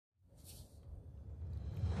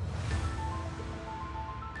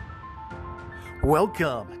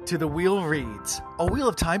Welcome to The Wheel Reads, a Wheel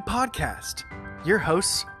of Time podcast. Your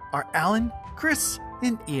hosts are Alan, Chris,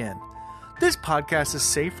 and Ian. This podcast is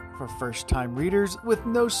safe for first-time readers with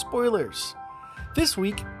no spoilers. This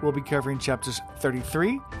week, we'll be covering chapters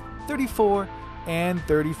 33, 34, and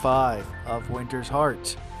 35 of Winter's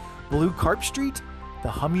Heart, Blue Carp Street, The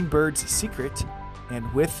Hummingbird's Secret,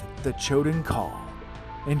 and With the Choden Call.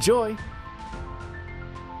 Enjoy!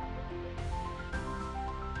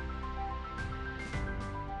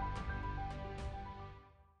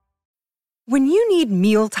 When you need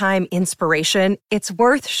mealtime inspiration, it's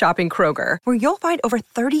worth shopping Kroger, where you'll find over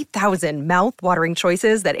 30,000 mouth-watering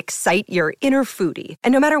choices that excite your inner foodie.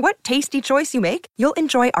 And no matter what tasty choice you make, you'll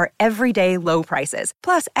enjoy our everyday low prices,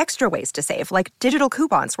 plus extra ways to save, like digital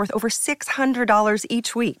coupons worth over $600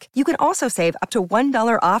 each week. You can also save up to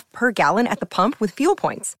 $1 off per gallon at the pump with fuel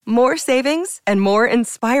points. More savings and more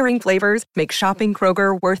inspiring flavors make shopping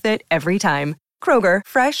Kroger worth it every time. Kroger,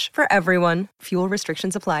 fresh for everyone. Fuel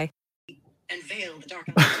restrictions apply. And veil the dark.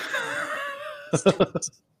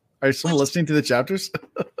 Are you still listening to the chapters?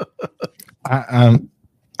 I'm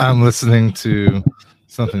listening to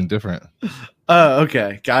something different. Oh,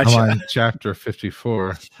 okay. Gotcha. I'm on chapter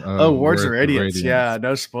 54. Words of Radiance. Yeah,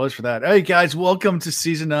 no spoilers for that. Hey, guys, welcome to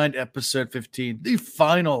Season 9, Episode 15, the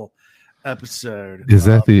final episode. Is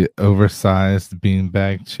that the oversized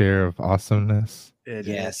beanbag chair of awesomeness? It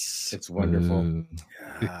Yes, is. it's wonderful. Ooh.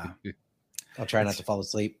 Yeah. I'll try not to fall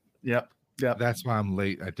asleep. Yep. That's why I'm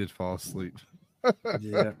late. I did fall asleep.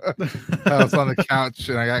 Yeah. I was on the couch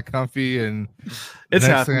and I got comfy, and It's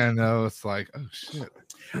next thing happened. I know, it's like, oh shit.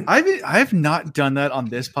 I've not done that on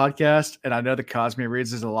this podcast, and I know the Cosme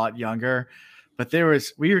Reads is a lot younger, but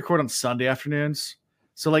we record on Sunday afternoons,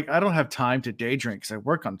 so like I don't have time to day drink because I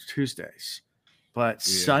work on Tuesdays, but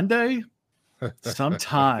Yeah. Sunday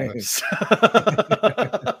sometimes.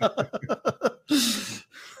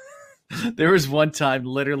 There was one time,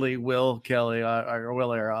 literally, Will Kelly, or Will,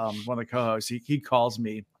 one of the co-hosts, he calls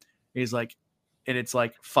me. He's like, and it's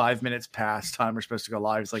like 5 minutes past time we're supposed to go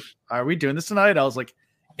live. He's like, "Are we doing this tonight?" I was like,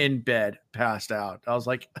 in bed, passed out. I was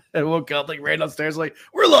like, I woke up, like ran downstairs, like,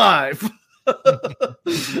 we're live.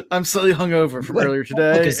 I'm slightly hungover from earlier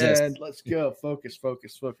today, Focus. and let's go. Focus.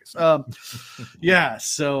 Yeah.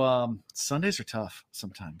 So Sundays are tough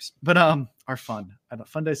sometimes, but are fun.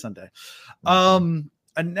 Fun day Sunday.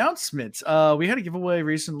 Announcements. We had a giveaway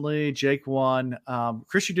recently. Jake won.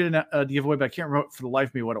 Chris, you did a giveaway, but I can't remember for the life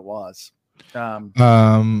of me what it was.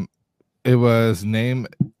 It was name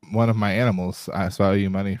one of my animals. So I owe you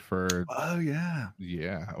money for. Oh yeah.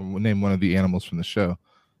 Name one of the animals from the show.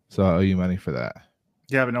 So I owe you money for that.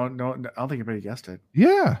 Yeah, but no, I don't think anybody guessed it.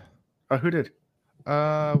 Yeah. Oh, who did?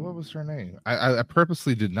 What was her name? I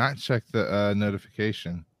purposely did not check the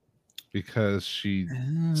notification because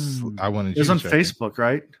I wanted. It was you on to check it. Facebook,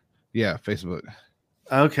 right? Yeah, Facebook.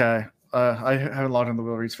 Okay. I haven't logged into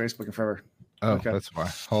Will Reads Facebook in forever. Oh, Okay. that's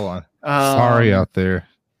why. Hold on. Sorry out there.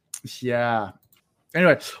 Yeah.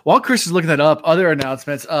 Anyway, while Chris is looking that up, other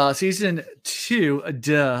announcements. Season 2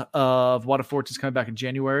 of Water Fortune's coming back in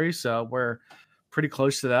January, so we're pretty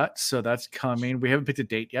close to that. So that's coming. We haven't picked a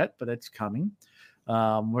date yet, but it's coming.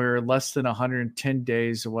 We're less than 110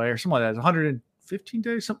 days away, or something like that. 115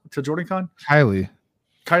 days to JordanCon. Kylie.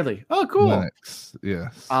 Oh, cool. Linux.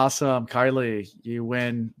 Yes. Awesome. Kylie, you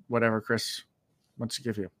win whatever Chris wants to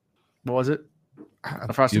give you. What was it?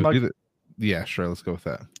 A Frosty mug? Yeah, sure. Let's go with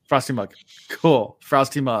that. Frosty mug. Cool.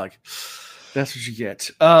 Frosty mug. That's what you get.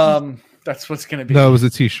 That's what's going to be. No, it was a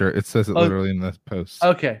t-shirt. It says it literally in the post.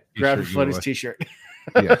 Okay. Grab your T-shirt Floaties t-shirt.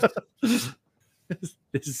 Yes.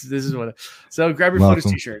 This is what. So grab your Floaties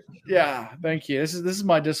t-shirt. Yeah. Thank you. This is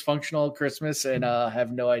my dysfunctional Christmas, and I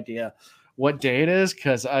have no idea what day it is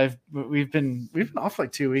because we've been off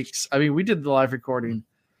like 2 weeks. I mean, we did the live recording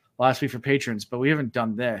last week for patrons, but we haven't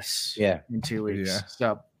done this in 2 weeks. Yeah.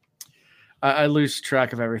 So I lose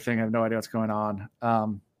track of everything. I have no idea what's going on.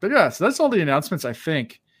 But yeah, so that's all the announcements, I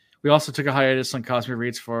think. We also took a hiatus on Cosme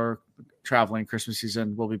Reads for traveling Christmas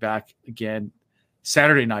season. We'll be back again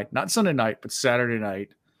Saturday night, not Sunday night, but Saturday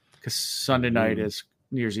night, because Sunday night is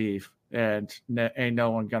New Year's Eve, and ain't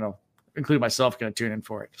no one gonna, including myself, gonna tune in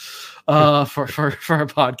for it for our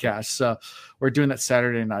podcast. So we're doing that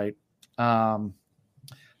Saturday night.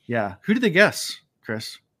 Yeah. Who did they guess,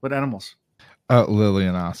 Chris? What animals? Lily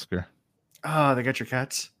and Oscar. Oh, they got your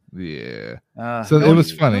cats. Yeah. So it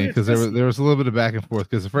was funny because there was a little bit of back and forth.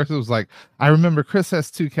 Because at first it was like, I remember Chris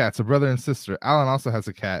has 2 cats, a brother and sister. Alan also has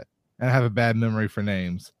a cat, and I have a bad memory for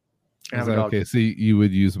names. I was like, okay, so you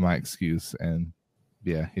would use my excuse, and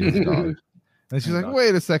yeah, he has a dog. And she's like,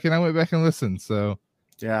 wait a second, I went back and listened, so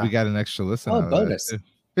yeah, we got an extra listen. Oh, bonus.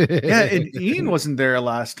 Yeah, and Ian wasn't there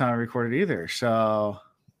last time I recorded either. So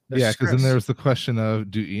yeah, because then there was the question of,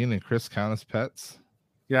 do Ian and Chris count as pets?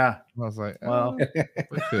 Yeah. I was like, well,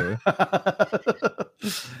 okay.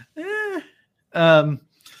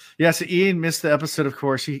 Yeah, so Ian missed the episode, of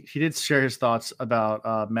course. He did share his thoughts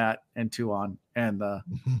about Matt and Tuan and oh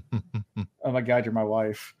my God, you're my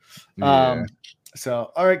wife. Yeah.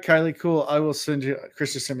 So, all right, Kylie, cool. I will send you.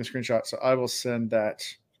 Chris just sent me a screenshot, so I will send that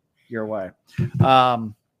your way.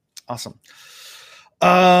 Awesome.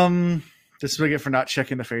 This is what I get for not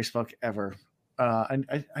checking the Facebook ever.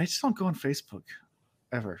 I just don't go on Facebook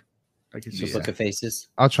ever. Like it's just look at faces.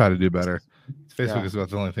 I'll try to do better. Facebook is about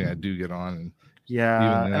the only thing I do get on, and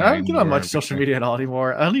and I don't get on much social media at all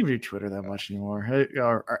anymore. I don't even do Twitter that much anymore,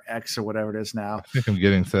 or X or whatever it is now. I think I'm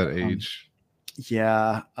getting to that age.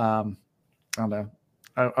 Yeah. I don't know.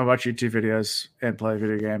 I watch YouTube videos and play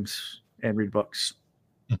video games and read books.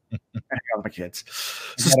 I hang out with my kids.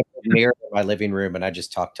 I got a mirror in my living room, and I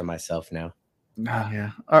just talk to myself now.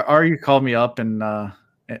 Yeah. Or you called me up and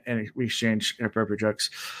we exchange inappropriate jokes.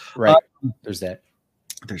 Right. There's that.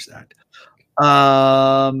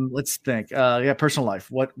 Let's think. Personal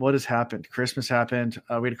life. What has happened? Christmas happened.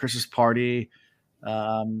 We had a Christmas party.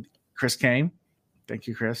 Chris came. Thank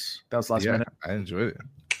you, Chris. That was last minute. I enjoyed it.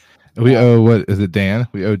 We owe, what is it, Dan?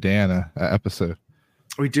 We owe Dan a episode.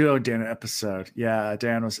 We do owe Dan an episode. Yeah,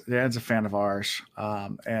 Dan's a fan of ours.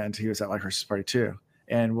 And he was at my Christmas party too,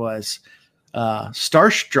 and was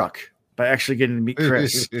starstruck by actually getting to meet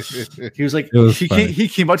Chris. He was like, he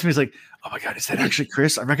came up to me. He's like, "Oh my God, is that actually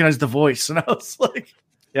Chris? I recognize the voice." And I was like,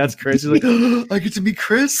 "Yeah, it's Chris." He's like, "Oh, I get to meet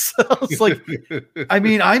Chris." I was like, "I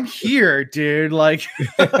mean, I'm here, dude. Like,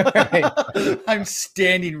 I'm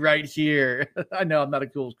standing right here." I know I'm not as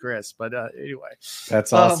cool as Chris, but anyway,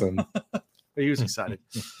 that's awesome. He was excited.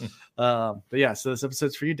 But yeah, so this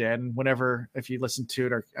episode's for you, Dan. Whenever, if you listen to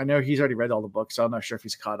it, or I know he's already read all the books, so I'm not sure if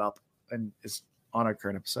he's caught up and is on our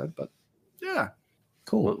current episode, but yeah,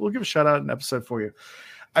 cool. We'll give a shout out an episode for you.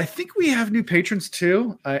 I think we have new patrons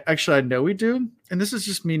too. I know we do. And this is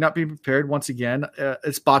just me not being prepared once again.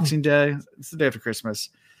 It's Boxing Day. It's the day after Christmas.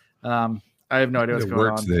 I have no idea what's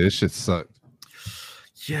going on. Today. This shit sucked.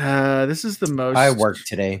 Yeah, this is the most. I worked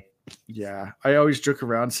today. Yeah, I always joke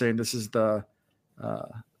around saying this is the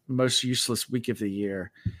most useless week of the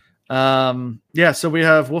year. So we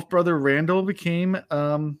have Wolf Brother Randall became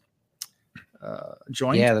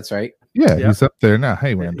joined. Yeah, that's right. Yeah, he's up there now.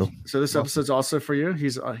 Hey, Randall. So this episode's also for you.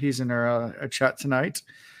 He's in our chat tonight.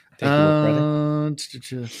 Thank you,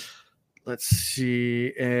 brother. Let's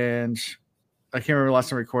see, and I can't remember the last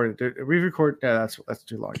time we recorded. Did we record? Yeah, that's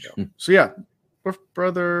too long ago. So yeah, Wolf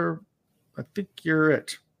Brother, I think you're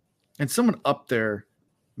it. And someone up there,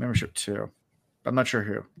 membership too. I'm not sure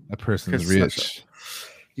who. That person's rich.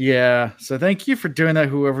 Yeah. So thank you for doing that,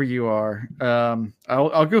 whoever you are.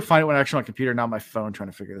 I'll go find it when I'm actually on my computer, not my phone, trying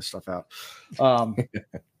to figure this stuff out.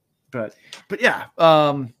 But yeah.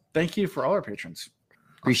 Thank you for all our patrons.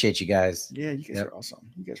 Appreciate you guys. Yeah, you guys are awesome.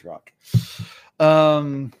 You guys rock.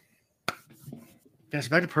 So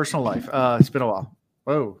back to personal life. It's been a while.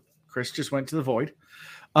 Whoa, Chris just went to the void.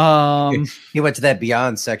 He went to that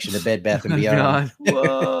Beyond section of Bed Bath and Beyond.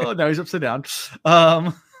 Whoa, now he's upside down.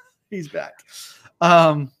 He's back.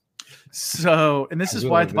 So, and this is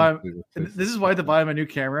why I have to buy him a new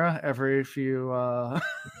camera every few. I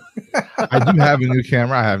do have a new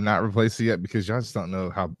camera. I have not replaced it yet because y'all just don't know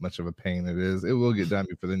how much of a pain it is. It will get done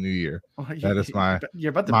before the new year. That is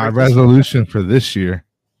my resolution for this year.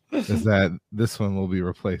 Is that this one will be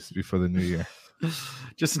replaced before the new year.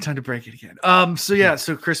 Just in time to break it again.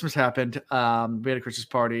 So Christmas happened. We had a Christmas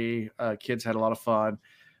party. Kids had a lot of fun.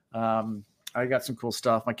 I got some cool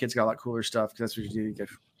stuff. My kids got a lot cooler stuff because that's what you do. You get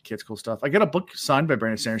kids cool stuff. I got a book signed by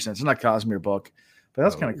Brandon Sanderson. It's not a Cosmere book, but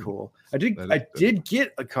that's kind of cool. I did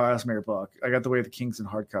get a Cosmere book. I got The Way of the Kings in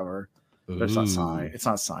hardcover, but it's not signed. It's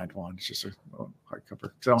not a signed one. It's just a hardcover. I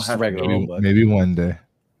don't have regular book. Maybe one day.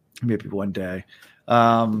 Maybe one day.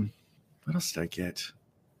 What else did I get?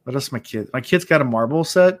 What else? My kids got a marble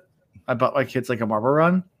set. I bought my kids like a marble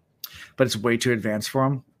run, but it's way too advanced for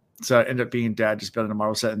them. So I ended up being dad, just building a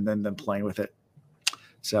marble set and then playing with it.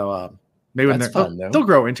 So maybe when they'll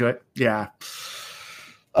grow into it. Yeah.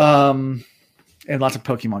 And lots of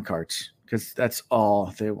Pokemon cards because that's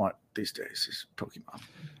all they want these days is Pokemon.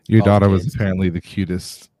 Your daughter was apparently the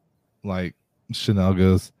cutest. Like Chanel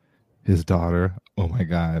goes, his daughter. Oh my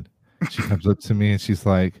God. She comes up to me and she's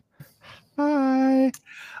like, hi.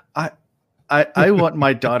 I want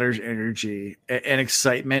my daughter's energy and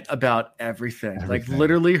excitement about everything. Like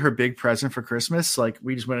literally her big present for Christmas. Like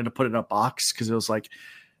we just wanted to put it in a box because it was like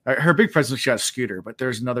her big present. She got a scooter, but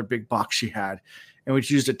there's another big box she had. and we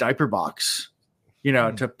used a diaper box,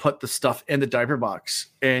 to put the stuff in the diaper box.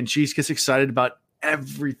 And she gets excited about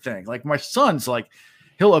everything. Like my son's like,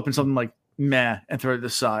 he'll open something like meh and throw it to the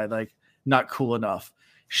side, like not cool enough.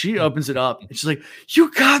 She opens it up and she's like, "You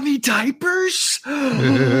got me diapers?"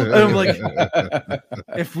 And I'm like,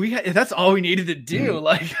 if that's all we needed to do,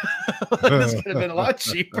 like this could have been a lot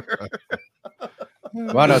cheaper.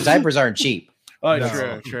 Well, no, diapers aren't cheap. Oh,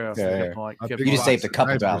 no. True. Okay. You just saved a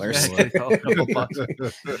couple dollars. But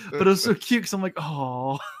it was so cute because I'm like,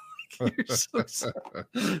 oh, you're so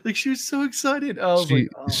excited. Like she was so excited.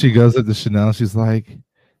 She goes up to Chanel. She's like,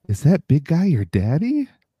 "Is that big guy your daddy?"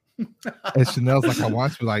 And Chanel's like, "I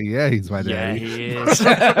want you." Like, "Yeah, he's my daddy." Yeah, he is.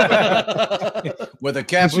 With a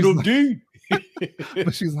capital D.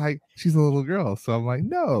 But she's like, she's a little girl. So I'm like,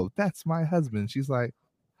 "No, that's my husband." She's like,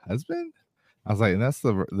 "Husband?" I was like, and that's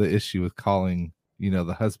the issue with calling,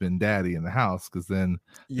 the husband daddy in the house, because then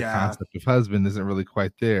the concept of husband isn't really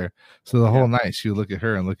quite there. So the whole night she would look at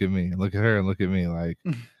her and look at me and look at her and look at me like,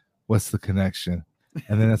 what's the connection?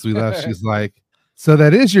 And then as we left, she's like, "So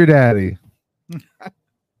that is your daddy."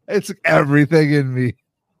 It's everything in me.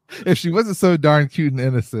 If she wasn't so darn cute and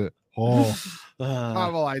innocent, how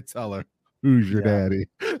will I tell her who's your daddy?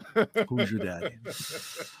 Who's your daddy?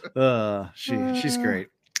 She's great.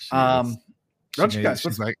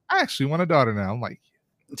 She's like, "I actually want a daughter now." I'm like,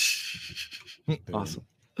 awesome.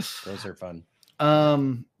 Those are fun.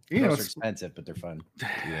 Those are expensive, but they're fun.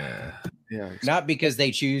 Yeah. Not because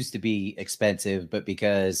they choose to be expensive, but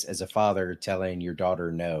because as a father, telling your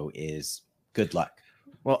daughter no is good luck.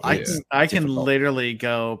 Well, I can literally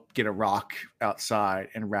go get a rock outside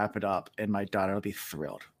and wrap it up, and my daughter will be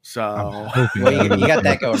thrilled. So, you got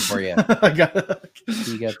that going for you.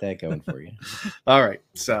 You got that going for you. All right.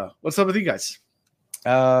 So, what's up with you guys?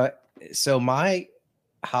 So my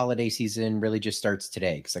holiday season really just starts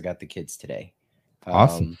today because I got the kids today.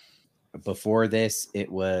 Awesome. Before this,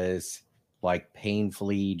 it was like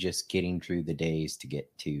painfully just getting through the days to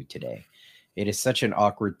get to today. It is such an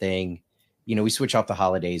awkward thing. We switch off the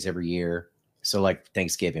holidays every year. So like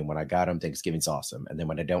Thanksgiving, when I got them, Thanksgiving's awesome. And then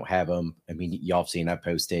when I don't have them, I mean, y'all have seen, I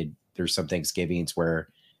posted, there's some Thanksgivings where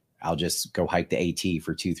I'll just go hike the AT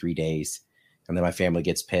for 2-3 days. And then my family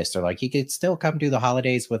gets pissed. They're like, "You could still come do the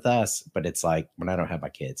holidays with us." But it's like, when I don't have my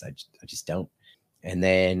kids, I just don't. And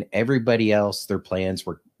then everybody else, their plans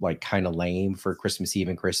were like kind of lame for Christmas Eve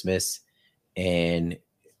and Christmas. And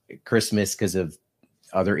Christmas, because of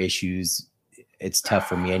other issues, it's tough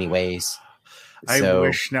for me anyways. I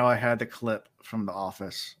wish now I had the clip from The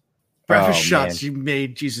Office. Breakfast shots, man. You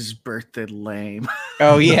made Jesus' birthday lame.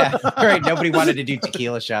 Oh, yeah. Right. Nobody wanted to do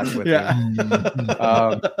tequila shots with me.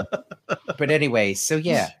 But anyway, so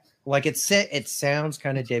yeah, like it sounds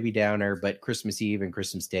kind of Debbie Downer, but Christmas Eve and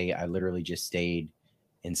Christmas Day, I literally just stayed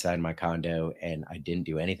inside my condo and I didn't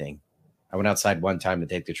do anything. I went outside one time to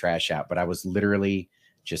take the trash out, but I was literally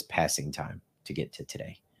just passing time to get to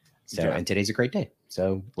today. So, and today's a great day.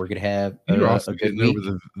 So we're going to have a good week.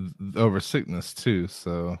 Over sickness too.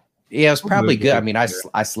 So yeah, it was probably good. I mean, I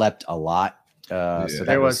slept a lot. So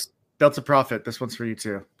there was Delta Prophet. This one's for you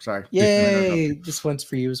too. Sorry. Yay. This one's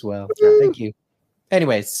for you as well. Yeah, thank you.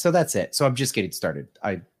 Anyways, so that's it. So I'm just getting started.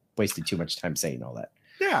 I wasted too much time saying all that.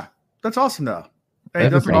 Yeah. That's awesome though. Hey,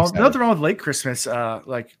 nothing wrong with late Christmas.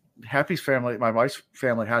 Like Happy's family, my wife's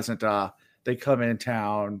family hasn't, they come in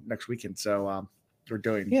town next weekend. So, we're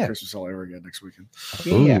doing Christmas all over again next weekend.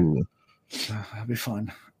 Yeah. That'll be fun.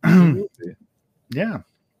 Yeah.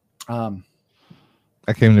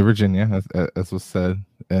 I came to Virginia, as was said,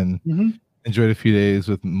 and enjoyed a few days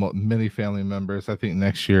with many family members. I think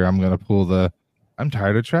next year I'm going to pull the "I'm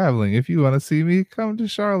tired of traveling. If you want to see me, come to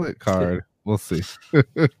Charlotte" card. We'll see.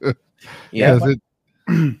 Yeah.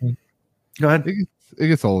 Go ahead. It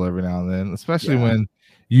gets old every now and then, especially when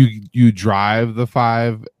you drive the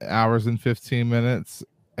 5 hours and 15 minutes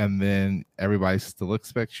and then everybody still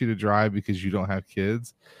expects you to drive because you don't have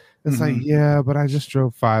kids. It's like, yeah, but I just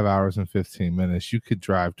drove 5 hours and 15 minutes. You could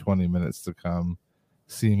drive 20 minutes to come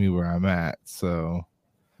see me where I'm at. So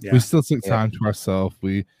we still took time to ourselves.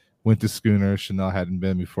 We went to Schooner. Chanel hadn't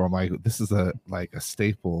been before. I'm like, this is a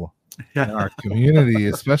staple in our community,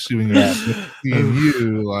 especially when you're seeing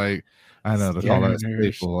you. Like, I know they call that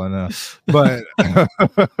staple. I know, but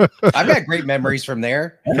I've got great memories from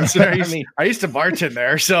there. I used to bartend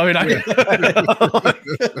there, so I mean,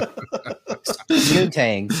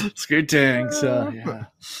 Scootangs.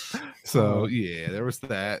 So there was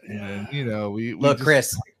that, and then we look,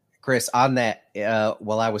 Chris, on that.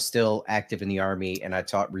 While I was still active in the Army and I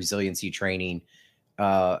taught resiliency training,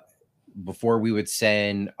 before we would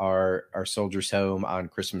send our soldiers home on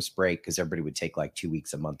Christmas break, because everybody would take like 2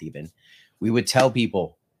 weeks a month even, we would tell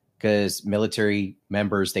people, because military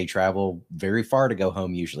members, they travel very far to go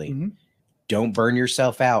home usually. Mm-hmm. Don't burn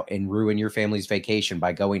yourself out and ruin your family's vacation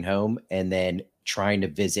by going home and then trying to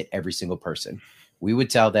visit every single person. We would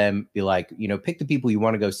tell them, be like, you know, pick the people you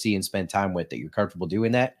want to go see and spend time with that you're comfortable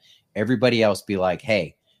doing that. Everybody else be like,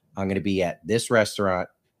 hey, I'm going to be at this restaurant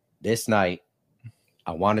this night.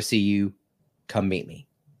 I want to see you. Come meet me.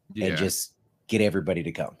 And just get everybody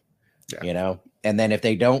to come, you know? And then if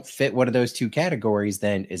they don't fit one of those two categories,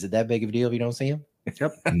 then is it that big of a deal if you don't see them?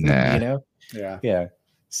 Yep. Nah. You know? Yeah. Yeah.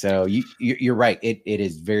 So you're right. It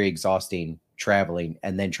is very exhausting traveling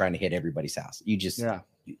and then trying to hit everybody's house. You just,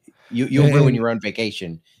 you'll ruin your own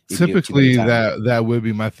vacation. Typically that would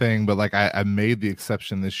be my thing. But like I made the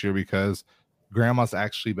exception this year because grandma's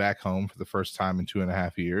actually back home for the first time in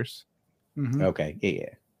 2.5 years. Mm-hmm. Okay. Yeah.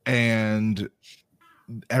 And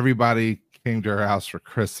everybody came to her house for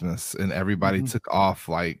Christmas and everybody took off,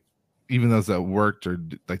 like, even those that worked or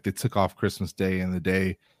like they took off Christmas Day and the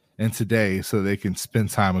day and today so they can spend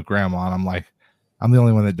time with grandma. And I'm like, I'm the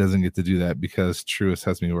only one that doesn't get to do that because Truist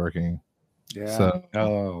has me working. Yeah.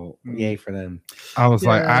 So, yay for them. I was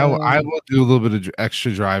like, I will do a little bit of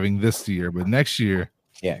extra driving this year, but next year,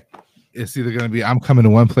 it's either going to be I'm coming to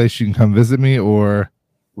one place, you can come visit me, or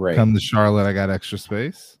come to Charlotte. I got extra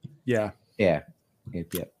space. Yeah. Yep.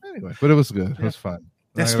 Anyway, but it was good. It was fun.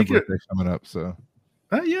 I got a birthday coming up, so.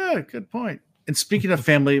 Good point. And speaking of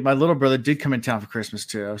family, my little brother did come in town for Christmas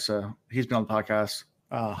too, so he's been on the podcast.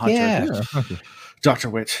 Hunter, Dr.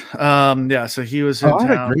 Witch. So he was in town.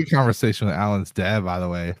 I had a great conversation with Alan's dad, by the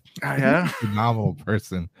way. Oh, yeah? Phenomenal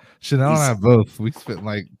person. Chanel and I both, we spent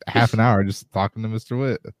like half an hour just talking to Mr.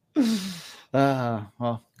 Witt.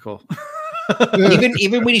 Well, cool.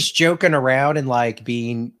 even when he's joking around and like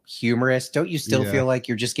being humorous, don't you still feel like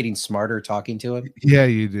you're just getting smarter talking to him? Yeah,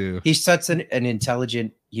 you do. He's such an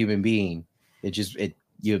intelligent human being.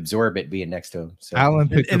 You absorb it being next to him. So.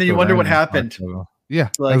 Alan and then you wonder what happened. Yeah,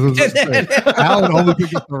 like, Alan only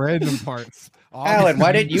picked up the random parts. Alan,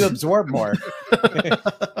 why didn't you absorb more?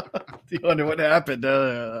 You wonder what happened.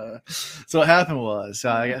 So what happened was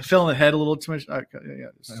I got fell in the head a little too much.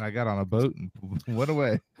 And I got on a boat and went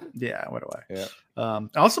away. Yeah, went away. Yeah.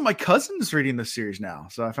 Also, my cousin's reading this series now,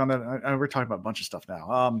 so I found that we're talking about a bunch of stuff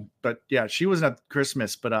now. But yeah, she wasn't at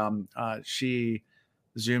Christmas, but she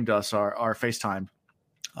Zoomed us our FaceTime,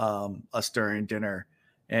 us during dinner.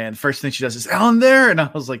 And the first thing she does is, Alan there? And I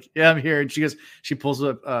was like, yeah, I'm here. And she pulls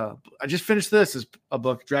up, I just finished this. It's a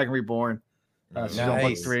book, Dragon Reborn. She's on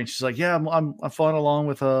book 3. And she's like, yeah, I'm following along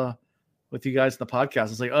with you guys in the podcast. I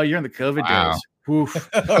was like, oh, you're in the COVID days. Woof.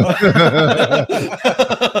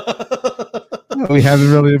 We haven't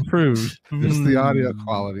really improved. Just the audio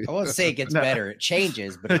quality. I won't say it gets better. It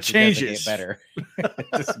changes, but it changes. Get better.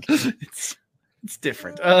 It's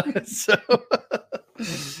different. So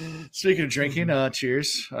speaking of drinking,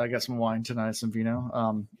 cheers. I got some wine tonight, some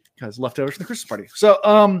vino, because leftovers from the Christmas party. So,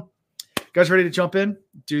 guys, ready to jump in,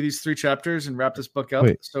 do these 3 chapters, and wrap this book up?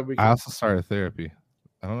 Wait, so we can... I also started therapy.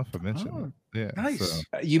 I don't know if I mentioned it. Yeah, nice. So.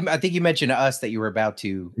 I think you mentioned to us that you were about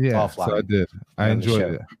to offline. So I did. I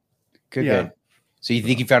enjoyed it. Good. So you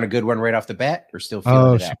think you found a good one right off the bat, or still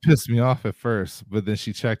feeling it out? She pissed me off at first, but then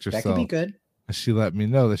she checked herself. That could be good. And she let me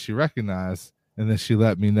know that she recognized. And then she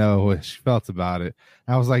let me know what she felt about it.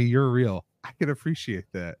 And I was like, you're real. I can appreciate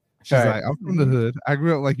that. She's like, I'm from the hood. I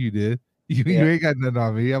grew up like you did. You ain't got nothing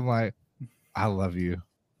on me. I'm like, I love you.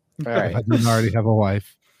 All right. I didn't already have a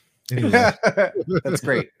wife. Anyway. That's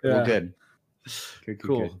great. Yeah. Well, good.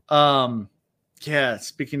 Cool. Yeah.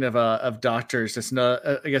 Speaking of doctors, it's not,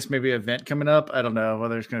 I guess maybe an event coming up. I don't know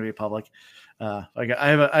whether it's going to be public. I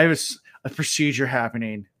have a procedure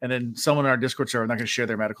happening, and then someone in our Discord server, I'm not going to share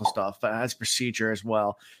their medical stuff, but it has procedure as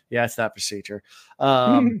well. Yeah, it's that procedure.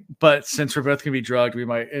 But since we're both going to be drugged,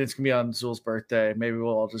 and it's going to be on Zool's birthday. Maybe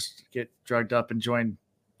we'll all just get drugged up and join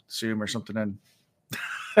Zoom or something, and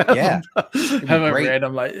have a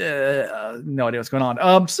random no idea what's going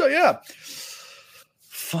on. So yeah,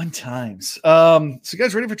 fun times. So you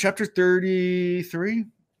guys ready for chapter 33?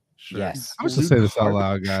 Sure. Yes. I was just say this out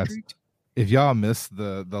loud, guys. If y'all missed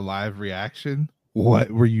the live reaction, what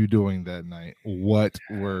were you doing that night? What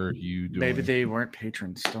were you doing? Maybe they weren't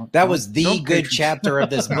patrons. That was the good chapter of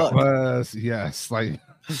this book. Yes, like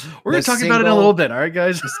we're gonna talk about it in a little bit. All right,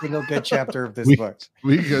 guys. The single good chapter of this book.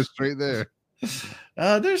 We can go straight there.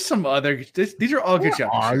 There's some other. These are all good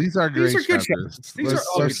chapters. These are great chapters. These are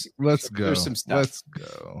all good. Let's go. There's some stuff. Let's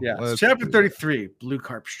go. Yeah, chapter 33, Blue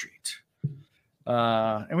Carp Street.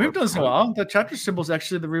 And we've done this a while. The chapter symbol is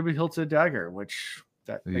actually the ruby hilted dagger, which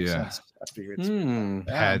That makes sense. I figured.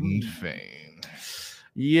 Hadden Fane.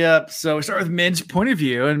 Yep. So we start with Min's point of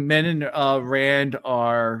view, and Min and Rand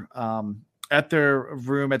are at their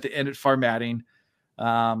room at the end at Farmatting.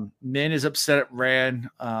 Min is upset at Rand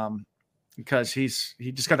because he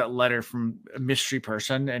just got that letter from a mystery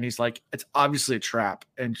person, and he's like, it's obviously a trap.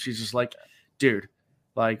 And she's just like, dude,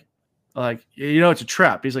 like it's a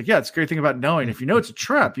trap. He's like, yeah, it's a great thing about knowing if you know it's a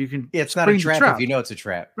trap, you can. Yeah, it's not a trap if you know it's a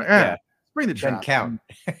trap. Yeah, bring the trap. Doesn't count.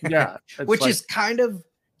 Yeah, which is kind of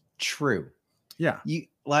true. Yeah,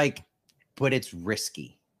 but it's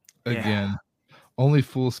risky. Again, only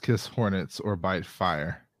fools kiss hornets or bite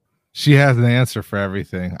fire. She has an answer for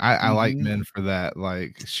everything. I like Min for that.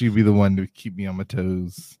 Like, she'd be the one to keep me on my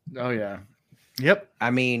toes. Oh yeah. Yep. I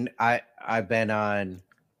mean, I've been on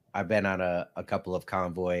a couple of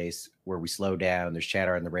convoys where we slow down. There's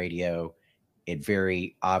chatter on the radio. It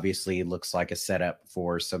very obviously looks like a setup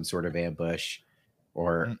for some sort of ambush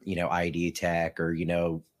or ID attack, or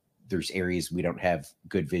there's areas we don't have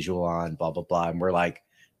good visual on, blah blah blah, and we're like,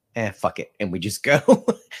 fuck it, and we just go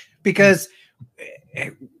because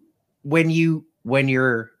when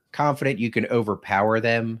you're confident you can overpower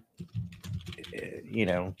them,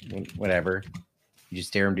 whatever, you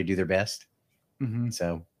just dare them to do their best.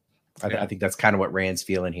 So I think that's kind of what Rand's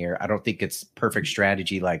feeling here. I don't think it's perfect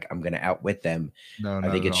strategy, like I'm going to outwit them. No, I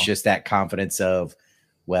think it's just that confidence of,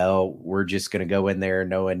 well, we're just going to go in there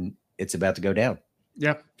knowing it's about to go down.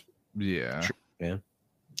 Yep. Yeah.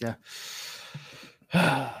 Yeah.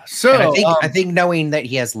 So I think knowing that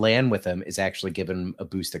he has Lan with him is actually giving him a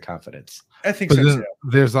boost of confidence. I think so too.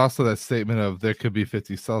 There's also that statement of there could be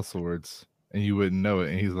 50 sellswords and you wouldn't know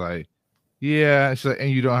it. And he's like, yeah. She's like, and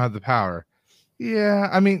you don't have the power. Yeah.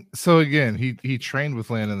 I mean, so again, he trained with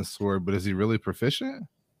Lan and the sword, but is he really proficient?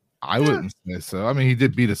 I wouldn't say so. I mean, he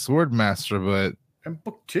did beat a sword master, but and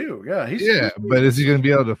book 2, yeah, but is he going to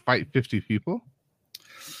be able to fight 50 people?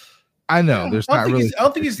 I know there's not really. I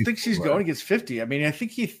don't think he thinks he's going against 50. I mean, I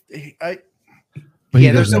think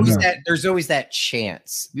there's always that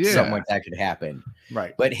chance something like that could happen.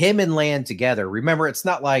 Right. But him and Lan together, remember, it's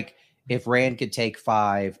not like if Rand could take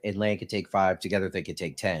 5 and Lan could take 5 together, they could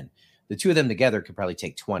take 10. The two of them together could probably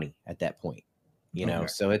take 20 at that point.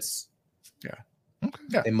 So it's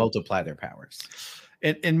they multiply their powers.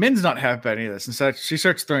 And Min's not half bad any of this. Instead, she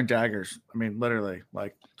starts throwing daggers. I mean, literally,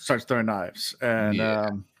 like starts throwing knives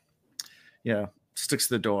and sticks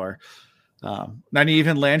to the door. Nynaeve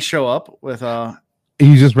and Lan show up with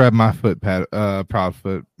You just grabbed my foot,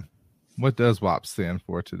 Proudfoot. What does WAP stand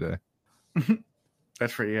for today?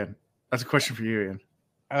 That's for Ian. That's a question for you, Ian.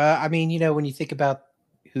 I mean, when you think about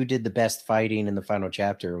who did the best fighting in the final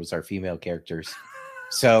chapter, it was our female characters.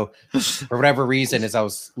 So for whatever reason, as I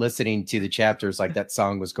was listening to the chapters, like that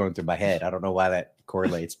song was going through my head. I don't know why that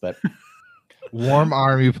correlates, but Warm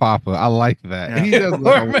Army Papa. I like that. Yeah. He does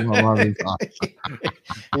like a Warm Army Papa.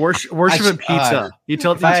 Worship and pizza. You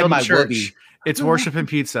tell the church. Whoopee. It's worship and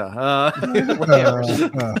pizza.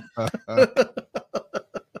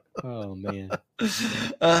 Oh man.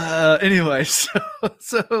 Anyway, so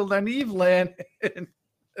Nynaeve, Lan, and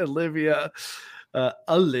Olivia,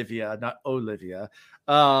 not Olivia,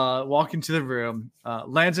 walk into the room.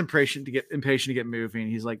 Lan's impatient to get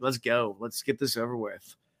moving. He's like, let's go. Let's get this over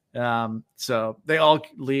with. So they all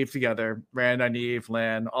leave together. Rand, Nynaeve,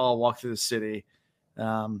 Lan all walk through the city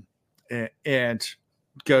and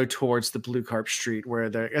go towards the Blue Carp Street where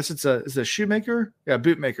I guess it's a shoemaker,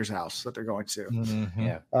 bootmaker's house that they're going to. Mm-hmm.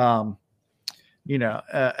 Yeah.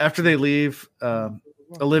 After they leave,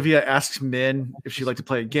 Olivia asks Min if she'd like to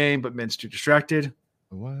play a game, but Min's too distracted.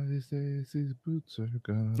 One of these days, these boots are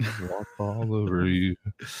gonna walk all over you.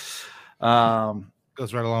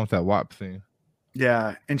 Goes right along with that WAP theme.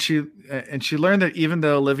 Yeah, and she learned that even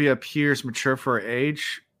though Olivia appears mature for her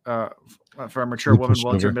age, for a mature woman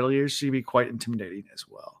well into her middle years, she'd be quite intimidating as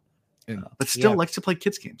well. But still likes to play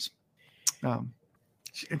kids games.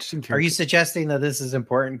 Interesting character. Are you suggesting that this is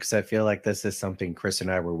important? Because I feel like this is something Chris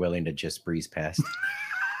and I were willing to just breeze past.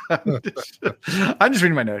 I'm just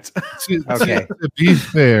reading my notes. Okay. To be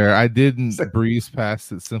fair, I didn't breeze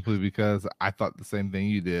past it simply because I thought the same thing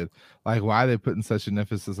you did. Like, why are they putting such an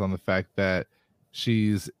emphasis on the fact that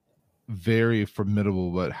she's very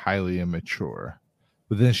formidable but highly immature?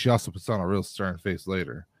 But then she also puts on a real stern face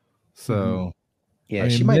later. So, yeah,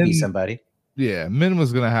 she might be somebody. Yeah, Min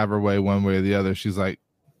was going to have her way one way or the other. She's like,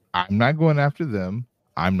 I'm not going after them.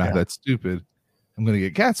 I'm not that stupid. I'm going to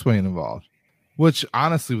get Gatswain involved, which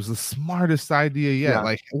honestly was the smartest idea yet. Yeah.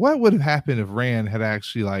 Like, what would have happened if Rand had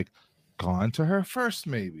actually gone to her first?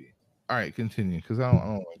 Maybe. All right, continue, because I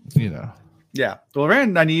don't. Yeah. Well,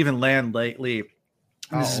 Rand, Nynaeve, and Lan leave.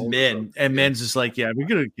 And this is Min, and Min's just like, yeah, we're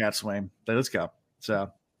gonna cat swing. Let's go.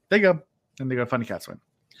 So they go, and they go find a cat swing,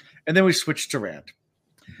 and then we switch to Rand.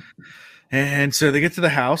 And so they get to the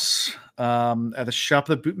house at the shop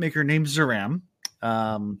of the bootmaker named Zoram.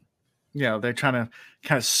 They're trying to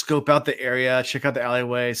kind of scope out the area, check out the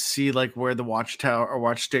alleyway, see like where the watchtower or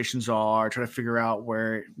watch stations are, try to figure out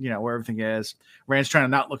where everything is. Rand's trying to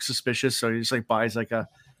not look suspicious, so he just like buys like a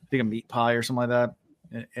meat pie or something like that.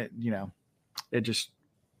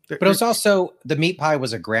 But it was also, the meat pie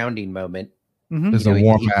was a grounding moment. Mm-hmm. It's a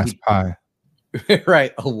warm ass pie.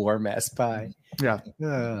 Right, a warm ass pie. Yeah.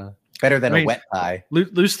 Better than a wet pie.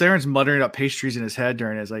 Lews Theron's muttering up pastries in his head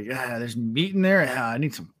during it. It's like, there's meat in there. I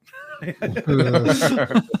need some.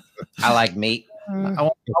 I like meat. I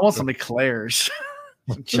want some eclairs.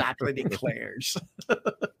 Some chocolate eclairs.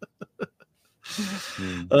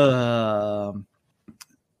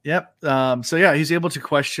 Yep. So yeah, he's able to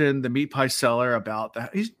question the meat pie seller about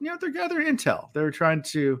that. They're gathering intel. They're trying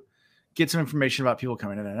to get some information about people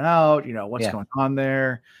coming in and out. What's going on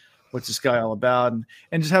there. What's this guy all about?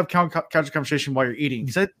 And just have casual conversation while you're eating.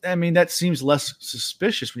 Because that seems less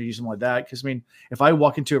suspicious when you use them like that. Because if I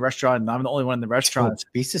walk into a restaurant and I'm the only one in the restaurant, don't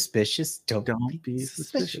be suspicious. Don't be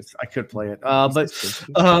suspicious. I could play it, but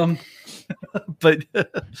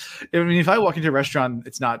if I walk into a restaurant,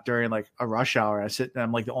 it's not during like a rush hour. I sit and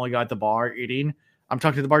I'm like the only guy at the bar eating. I'm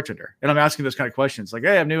talking to the bartender and I'm asking those kind of questions. Like,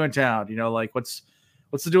 hey, I'm new in town. Like what's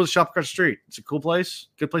the deal with the shop across the street? It's a cool place.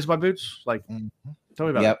 Good place to buy boots. Like, tell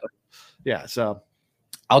me about it. Yeah, so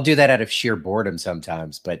I'll do that out of sheer boredom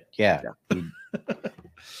sometimes, but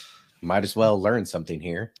might as well learn something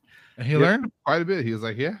here. And he learned quite a bit. He was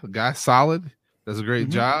like, the guy's solid, does a great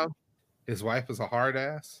job. His wife is a hard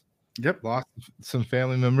ass. Yep. Lost some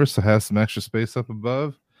family members, so has some extra space up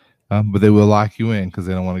above. But they will lock you in because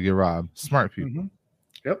they don't want to get robbed. Smart people.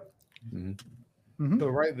 Mm-hmm. Yep. Mm-hmm. So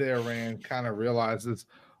right there, Rand kind of realizes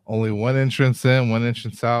only one entrance in, one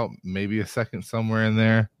entrance out, maybe a second somewhere in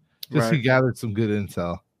there. He gathered some good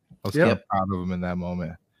intel. I was kind of proud of him in that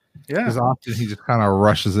moment. Yeah. Because often he just kind of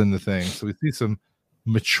rushes into things. So we see some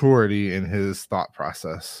maturity in his thought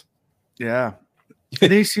process. Yeah.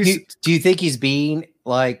 Do you think he's being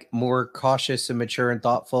like more cautious and mature and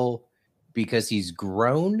thoughtful because he's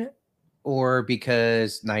grown, or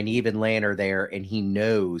because Nynaeve and Lan are there and he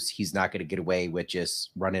knows he's not going to get away with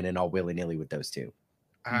just running in all willy-nilly with those two?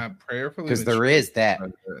 Prayerfully, because there is that.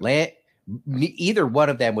 Lan, either one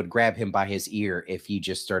of them would grab him by his ear if he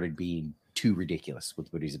just started being too ridiculous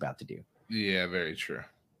with what he's about to do. Yeah, very true.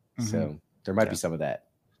 So there might be some of that.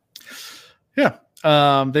 Yeah.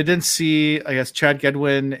 They didn't see, I guess, Chad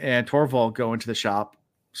Gedwin and Torvald go into the shop.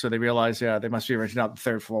 So they realized, they must be renting out the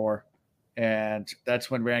third floor. And that's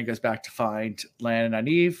when Rand goes back to find Lan and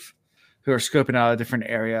Nynaeve, who are scoping out a different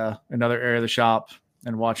area, another area of the shop,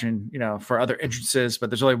 and watching, for other entrances. But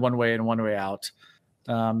there's only one way in, one way out.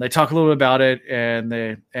 They talk a little bit about it, and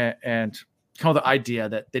and come with the idea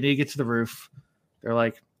that they need to get to the roof. They're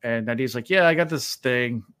like, and Nynaeve's like, I got this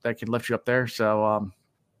thing that can lift you up there. So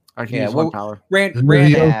I can use one power. Rand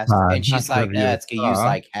asked, and she's like, it's gonna use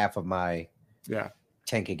like half of my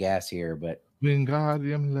tank of gas here, but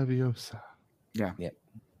Wingardium Leviosa. Yeah.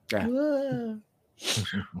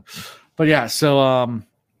 But so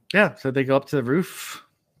so they go up to the roof,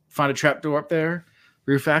 find a trap door up there,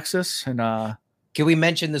 roof access, and can we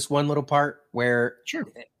mention this one little part where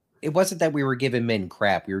it wasn't that we were giving Min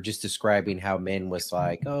crap. We were just describing how Min was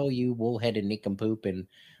like, oh, you wool-headed nincompoop, and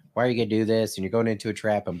why are you going to do this? And you're going into a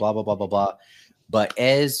trap and blah, blah, blah, blah, blah. But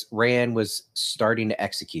as Rand was starting to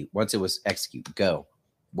execute, once it was go,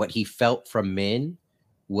 what he felt from Min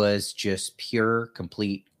was just pure,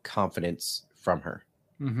 complete confidence from her.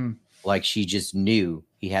 Mm-hmm. Like she just knew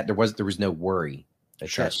there was no worry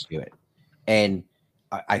attached to it. And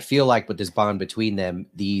I feel like with this bond between them,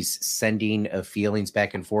 these sending of feelings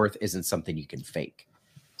back and forth isn't something you can fake.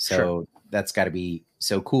 So that's got to be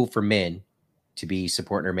so cool for Min to be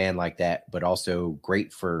supporting her man like that, but also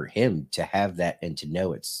great for him to have that and to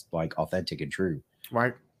know it's like authentic and true.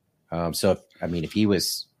 Right. So if he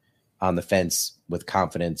was on the fence with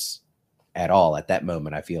confidence at all at that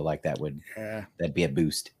moment, I feel like that'd be a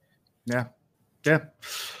boost. Yeah. Yeah.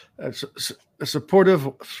 A supportive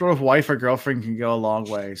sort of wife or girlfriend can go a long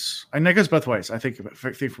ways. And that goes both ways. I think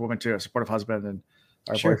for women too, a supportive husband and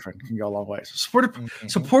our boyfriend can go a long ways.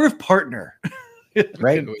 Supportive partner,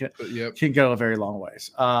 right? can go a very long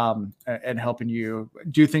ways. And helping you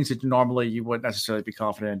do things that normally you wouldn't necessarily be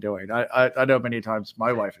confident in doing. I know many times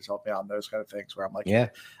my wife has helped me out in those kind of things where I'm like,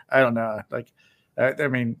 I don't know, like I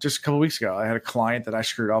mean, just a couple weeks ago, I had a client that I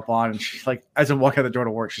screwed up on, and she like, as I walk out the door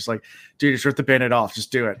to work, she's like, "Dude, just rip the Band-Aid off,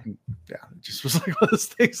 just do it." And yeah, it just was like one of those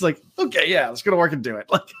things. Like, okay, yeah, let's go to work and do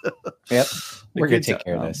it. Like, yep, we're gonna take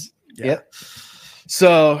care of this. Yeah. Yep.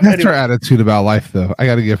 So that's her attitude about life, though. I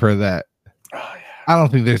got to give her that. Oh, yeah. I don't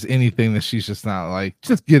think there's anything that she's just not like.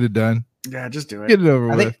 Just get it done. Yeah, just do it. Get it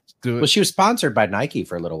over with. Do it. Well, she was sponsored by Nike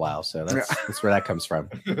for a little while, so that's where that comes from.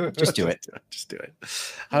 Just do it. Just do it.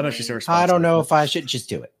 I don't know if she's ever. I don't know if I should just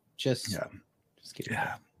do it. Just get it.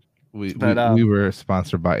 Yeah. We were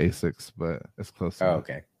sponsored by Asics, but it's close. Oh,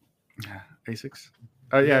 okay. Asics.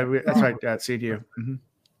 Oh yeah, that's right. Yeah, it's CDU. Mm-hmm.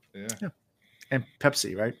 Yeah. And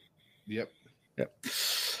Pepsi, right? Yep.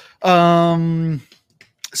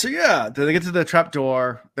 So yeah, they get to the trap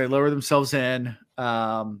door. They lower themselves in.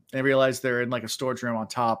 They realize they're in like a storage room on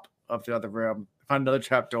top of the other room. Find another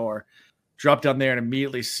trap door. Drop down there and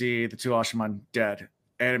immediately see the two Ashaman dead,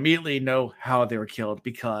 and immediately know how they were killed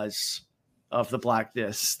because of the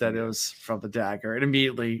blackness that it was from the dagger. And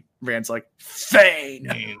immediately Rand's like, Fane.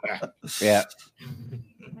 Yeah.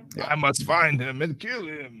 I must find him and kill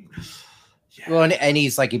him. Yeah. Well, and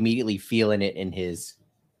he's like immediately feeling it in his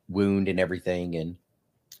wound and everything. And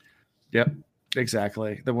yep,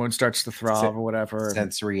 exactly. The wound starts to throb or whatever.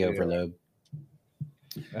 Sensory overload.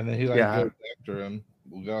 And then he goes after him.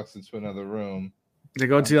 Walks into another room. They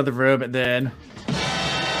go into the other room, and then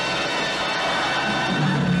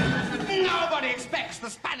nobody expects the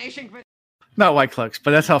Spanish Inquisition. Not White Cloaks,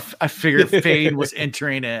 but that's how I figured Fane was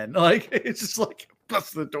entering in. Like, it's just like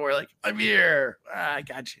busts the door, like, I'm here. I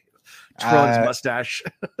got you. Twirl his mustache.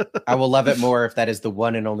 I will love it more if that is the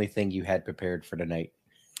one and only thing you had prepared for tonight.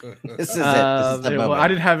 This is it. This is the moment. Well, I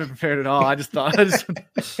didn't have it prepared at all. I just thought this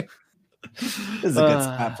is a good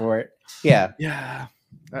spot for it. Yeah. Yeah.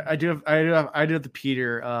 I do have the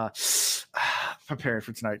Peter prepared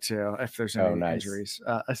for tonight too. If there's any injuries,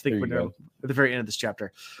 I think we're at the very end of this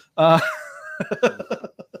chapter.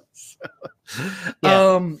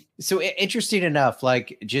 So interesting enough,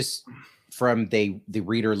 like just from the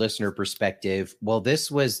reader listener perspective, well, this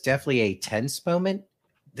was definitely a tense moment.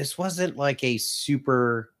 This wasn't like a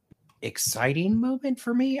super exciting moment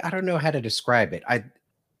for me. I don't know how to describe it.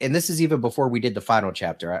 And this is even before we did the final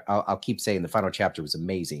chapter. I'll keep saying the final chapter was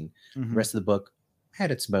amazing. Mm-hmm. The rest of the book had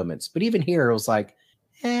its moments, but even here it was like,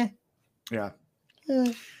 yeah.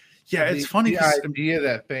 It's funny. The idea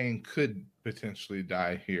that Fane could potentially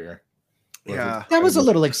die here. Yeah, that was a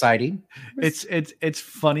little exciting. It's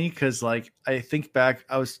funny because like I think back,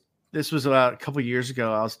 this was about a couple of years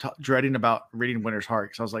ago. I was dreading about reading Winter's Heart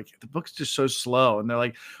because I was like, the book's just so slow, and they're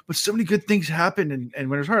like, but so many good things happen in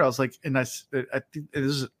Winter's Heart. I was like, and I think this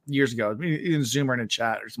is years ago, in Zoom or in a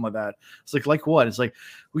chat or something like that. It's like what? It's like,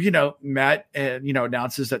 well, Matt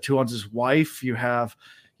announces that Tuon's wife. You have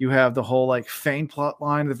the whole like Fane plot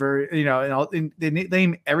line, the very and they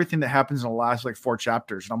name everything that happens in the last like 4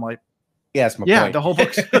 chapters, and I'm like. Yeah, that's my point. The whole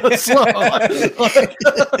book's slow.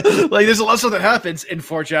 like there's a lot of stuff that happens in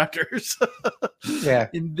 4 chapters. Yeah.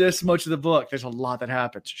 In this much of the book, there's a lot that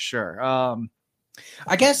happens. Sure.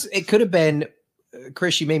 I guess it could have been,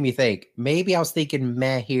 Chris, you made me think. Maybe I was thinking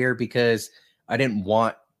meh here because I didn't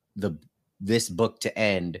want this book to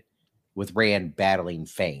end with Rand battling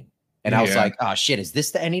Fane. And I was like, oh shit, is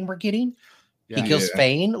this the ending we're getting? He kills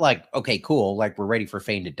Fane? Like, okay, cool. Like we're ready for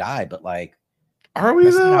Fane to die, but like are we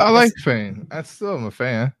though? I like Fane. I still am a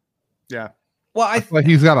fan. Yeah. Well, I feel like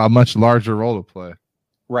he's got a much larger role to play.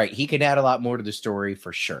 Right. He can add a lot more to the story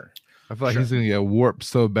for sure. I feel like he's going to get warped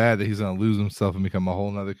so bad that he's going to lose himself and become a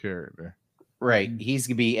whole nother character. Right. He's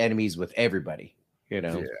going to be enemies with everybody,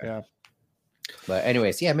 Yeah. But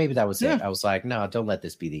anyways, maybe that was it. I was like, no, don't let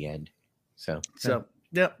this be the end. So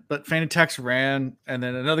but Fane attacks Rand, and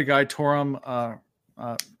then another guy, Torum,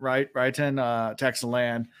 Raitan, attacks the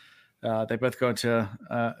land. They both go into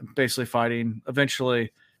basically fighting.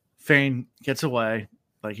 Eventually, Fane gets away,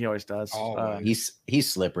 like he always does. He's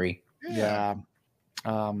slippery. Yeah.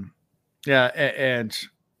 And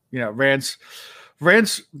Rand's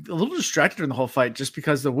a little distracted during the whole fight just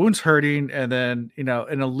because the wound's hurting, and then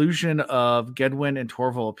an illusion of Gedwyn and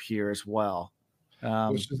Torval appear as well.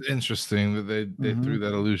 Which is interesting that they threw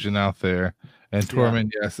that illusion out there. And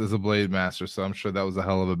Tormund, yes, is a blade master, so I'm sure that was a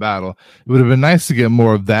hell of a battle. It would have been nice to get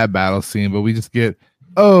more of that battle scene, but we just get,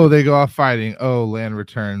 they go off fighting. Land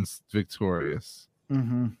returns victorious.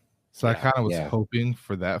 Mm-hmm. So I kind of was hoping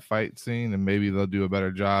for that fight scene, and maybe they'll do a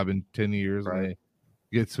better job in 10 years when they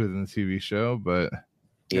get to it in the TV show. But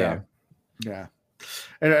yeah.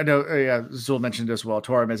 And I know, Zul mentioned as well,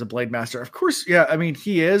 Tormund is a blade master. Of course, I mean,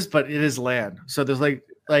 he is, but it is land. So there's like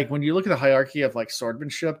when you look at the hierarchy of like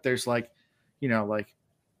swordmanship, there's like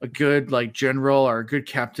a good like general or a good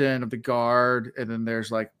captain of the guard, and then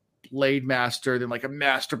there's like Blade Master, then like a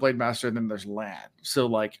Master Blade Master, and then there's Lan. So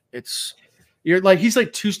like he's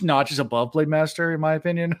like 2 notches above Blade Master, in my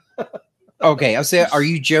opinion. Okay, I'll say, are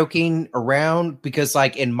you joking around? Because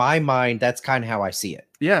like in my mind, that's kind of how I see it.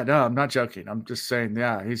 Yeah, no, I'm not joking. I'm just saying,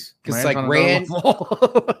 yeah, he's because like Rand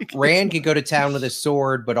can go to town with a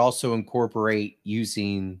sword, but also incorporate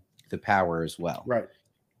using the power as well. Right.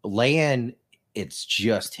 Lan, it's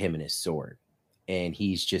just him and his sword, and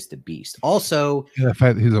he's just a beast. Also, the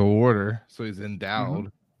fact he's a warder, so he's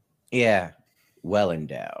endowed. Yeah, well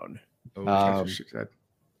endowed. Oh,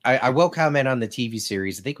 I will comment on the TV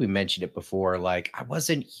series. I think we mentioned it before. Like, I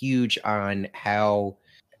wasn't huge on how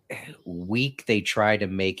weak they try to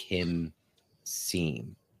make him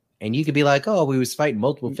seem. And you could be like, oh, we was fighting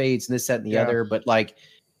multiple fades and this, that, and the other. But like,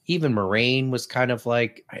 even Moraine was kind of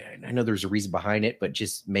like, I know there's a reason behind it, but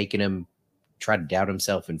just making him try to doubt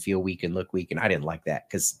himself and feel weak and look weak. And I didn't like that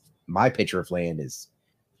because my picture of Lan is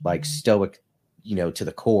like stoic, to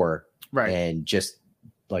the core. Right. And just,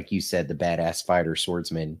 like you said, the badass fighter,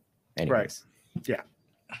 swordsman. Anyways. Right.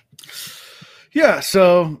 Yeah.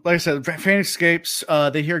 So, like I said, Fan escapes.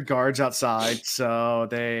 They hear guards outside, so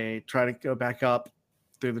they try to go back up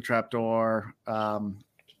through the trapdoor. They're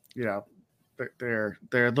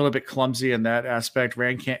a little bit clumsy in that aspect.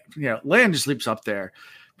 Rand can't. Lan just leaps up there,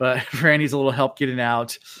 but Rand needs a little help getting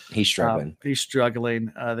out. He's struggling.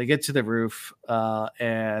 They get to the roof,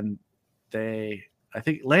 and I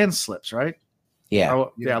think Lan slips, right? Yeah.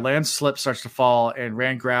 Lan slips, starts to fall, and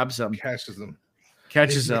Rand grabs him, catches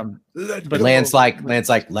him. But Lan's like,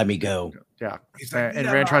 let me go. Yeah. And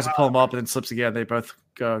Rand tries to pull him up and then slips again. They both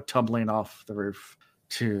go tumbling off the roof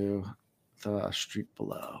to the street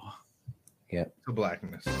below. Yeah. To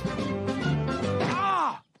blackness.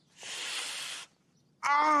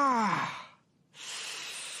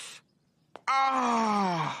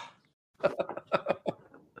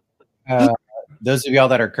 Those of y'all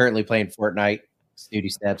that are currently playing Fortnite, Snooty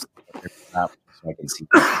steps so I can see.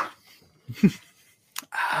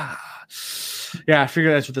 Yeah, I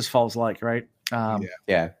figure that's what this fall is like, right?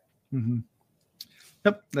 Yeah. Mm-hmm.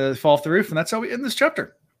 Yep, they fall off the roof, and that's how we end this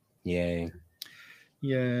chapter. Yay.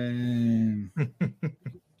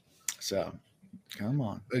 So, come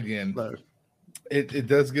on. Again, it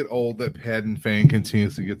does get old that Padan Fain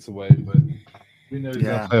continuously gets away, but we know he's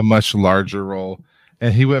going to play a much larger role.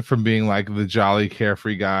 And he went from being like the jolly,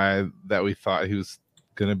 carefree guy that we thought he was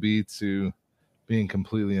going to be to being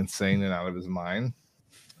completely insane and out of his mind.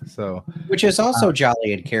 So, which is also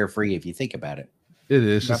jolly and carefree if you think about it. It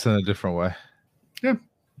is just in a different way. Yeah,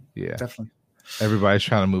 definitely. Everybody's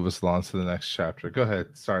trying to move us along to the next chapter. Go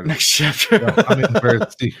ahead. Sorry. Next chapter.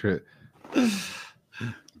 Hummingbird Secret.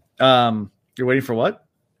 You're waiting for what?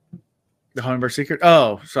 The Hummingbird Secret?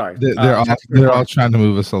 Oh, sorry. They're all trying to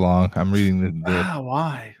move us along. I'm reading the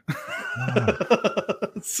why?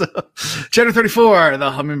 So, chapter 34, The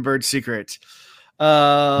Hummingbird Secret.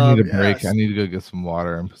 I need a break. I need to go get some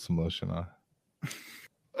water and put some lotion on.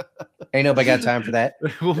 Ain't nobody got time for that.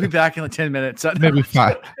 We'll be back in like 10 minutes. Maybe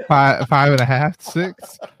five and a half,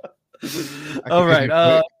 6. All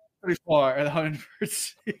right. 34, The Hummingbird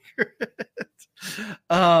Secret.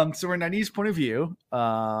 So we're Nynaeve's point of view.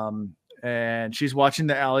 And she's watching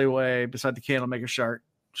the alleyway beside the Candlemaker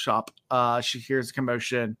shop. She hears a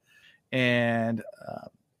commotion and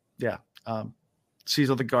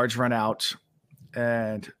sees all the guards run out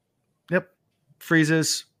and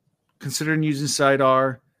freezes, considering using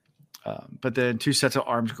Sidar. But then 2 sets of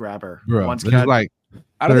arms grab her. Bro, One's like,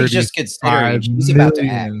 I don't think just considering she's about to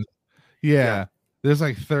act. Yeah. There's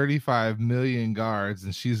like 35 million guards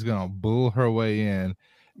and she's going to bull her way in.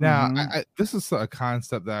 Now, this is a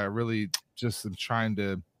concept that I really just am trying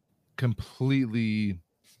to completely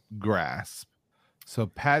grasp. So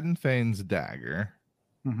Padan Fain's dagger,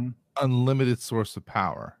 unlimited source of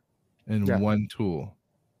power in one tool.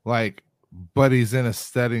 Like, but he's in a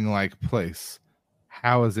steading-like place.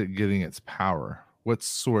 How is it getting its power? What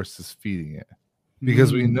source is feeding it?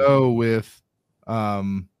 Because we know with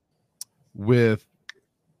the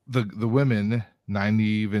women,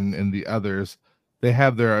 Nynaeve and the others, they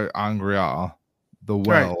have their Angreal, the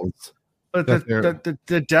wells. Right. But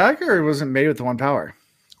the dagger wasn't made with the one power.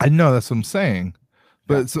 I know, that's what I'm saying.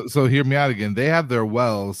 But so hear me out again. They have their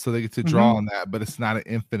wells, so they get to draw on that, but it's not an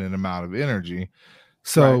infinite amount of energy.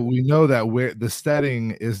 So we know that where the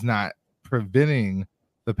steading is not preventing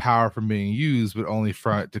the power from being used, but only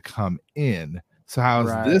for it to come in. So how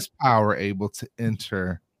is this power able to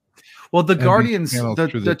enter? Well, the Guardians,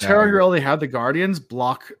 the Terror they have, the Guardians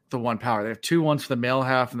block the one power. They have 2 ones for the male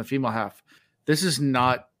half and the female half. This is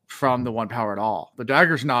not from the one power at all. The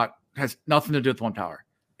dagger's has nothing to do with one power.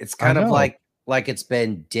 It's kind of like it's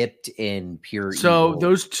been dipped in pure so evil.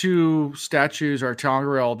 Those two statues are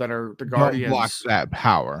Tongriel that are the guardians. Don't block that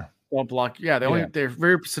power. Don't block. Yeah, they're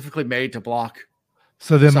very specifically made to block.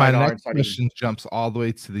 So then my next question jumps all the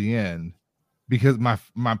way to the end, because my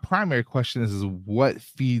primary question is what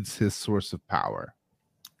feeds his source of power?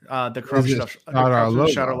 The corruption of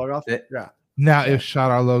Shadar Logoth. Yeah. Now, if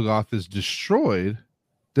Shadar Logoth is destroyed,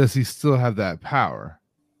 does he still have that power?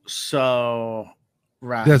 So,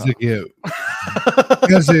 does it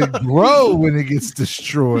grow when it gets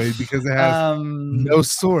destroyed because it has no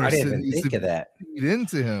source? I didn't even think of that. Feed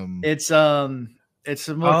into him. It's a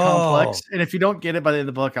more complex, and if you don't get it by the end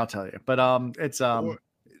of the book, I'll tell you. But it's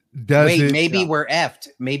maybe we're effed.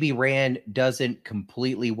 Maybe Rand doesn't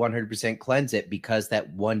completely 100% cleanse it because that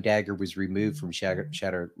one dagger was removed from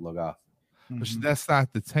Shadar Logoth. But that's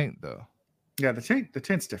not the taint, though. Yeah, the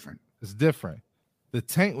taint's different. It's different. The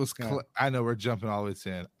taint was. I know we're jumping all the way to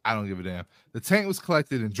the end. I don't give a damn. The taint was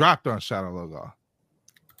collected and dropped on Shadar Logoth.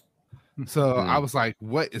 So I was like,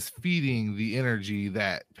 "What is feeding the energy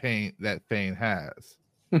that Thane has?"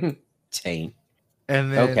 Taint.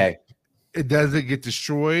 And then does it get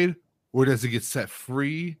destroyed, or does it get set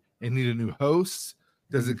free and need a new host?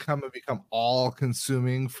 Does it come and become all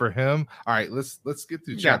consuming for him? All right, let's get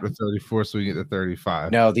through chapter 34 so we get to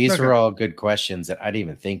 35. No, these were all good questions that I didn't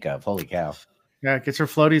even think of. Holy cow. Yeah, get your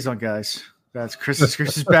floaties on, guys. That's Chris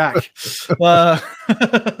is back. It's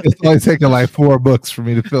only taking like 4 books for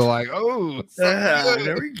me to feel like,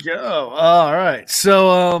 there we go. All right.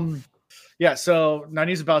 So so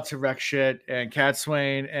Nynaeve's about to wreck shit, and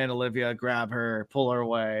Cadsuane and Olivia grab her, pull her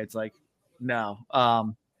away. It's like, no.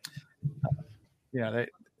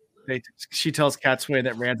 She tells Cadsuane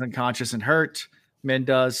that Rand's unconscious and hurt. Min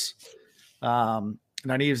does.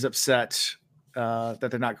 Nynaeve's upset that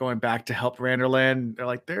they're not going back to help Randerland. They're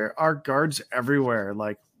like, there are guards everywhere.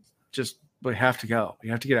 Like, we have to go. We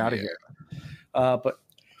have to get out of here. But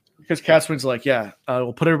because Cadsuane's like,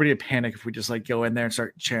 we'll put everybody in panic if we just like go in there and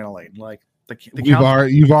start channeling. Like you've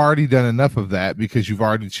already done enough of that because you've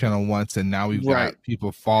already channeled once, and now we've got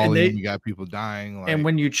people falling. We got people dying. And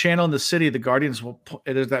when you channel in the city, the Guardians will.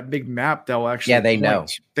 There's that big map that will actually. They know.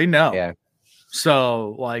 They know. Yeah.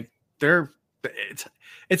 So like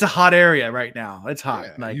it's a hot area right now. It's hot.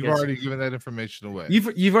 Yeah, like you've already given that information away.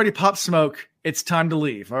 You've already popped smoke. It's time to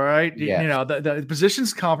leave. All right. Yeah. You know, the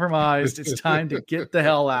position's compromised. It's time to get the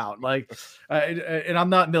hell out. Like, and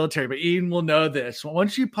I'm not military, but Ian will know this.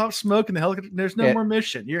 Once you pop smoke in the helicopter, there's no more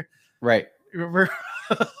mission. You're right. You're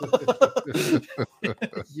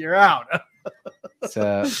out. It's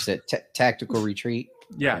a tactical retreat.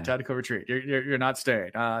 Yeah, tactical retreat. You're not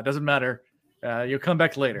staying. Doesn't matter. You'll come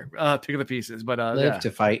back later. Pick up the pieces, but live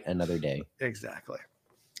to fight another day. Exactly.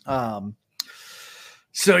 Min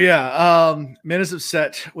is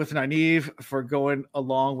upset with Nynaeve for going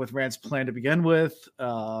along with Rand's plan to begin with.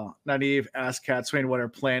 Nynaeve asks Cadsuane what her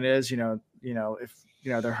plan is. You know, if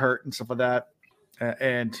they're hurt and stuff like that,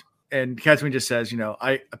 and Cadsuane just says,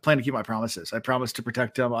 I plan to keep my promises. I promise to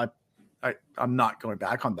protect him. I'm not going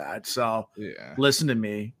back on that. So listen to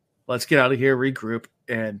me. Let's get out of here, regroup,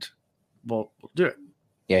 and we'll do it.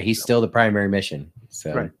 Yeah, he's still the primary mission.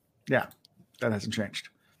 So right. Yeah, that hasn't changed.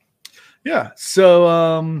 Yeah.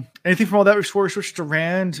 So anything from all that before we switch to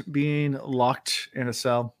Rand being locked in a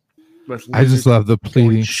cell with I just love the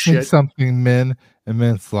pleading. Say something, Min, and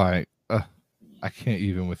Min's like, I can't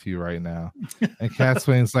even with you right now. And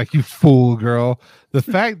Cadsuane's like, you fool, girl. The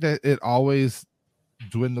fact that it always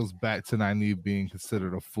dwindles back to Nynaeve being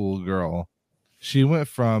considered a fool girl. She went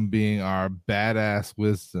from being our badass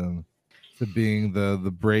wisdom to being the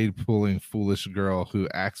braid pulling foolish girl who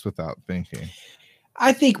acts without thinking.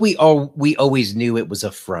 I think we always knew it was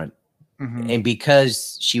a front. Mm-hmm. And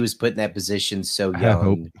because she was put in that position so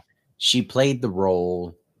young, she played the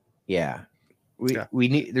role. Yeah. We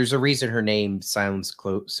need, there's a reason her name sounds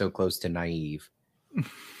so close to Nynaeve.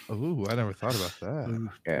 Oh, I never thought about that.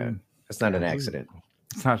 Yeah. That's not an accident.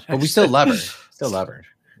 It's not, but we still love her.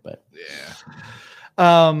 But yeah.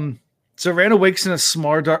 So Rand awakes in a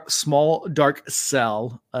small dark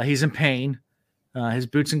cell. He's in pain. His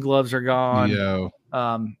boots and gloves are gone.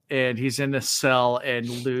 And he's in the cell, and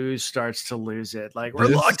Luz starts to lose it. Like, we're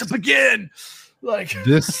locked up again. Like,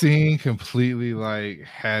 this scene completely like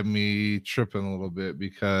had me tripping a little bit,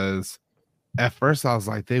 because at first I was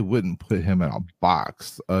like, they wouldn't put him in a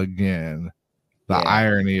box again. The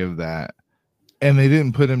irony of that. And they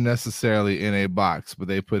didn't put him necessarily in a box, but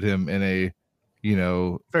they put him in a,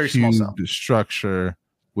 very small cell structure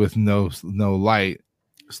with no light.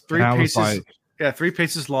 It's 3 paces. Yeah, 3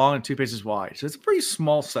 paces long and 2 paces wide. So it's a pretty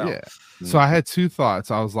small cell. Yeah. So I had two thoughts.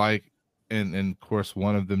 I was like, and of course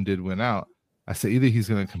one of them did win out. I said either he's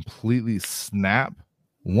going to completely snap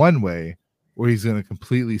one way or he's going to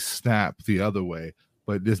completely snap the other way.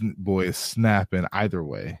 But this boy is snapping either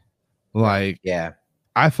way. Like, yeah,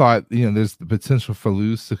 I thought, there's the potential for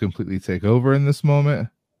Luz to completely take over in this moment.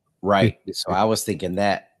 Right. So I was thinking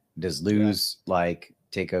that. Does Luz like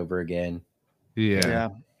take over again? Yeah.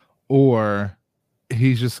 Or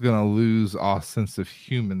he's just going to lose all sense of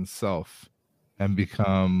human self and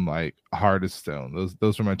become like hard as stone.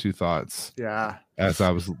 Those were my two thoughts. Yeah. As I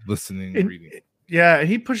was listening and reading. Yeah,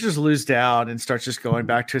 he pushes Luz down and starts just going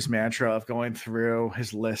back to his mantra of going through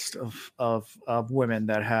his list of women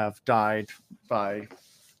that have died by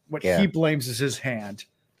what he blames as his hand,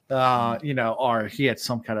 or he had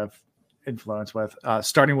some kind of influence with,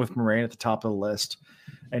 starting with Moiraine at the top of the list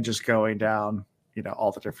and just going down,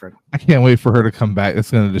 all the different. I can't wait for her to come back.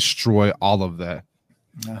 It's going to destroy all of that.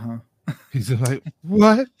 Uh-huh. He's just like,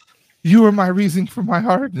 what? You were my reason for my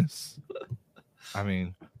hardness. I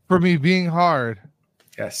mean, for me being hard.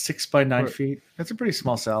 Yeah, 6 by 9 feet. That's a pretty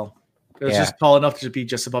small cell. It's just tall enough to be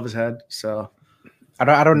just above his head. So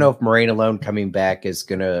I don't know if Moiraine alone coming back is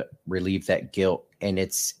gonna relieve that guilt. And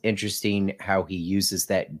it's interesting how he uses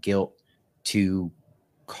that guilt to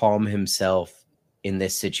calm himself in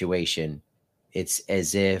this situation. It's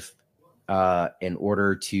as if in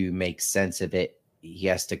order to make sense of it, he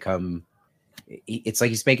has to come. It's like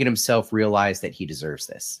he's making himself realize that he deserves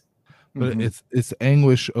this. But it's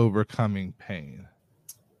anguish overcoming pain.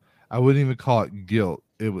 I wouldn't even call it guilt.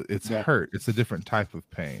 It's hurt. It's a different type of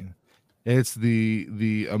pain. It's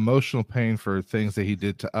the emotional pain for things that he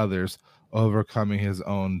did to others, overcoming his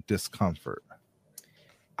own discomfort.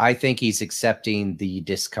 I think he's accepting the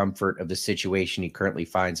discomfort of the situation he currently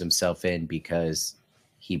finds himself in because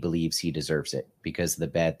he believes he deserves it because of the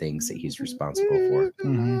bad things that he's responsible for.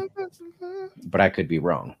 But I could be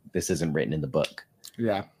wrong. This isn't written in the book.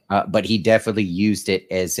 Yeah. But he definitely used it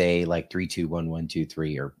as a 3, 2, 1, 1, 2,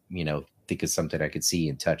 3, or think of something I could see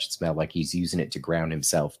and touch and smell. Like he's using it to ground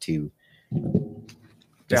himself to.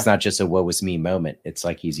 It's not just a woe is me moment. It's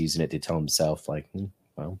like he's using it to tell himself, like,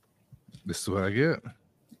 well, this is what I get.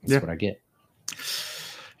 This is what I get.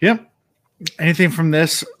 Yep. Anything from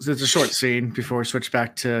this? It's a short scene before we switch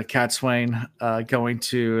back to Cadsuane going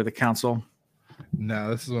to the council. No,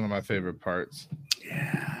 this is one of my favorite parts.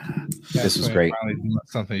 Yeah. This was great.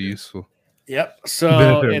 Something useful. Yep.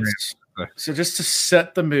 So just to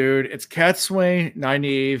set the mood, it's Cadsuane,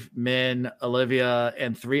 Nynaeve, Min, Olivia,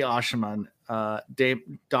 and 3 Asha'man,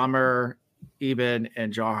 Damer, Eben,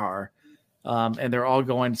 and Jahar. And they're all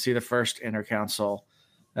going to see the first inner council.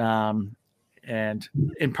 And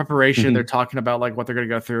in preparation, they're talking about like what they're going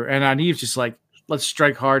to go through. And Nynaeve's just like, let's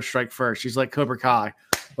strike hard, strike first. She's like Cobra Kai,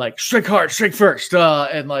 like strike hard, strike first.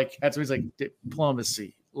 And like that's what he's like,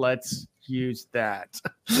 diplomacy. Let's use that.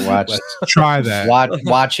 Let's try that.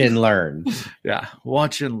 Watch and learn. Yeah,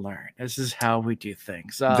 watch and learn. This is how we do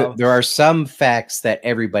things. There are some facts that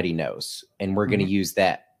everybody knows, and we're going to use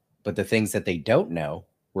that. But the things that they don't know,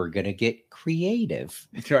 we're going to get creative.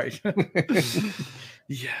 Right.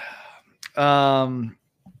 Yeah. So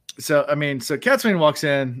Cadsuane walks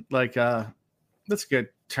in like that's good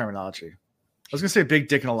terminology. I was gonna say big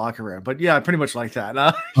dick in a locker room, but yeah, pretty much like that.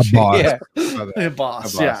 A boss. A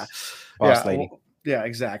boss. Yeah. Boss lady. Yeah,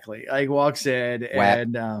 exactly. He walks in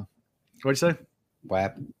and what'd you say?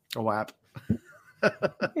 WAP. A WAP.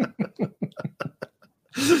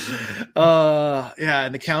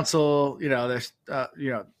 And the council, there's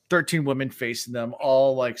 13 women facing them,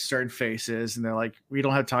 all like stern faces, and they're like, we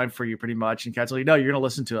don't have time for you pretty much. And Cat's like, no, you're gonna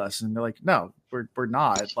listen to us. And they're like, no, we're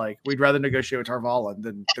not. Like, we'd rather negotiate with Tarvalin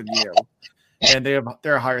than you. And they're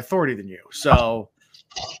a higher authority than you. So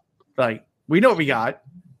like we know what we got.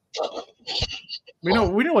 We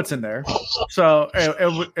know what's in there. So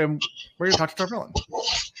and we're gonna talk to Tarvalin.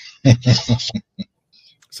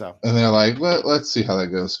 So and they're like, let's see how that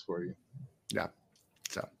goes for you. Yeah.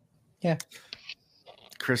 So yeah.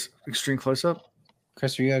 Chris, extreme close up.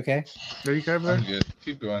 Chris, are you okay? Are you okay over there? I'm good.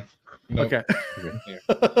 Keep going. Nope. Okay.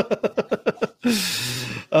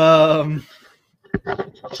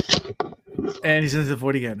 And he's into the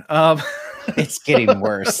void again. It's getting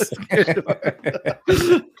worse.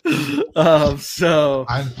 So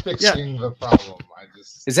I'm fixing the problem.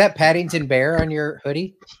 Is that Paddington Bear on your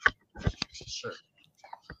hoodie? Sure.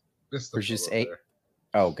 Or just a.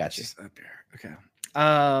 Oh, gotcha. Just that bear. Okay.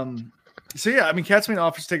 So yeah, Cadsuane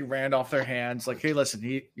offers to take Rand off their hands. Like, hey,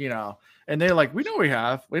 listen, and they're like, we know we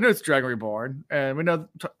know it's Dragon Reborn, and we know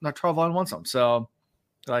Tarvalin wants them. So,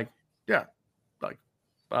 like, yeah, like,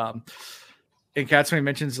 And Katsumi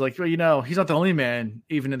mentions like, well, he's not the only man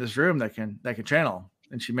even in this room that can channel.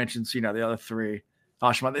 And she mentions, the other three.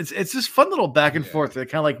 Ashima. It's this fun little back and forth. They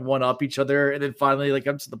kind of like one up each other, and then finally like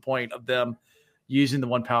comes to the point of them using the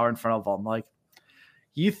one power in front of them. Like,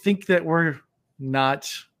 you think that we're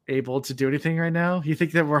not able to do anything right now? You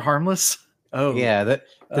think that we're harmless? Oh, yeah. The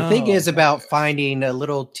thing is about finding a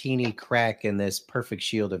little teeny crack in this perfect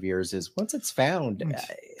shield of yours is once it's found, then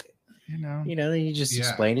you just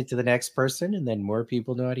explain it to the next person, and then more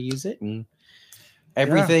people know how to use it, and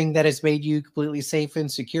everything that has made you completely safe and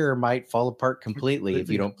secure might fall apart completely if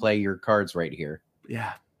you don't play your cards right here.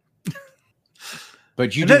 Yeah.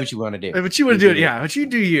 But you do what you want to do. But you want to do it, yeah. But you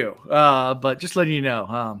do you. But just letting you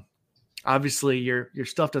know, obviously your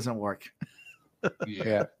stuff doesn't work.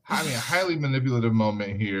 Yeah. I mean, a highly manipulative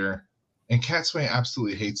moment here, and Katsumi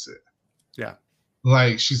absolutely hates it. Yeah.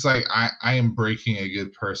 Like, she's like, I am breaking a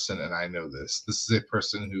good person, and I know this. This is a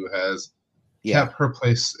person who has kept her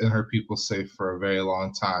place and her people safe for a very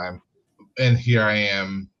long time. And here I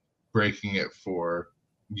am breaking it for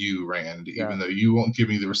you, Rand, even though you won't give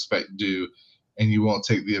me the respect due and you won't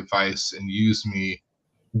take the advice and use me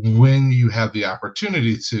when you have the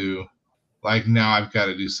opportunity to. Like, now I've got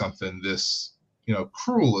to do something this,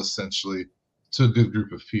 cruel essentially to a good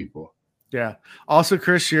group of people. Yeah. Also,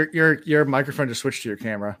 Chris, your microphone just switched to your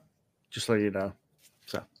camera. Just so you know.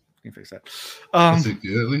 So you can fix that. Is it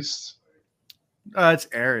good at least? It's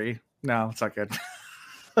airy. No, it's not good.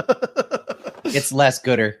 It's less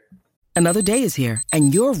gooder. Another day is here,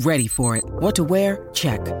 and you're ready for it. What to wear?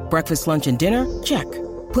 Check. Breakfast, lunch, and dinner? Check.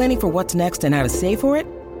 Planning for what's next and how to save for it?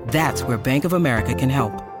 That's where Bank of America can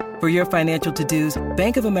help. For your financial to-dos,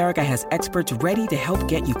 Bank of America has experts ready to help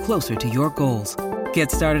get you closer to your goals.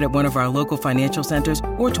 Get started at one of our local financial centers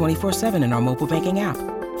or 24/7 in our mobile banking app.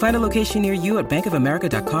 Find a location near you at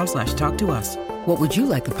bankofamerica.com/talktous. What would you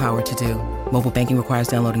like the power to do? Mobile banking requires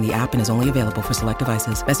downloading the app and is only available for select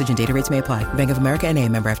devices. Message and data rates may apply. Bank of America N.A.,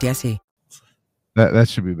 member FDIC. That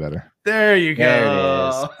should be better. There you go. There it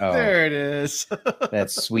is. Oh, there it is. That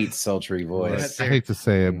sweet, sultry voice. I hate to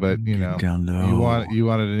say it, but you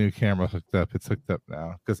wanted a new camera hooked up. It's hooked up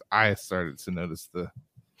now because I started to notice the.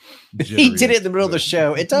 He did it in the middle of the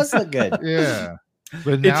show. It does look good. Yeah.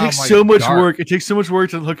 But it takes so much work. It takes so much work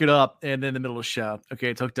to hook it up, and then in the middle of the show, okay,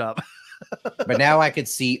 it's hooked up. But now I could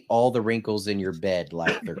see all the wrinkles in your bed,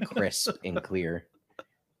 like they're crisp and clear.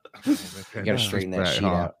 You gotta straighten that sheet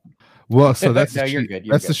out. Well, so that's you're good.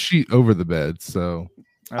 That's the sheet over the bed. So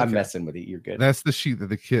I'm messing with you. You're good. That's the sheet that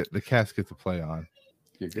the cats get to play on.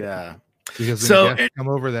 You're good. Yeah. Because when you come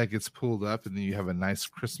over, that gets pulled up, and then you have a nice,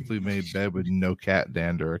 crisply made bed with no cat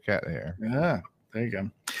dander or cat hair. Yeah, there you go.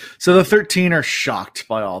 So the 13 are shocked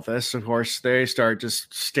by all this. Of course, they start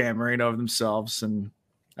just stammering over themselves, and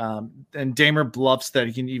Damer bluffs that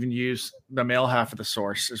he can even use the male half of the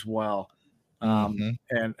source as well. And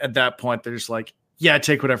at that point, they're just like, "Yeah,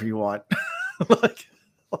 take whatever you want."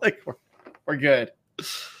 like we're good.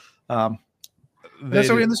 That's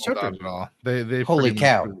how we end this chapter. They holy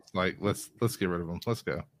cow! Like let's get rid of them. Let's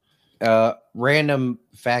go. Random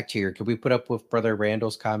fact here. Could we put up with Brother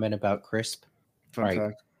Randall's comment about crisp? Fun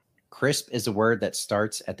fact. Crisp is a word that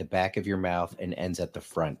starts at the back of your mouth and ends at the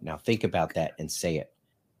front. Now think about that and say it.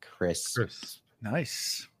 Crisp.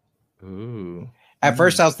 Nice. Ooh. At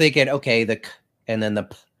first I was thinking, okay, the k and then the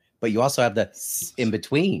p, but you also have the s in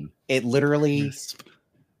between. It literally. Crisp.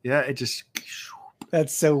 Yeah, it just.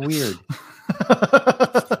 That's so weird.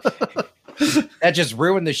 That just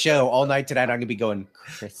ruined the show. All night tonight, I'm gonna be going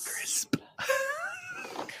crisp,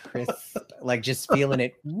 like just feeling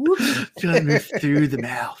it, feeling it through the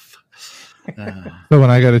mouth. So when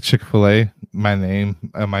I go to Chick-fil-A, my name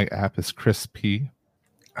on my app is Crispy.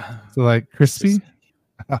 So like crispy,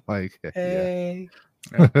 I like it. Hey.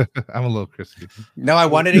 Yeah. I'm a little crispy. No, I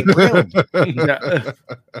wanted it grilled.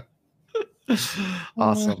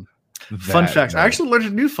 Awesome. Fun facts. I actually learned a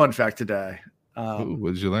new fun fact today.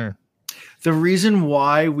 What did you learn? The reason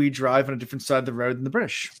why we drive on a different side of the road than the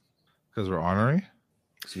British. Because we're honorary?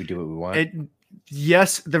 So we do what we want.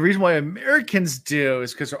 Yes, the reason why Americans do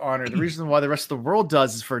is because we're honored. The reason why the rest of the world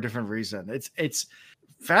does is for a different reason. It's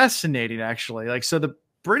fascinating, actually. Like, so the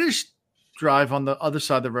British drive on the other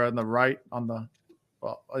side of the road, on the right, on the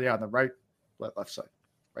right, left side,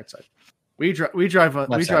 right side. We drive on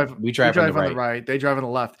the right. They drive on the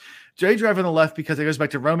left. They drive on the left because it goes back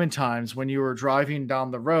to Roman times. When you were driving down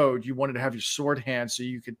the road, you wanted to have your sword hand so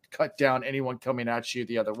you could cut down anyone coming at you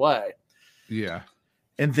the other way. Yeah.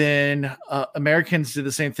 And then Americans did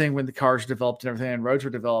the same thing when the cars developed and everything and roads were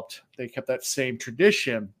developed. They kept that same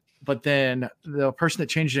tradition. But then the person that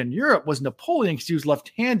changed it in Europe was Napoleon because he was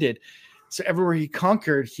left-handed. So everywhere he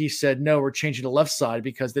conquered, he said, no, we're changing the left side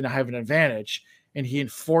because then I have an advantage. And he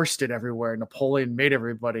enforced it everywhere. Napoleon made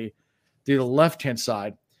everybody do the left-hand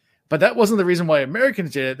side. But that wasn't the reason why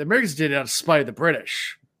Americans did it. The Americans did it out of spite of the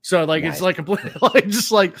British. So like it's like completely like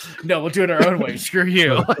just like, no, we'll do it our own way. Screw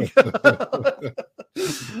you.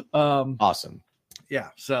 Awesome. Yeah.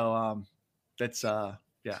 So that's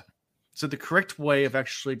yeah. So the correct way of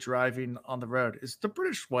actually driving on the road is the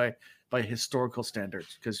British way by historical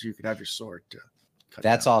standards, because you could have your sword to cut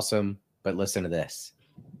That's down. awesome. But listen to this.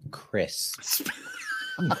 Chris.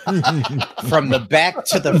 From the back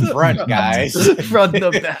to the front, guys. From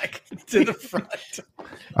the back to the front.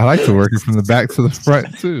 I like to work it from the back to the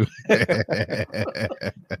front too.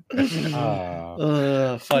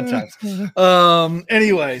 Fun times.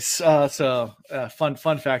 Anyways, so fun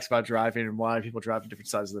facts about driving and why people drive on different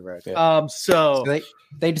sides of the road. Yeah. So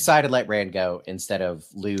they decided to let Rand go instead of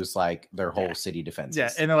lose like their whole city defenses.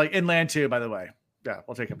 yeah, and they're like inland too, by the way. Yeah,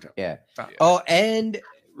 we'll take him too. Yeah. Oh, and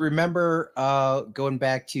remember going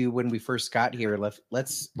back to when we first got here,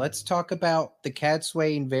 let's talk about the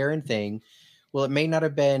Cadsuane Varen thing. Well, it may not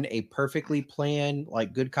have been a perfectly planned,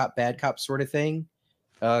 like good cop, bad cop sort of thing.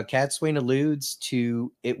 Cadsuane alludes to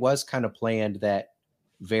it was kind of planned that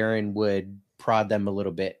Varen would prod them a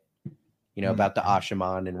little bit, about the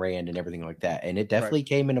Ashaman and Rand and everything like that. And it definitely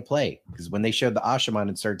came into play, because when they showed the Ashaman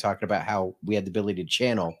and started talking about how we had the ability to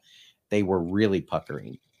channel, they were really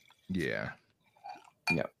puckering. Yeah.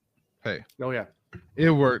 No. Hey. Oh yeah.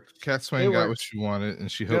 It worked. Cadsuane got what she wanted, and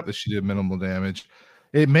she hoped that she did minimal damage.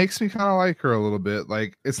 It makes me kind of like her a little bit.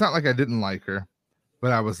 Like, it's not like I didn't like her,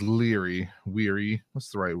 but I was weary. What's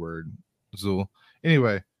the right word? Zul.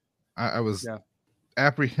 Anyway, I was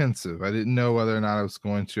apprehensive. I didn't know whether or not I was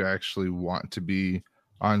going to actually want to be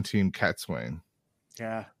on Team Cadsuane.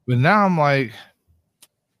 Yeah. But now I'm like,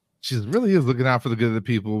 she really is looking out for the good of the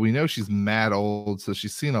people. We know she's mad old, so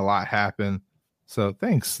she's seen a lot happen. So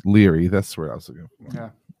thanks, Leary. That's where I was looking for. Yeah.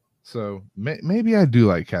 So maybe I do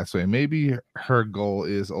like Cadsuane. Maybe her goal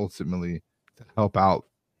is ultimately to help out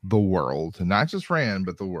the world, and not just Rand,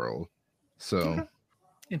 but the world. So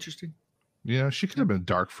interesting. She could have been a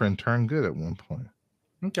dark friend turned good at one point.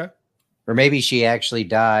 Okay. Or maybe she actually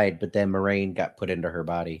died, but then Moraine got put into her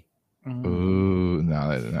body. Ooh, no,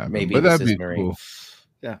 that didn't happen. Maybe but this that'd is be Moraine. cool.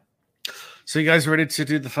 Yeah. So you guys ready to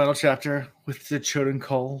do the final chapter with the Choden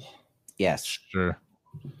Cole? Yes. Sure.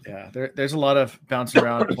 Yeah, there's a lot of bouncing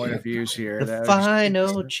around point of views here. The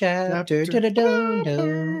final chapter.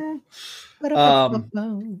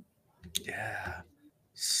 Yeah.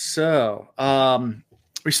 So,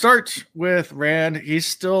 we start with Rand. He's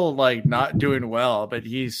still like not doing well, but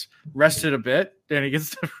he's rested a bit. And he gets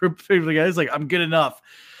the group of people together. He's like, I'm good enough.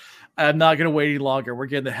 I'm not going to wait any longer. We're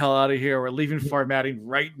getting the hell out of here. We're leaving Farmading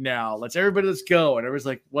right now. Let's go. And everybody's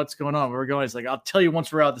like, what's going on? Where we're going? He's like, I'll tell you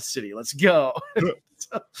once we're out of the city. Let's go.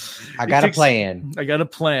 I got a plan.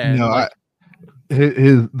 The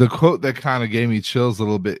quote that kind of gave me chills a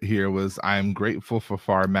little bit here was, I'm grateful for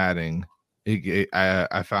Farmading.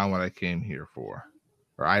 I found what I came here for.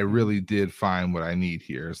 Or I really did find what I need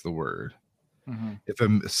here is the word. Mm-hmm.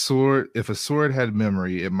 If a sword had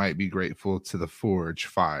memory, it might be grateful to the forge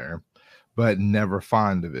fire, but never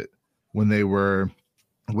fond of it. When they were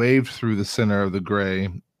waved through the center of the gray,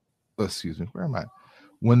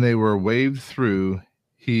 when they were waved through,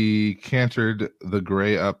 he cantered the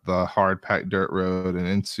gray up the hard packed dirt road and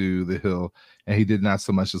into the hill, and he did not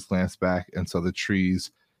so much as glance back until the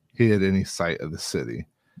trees hid any sight of the city.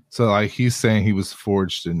 So like he's saying he was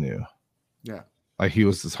forged anew. Yeah. Like he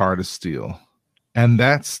was as hard as steel. And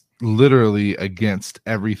that's literally against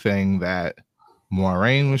everything that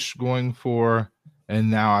Moiraine was going for.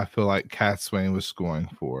 And now I feel like Cadsuane was going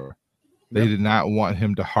for. They did not want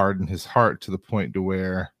him to harden his heart to the point to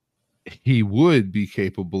where he would be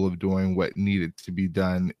capable of doing what needed to be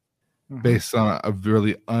done based on a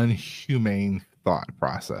really unhumane thought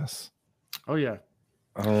process. Oh, yeah.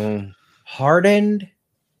 Hardened?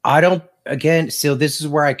 So this is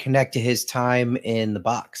where I connect to his time in the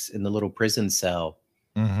box, in the little prison cell.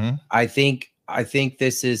 Mm-hmm. I think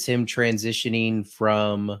this is him transitioning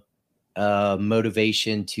from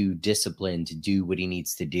motivation to discipline to do what he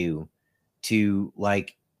needs to do. To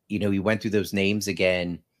he went through those names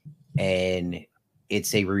again, and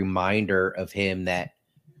it's a reminder of him that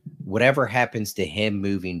whatever happens to him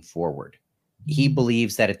moving forward, he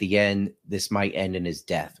believes that at the end, this might end in his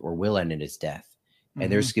death or will end in his death. And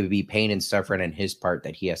there's going to be pain and suffering on his part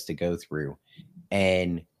that he has to go through.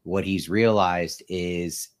 And what he's realized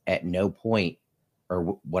is at no point,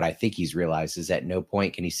 or what I think he's realized is at no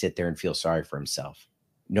point can he sit there and feel sorry for himself.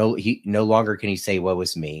 he no longer can he say, "Woe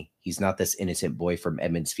is me." He's not this innocent boy from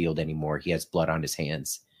Edmonds Field anymore. He has blood on his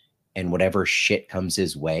hands, and whatever shit comes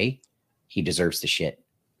his way, he deserves the shit.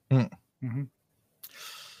 Mm-hmm.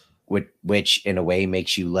 Which in a way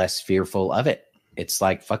makes you less fearful of it. It's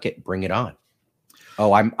like, fuck it, bring it on.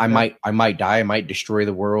 Oh, I might die. I might destroy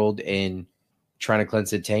the world in trying to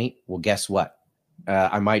cleanse the taint. Well, guess what?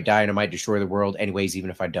 I might die and I might destroy the world anyways, even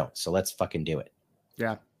if I don't. So let's fucking do it.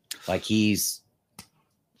 Yeah. Like he's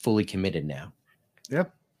fully committed now.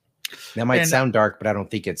 Yep. That might sound dark, but I don't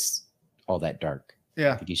think it's all that dark.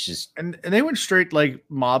 Yeah. I think he's just and they went straight like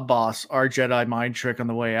mob boss, our Jedi mind trick on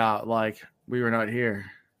the way out. Like, we were not here.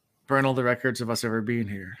 Burn all the records of us ever being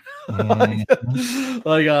here. And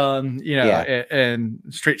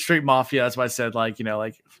straight mafia. That's why I said,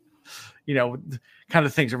 kind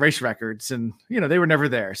of things, erase records, and they were never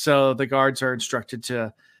there. So the guards are instructed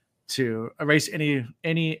to erase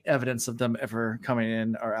any evidence of them ever coming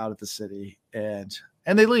in or out of the city, and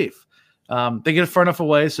they leave. They get far enough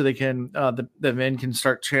away so they can the men can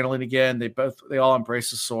start channeling again. They all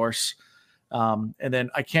embrace the source. And then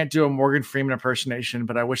I can't do a Morgan Freeman impersonation,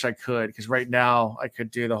 but I wish I could, because right now I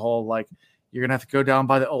could do the whole you're gonna have to go down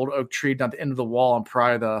by the old oak tree down at the end of the wall and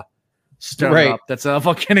pry the stone up. That's a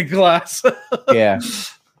volcanic glass. Yeah,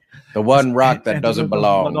 the one rock that doesn't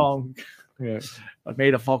belong. Yeah, I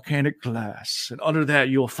made a volcanic glass, and under that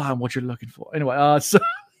you'll find what you're looking for. Anyway, so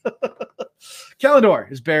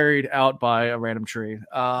Kalendor is buried out by a random tree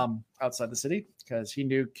outside the city because he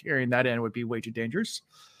knew carrying that in would be way too dangerous.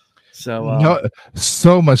 So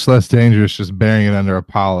so much less dangerous just burying it under a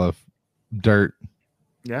pile of dirt.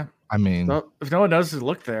 Yeah. I mean, if no one knows to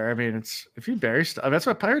look there, I mean, it's if you bury stuff, that's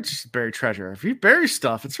why pirates just bury treasure. If you bury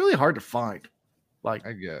stuff, it's really hard to find. Like,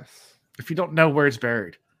 I guess if you don't know where it's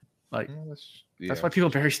buried, that's why people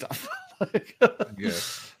bury stuff. I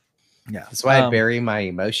guess. Yeah, that's why I bury my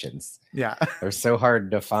emotions. Yeah, they're so hard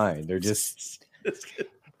to find. They're just.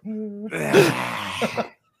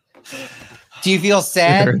 Do you feel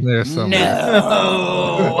sad? No.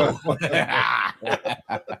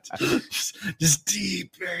 just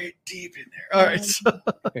deep, very deep in there. All right.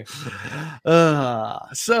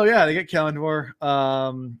 So yeah, they get Kalendor,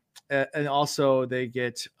 and also they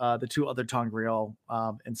get the two other Tongriel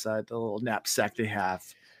inside the little knapsack they have.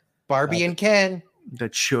 Barbie and Ken. The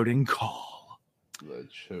Choden Call. The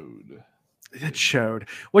Chode. The Chode.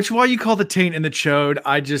 Which why you call the taint and the Chode?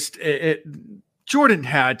 Jordan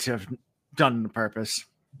had to have done on purpose.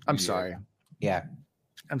 I'm sorry. Yeah.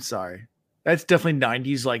 I'm sorry. That's definitely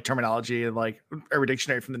 90s terminology and Urban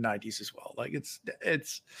Dictionary from the 90s as well.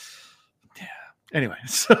 It's yeah. Anyway,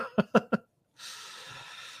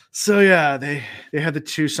 so yeah, they had the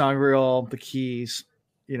two Sangreal, the keys,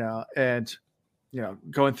 and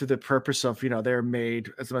going through the purpose of they're made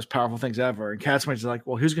as the most powerful things ever. And Catsmane's like,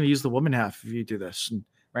 well, who's going to use the woman half if you do this? And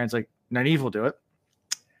Rand's like, Nynaeve will do it.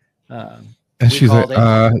 And she's like,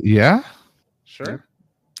 yeah. Sure.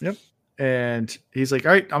 Yep. And he's like,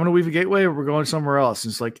 all right, I'm going to weave a gateway. We're going somewhere else.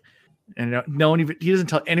 And it's like, and no one he doesn't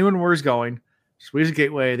tell anyone where he's going. Just weaves a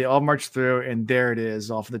gateway. They all march through, and there it is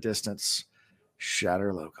off in the distance.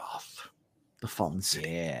 Shatter Logoth, the fallen city.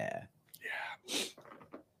 Yeah.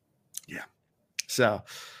 So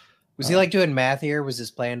was he doing math here? Was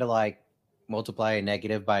his plan to multiply a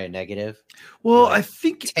negative by a negative? Well, I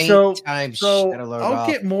think so. I'll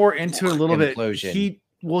get more into it a little bit.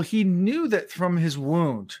 He knew that from his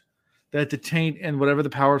wound that the taint and whatever the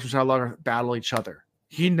powers from Shadow Logoth battle each other.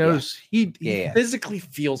 He knows he physically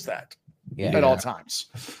feels that at all times,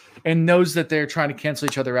 and knows that they're trying to cancel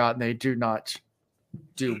each other out, and they do not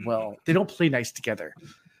do well. They don't play nice together.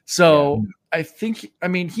 So I think,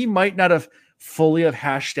 he might not have fully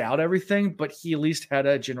hashed out everything, but he at least had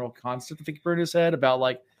a general concept, I think, in his head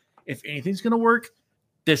about if anything's going to work,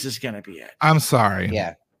 this is going to be it. I'm sorry.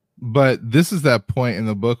 Yeah. But this is that point in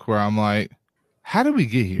the book where I'm like, how did we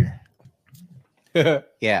get here?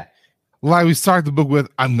 Yeah. We start the book with,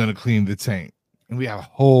 I'm going to clean the taint. And we have a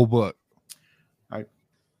whole book. Right.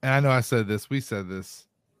 And I know I said this. We said this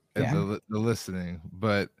in the listening,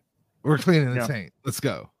 but we're cleaning the taint. Let's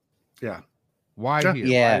go. Yeah. Why here?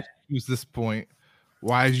 Yeah. Why use this point?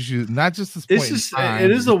 Why did you choose not just this point? It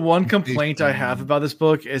is the one complaint I have about this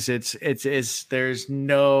book is it's there's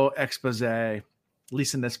no expose, at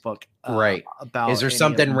least in this book. Right. About is there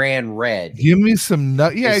something Rand read? Give me some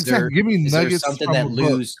exactly. Give me nuggets. Something that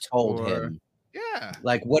Luz told him. Yeah.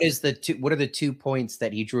 What are the 2 points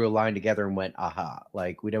that he drew a line together and went, aha?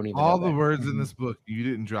 We don't even all know the that. words in this book. You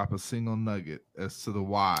didn't drop a single nugget as to the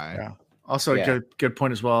why. Yeah. Also, a good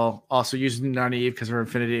point as well. Also, using Nynaeve because of her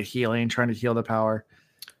infinity healing, trying to heal the power.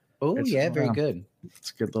 Oh, very good.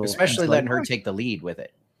 It's a good little. Especially letting her take the lead with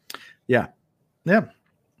it. Yeah.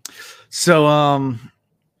 So,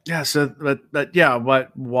 yeah. So, but yeah.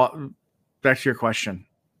 What? Back to your question.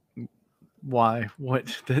 Why? What?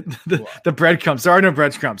 The breadcrumbs. There are no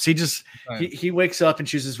breadcrumbs. He just he wakes up and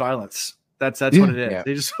chooses violence. That's what it is. Yeah.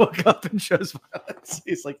 They just woke up and chose violence.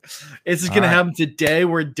 He's like, "This is going to happen today.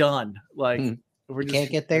 We're done. Like, we can't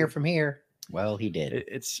get there from here." Well, he did.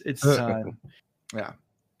 It's time. Yeah.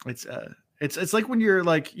 It's like when you're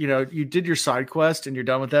like, you did your side quest and you're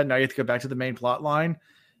done with that. Now you have to go back to the main plot line,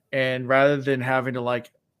 and rather than having to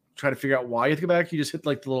like try to figure out why you have to go back, you just hit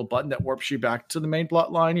like the little button that warps you back to the main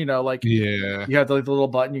plot line. You have the little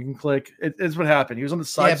button you can click. It's what happened. He was on the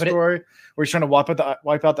side story where he's trying to wipe out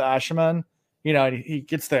the Asherman. And he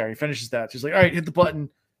gets there. He finishes that. He's like, all right, hit the button.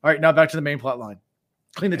 All right, now back to the main plot line.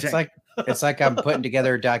 Clean the tank. It's like I'm putting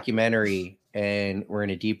together a documentary and we're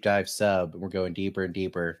in a deep dive sub and we're going deeper and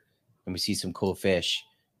deeper and we see some cool fish.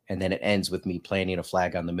 And then it ends with me planting a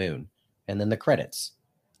flag on the moon. And then the credits.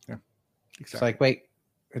 Yeah. Exactly. It's like, wait,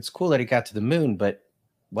 it's cool that he got to the moon, but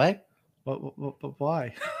what?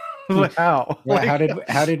 Why? How?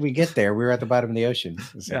 How did we get there? We were at the bottom of the ocean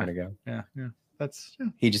a second ago. Yeah.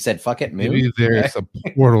 He just said, "Fuck it, moon." Maybe there's a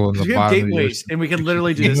portal in the bottom. Gateways, and we can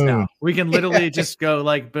literally do this now. We can literally just go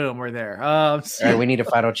like, boom, we're there. All right, we need a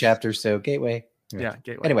final chapter, so gateway. Yeah,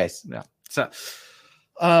 gateway. Anyways, yeah.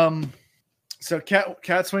 So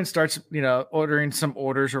Catswain starts, ordering some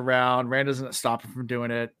orders around. Rand doesn't stop him from doing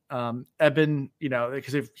it. Eben,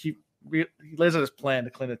 because if he lays out his plan to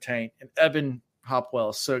clean the taint, and Eben Hopwell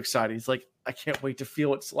is so excited. He's like, I can't wait to feel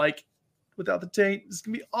what it's like without the taint. It's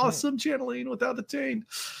gonna be awesome channeling without the taint.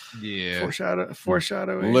 Yeah.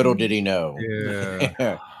 Foreshadowing. Little did he know.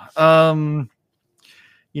 Yeah. And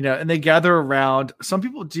they gather around. Some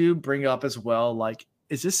people do bring up as well, like,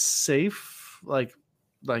 is this safe? Like,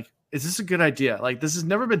 is this a good idea? Like, this has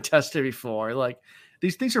never been tested before. Like,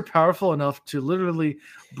 these things are powerful enough to literally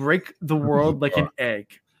break the world like an egg.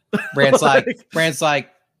 Brand's like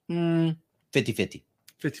 50-50.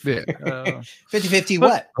 50-50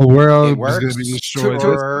 what? The world is works going to be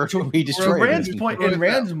destroyed. We destroy Rand's point. In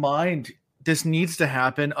Rand's mind, this needs to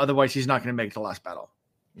happen. Otherwise, he's not going to make it to the last battle.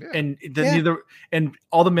 Yeah. And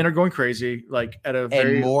all the men are going crazy. Like at a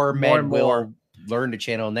very more men will learn to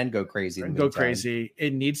channel and then go crazy. Crazy.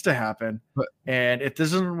 It needs to happen. And if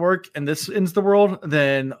this doesn't work and this ends the world,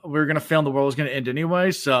 then we're going to fail. And the world is going to end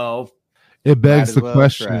anyway. So it begs the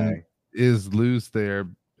question: is Luz there?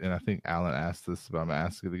 And I think Alan asked this, but I'm going to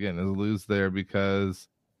ask it again. Is Luz there because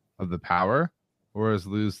of the power, or is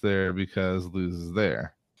Luz there because Luz is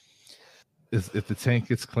there? If the tank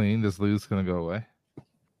gets cleaned, is Luz going to go away?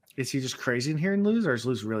 Is he just crazy in here and Luz, or is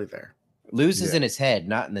Luz really there? Luz is in his head,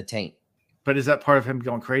 not in the tank. But is that part of him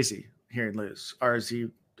going crazy here and Luz, or is he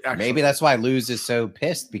actually? Maybe that's why Luz is so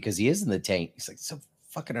pissed, because he is in the tank. He's like so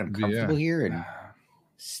fucking uncomfortable here and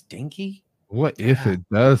stinky. What if it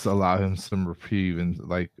does allow him some reprieve and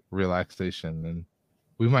like relaxation, and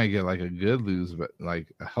we might get like a good Luz, but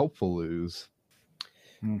like a helpful Luz?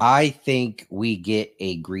 I think we get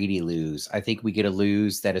a greedy Luz. I think we get a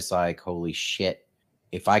Luz that is like, holy shit,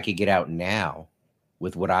 if I could get out now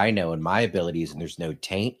with what I know and my abilities and there's no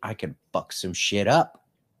taint, I could fuck some shit up.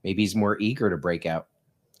 Maybe he's more eager to break out.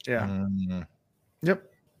 Yeah.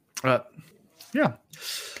 Yep. Yeah.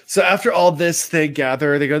 So after all this, they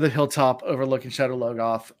gather, they go to the hilltop overlooking Shadow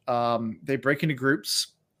Logoth. They break into groups.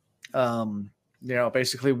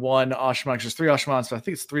 Basically one Ashman, there's 3 Ashmans, so I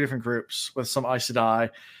think it's 3 different groups with some Aes Sedai.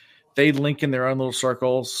 They link in their own little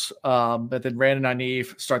circles. But then Rand and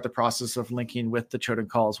Nynaeve start the process of linking with the Chosen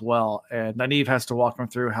Call as well. And Nynaeve has to walk them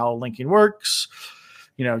through how linking works.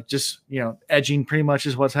 Edging pretty much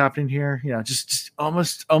is what's happening here. Just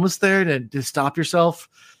almost there to stop yourself.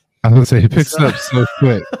 I was going to say, he picks it up so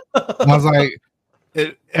quick. I was like,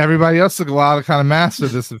 everybody else took a while to kind of master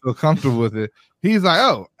this and feel comfortable with it. He's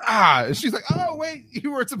like, and she's like, oh, wait,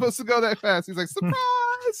 you weren't supposed to go that fast. He's like,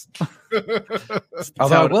 surprise.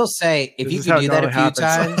 Although I will say, if you can do that a few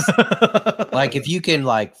times, like if you can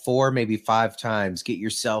like 4, maybe 5 times, get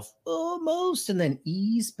yourself almost and then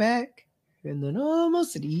ease back and then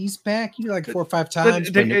almost and ease back. You do like 4 or 5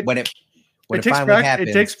 times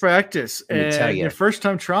it takes practice, and your first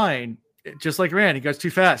time trying, just like Rand, he goes too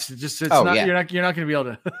fast. You're not going to be able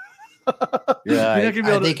to. I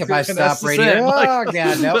think if I stop right here,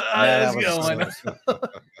 God, nope.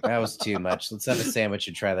 That was too much. Let's have a sandwich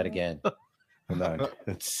and try that again. Hold on.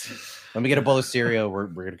 Let me get a bowl of cereal. We're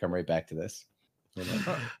going to come right back to this. But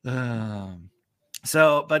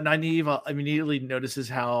Nynaeve immediately notices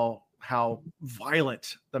how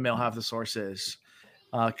violent the male half of the source is.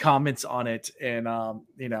 comments on it, and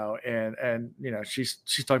she's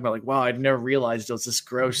talking about like, wow, I never realized it was this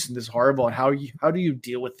gross and this horrible, and how do you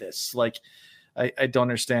deal with this? Like, I don't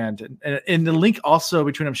understand. And the link also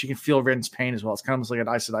between them, she can feel Ren's pain as well. It's kind of almost like an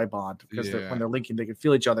Aes Sedai bond because when they're linking, they can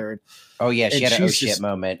feel each other. She had an oh shit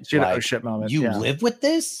moment. She had an oh shit moment. You live with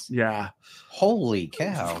this? Yeah. Holy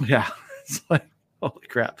cow. Yeah. It's like, holy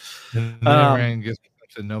crap. And then Ren gets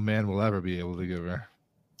that no man will ever be able to give her.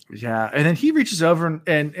 Yeah. And then he reaches over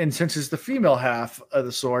and senses the female half of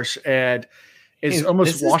the source, and it's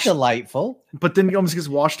almost washed. Delightful. But then he almost gets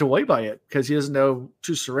washed away by it because he doesn't know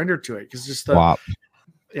to surrender to it. Because just the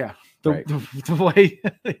way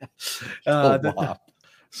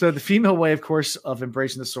so the female way, of course, of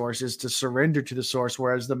embracing the source is to surrender to the source,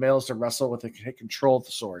 whereas the male is to wrestle with it, take control of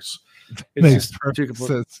the source. It's makes just perfect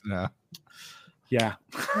sense now. Yeah.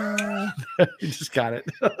 You just got it.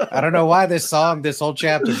 I don't know why this whole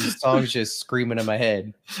chapter, this song's just screaming in my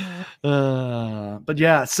head. But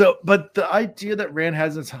the idea that Rand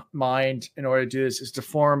has in his mind in order to do this is to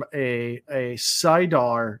form a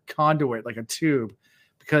Sidar conduit, like a tube,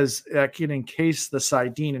 because that can encase the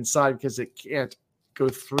Sidene inside because it can't go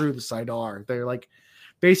through the Sidar. They're like,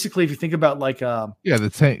 basically, if you think about like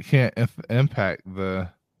the tank can't impact the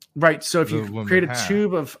right. So if you create a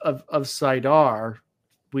tube of Sidar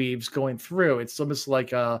weaves going through, it's almost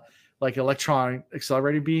like electron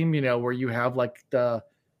accelerated beam, where you have like a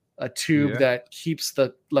tube that keeps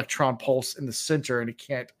the electron pulse in the center, and it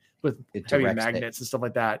can't, with heavy magnets and stuff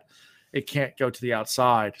like that, it can't go to the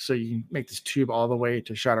outside. So you can make this tube all the way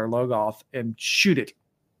to Shadar Logoth and shoot it.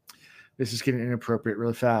 This is getting inappropriate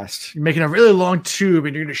really fast. You're making a really long tube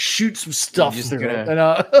and you're going to shoot some stuff through it. And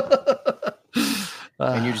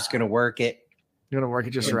you're just going to work it. You're going to work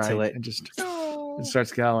it just right. And just it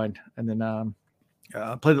starts going. And then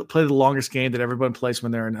play the longest game that everyone plays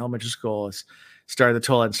when they're in elementary school is start at the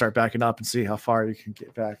toilet and start backing up and see how far you can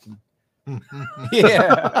get back. And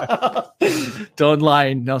don't lie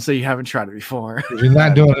and don't say you haven't tried it before. You're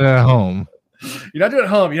not doing it at home. You're not doing it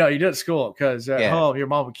at home. You do it at school because at home your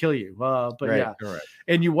mom would kill you. Correct.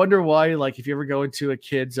 And you wonder why, like if you ever go into a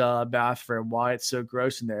kid's bathroom, why it's so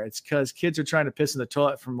gross in there. It's because kids are trying to piss in the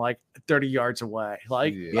toilet from like 30 yards away.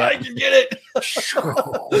 Like, I can get it.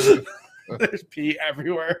 There's pee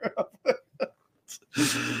everywhere.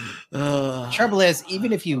 Trouble is,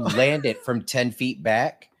 even if you land it from 10 feet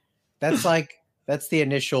back, that's the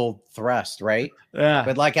initial thrust, right? Yeah.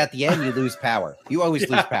 But like at the end, you lose power. You always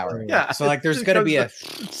lose power. Yeah. So like there's going to be a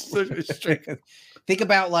think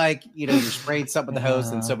about like, you're spraying something with the hose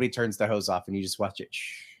and somebody turns the hose off and you just watch it.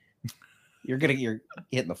 You're hitting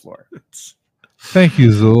the floor. Thank you,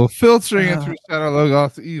 Zul. Filtering it through Shadar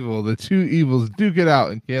Logoth's evil, the two evils duke it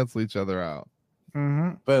out and cancel each other out.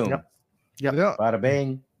 Mm-hmm. Boom. Yep. Bada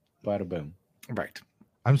bing, bada boom. Right.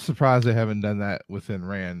 I'm surprised they haven't done that within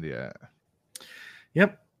Rand yet.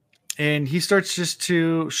 Yep. And he starts just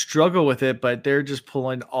to struggle with it, but they're just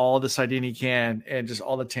pulling all the Sidene he can and just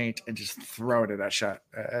all the taint and just throw it at Shadar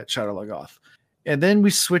Logoth. And then we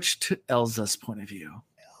switch to Elza's point of view.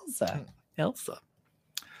 Elza.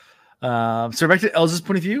 So back to Elza's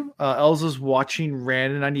point of view. Elza's watching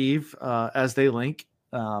Rand and Nynaeve as they link.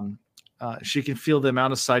 She can feel the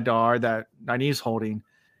amount of Sidar that Nynaeve's holding,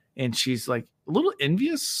 and she's like a little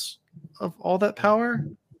envious of all that power,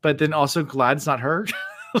 but then also glad it's not her.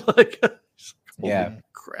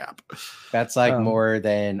 Crap. That's like more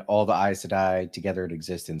than all the Aes Sedai together in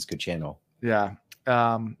existence could channel. Yeah.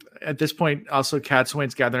 At this point, also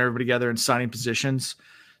Cadsuane's gathering everybody together and signing positions,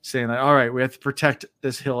 saying like, all right, we have to protect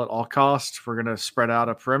this hill at all costs. We're going to spread out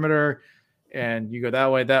a perimeter, and you go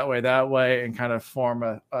that way, and kind of form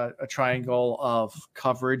a triangle of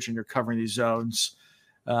coverage, and you're covering these zones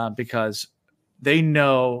because they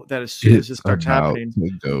know that as soon as this starts happening,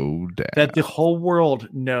 that the whole world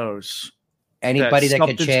knows. Anybody that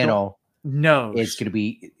could channel knows it's going to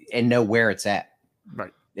be and know where it's at.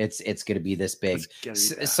 Right. It's going to be this big.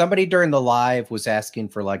 Somebody during the live was asking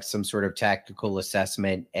for like some sort of tactical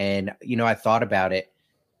assessment, and I thought about it.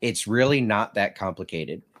 It's really not that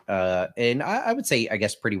complicated, and I would say, I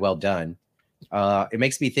guess, pretty well done. It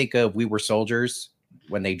makes me think of We Were Soldiers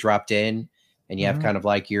when they dropped in. And you have kind of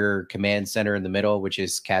like your command center in the middle, which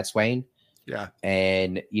is Cadsuane. Yeah.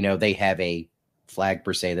 And, they have a flag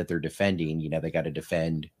per se that they're defending. They got to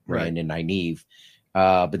defend Rand and Nynaeve.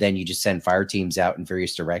 But then you just send fire teams out in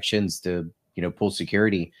various directions to, pull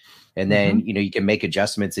security. And then, you can make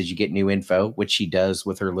adjustments as you get new info, which she does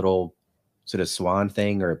with her little sort of swan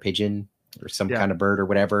thing or a pigeon or some kind of bird or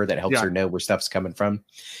whatever that helps her know where stuff's coming from.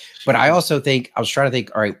 But I also think, I was trying to think,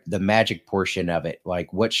 all right, the magic portion of it,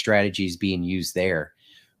 like what strategy is being used there?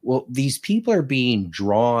 Well, these people are being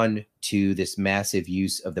drawn to this massive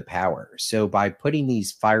use of the power. So by putting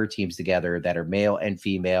these fire teams together that are male and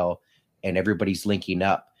female and everybody's linking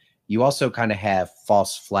up, you also kind of have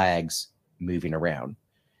false flags moving around.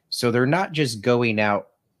 So they're not just going out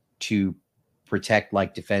to protect,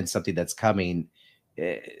 like defend something that's coming.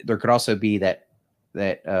 There could also be that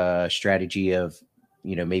strategy of,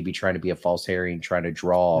 maybe trying to be a false herring, trying to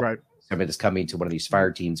draw somebody that's coming to one of these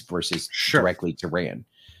fire teams versus directly to Rand.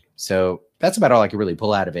 So that's about all I can really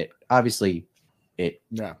pull out of it. Obviously,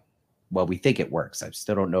 well, we think it works. I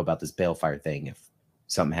still don't know about this Balefire thing, if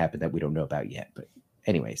something happened that we don't know about yet. But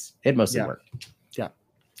anyways, it mostly worked. Yeah.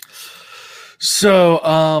 So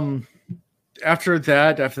after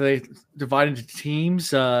they divide into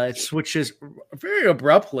teams, it switches very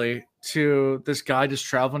abruptly to this guy just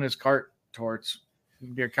traveling his cart towards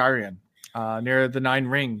near Cairhien, near the Nine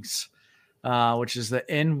Rings, which is the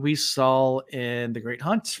inn we saw in The Great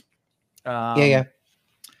Hunt.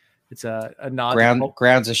 It's a nod.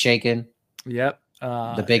 Grounds are shaking. Yep.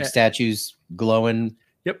 The big statues glowing.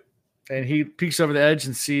 Yep. And he peeks over the edge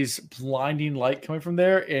and sees blinding light coming from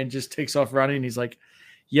there and just takes off running. And he's like,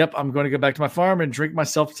 yep, I'm going to go back to my farm and drink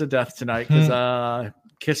myself to death tonight because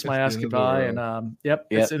kiss my ass goodbye. And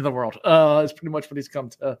it's the end of the world. It's pretty much what he's come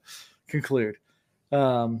to conclude.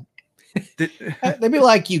 They'd be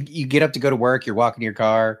like you get up to go to work, you're walking your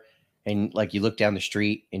car, and like you look down the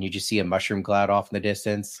street and you just see a mushroom cloud off in the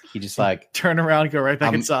distance. You just like turn around, go right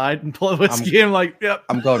back inside and pull a whiskey. I'm like, yep,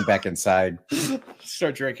 I'm going back inside.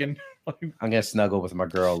 Start drinking. I'm gonna snuggle with my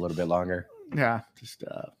girl a little bit longer. Yeah, just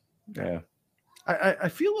I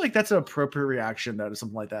feel like that's an appropriate reaction though to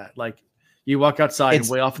something like that. Like you walk outside and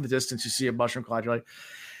way off in the distance, you see a mushroom cloud. You're like,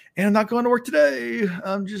 and I'm not going to work today.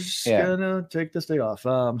 I'm just gonna take this day off.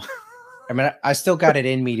 I mean, I still got it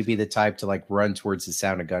in me to be the type to like run towards the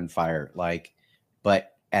sound of gunfire,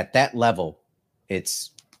 but at that level,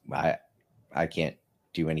 I can't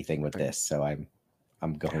do anything with this, so I'm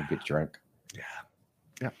going to get drunk.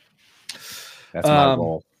 Yeah, that's my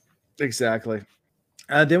goal. Exactly.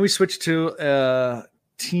 Then we switch to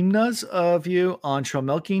Timna's view on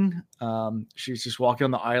Trelmelking. She's just walking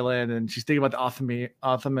on the island and she's thinking about the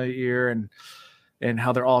Othamir and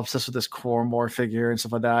how they're all obsessed with this Cormor figure and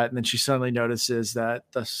stuff like that. And then she suddenly notices that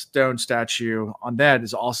the stone statue on that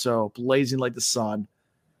is also blazing like the sun.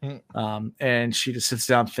 And she just sits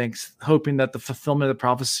down, thinks, hoping that the fulfillment of the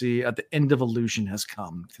prophecy at the end of illusion has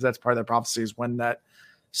come. Because that's part of the prophecy is when that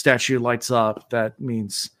statue lights up, that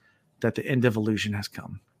means that the end of illusion has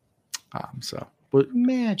come.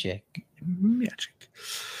 Magic.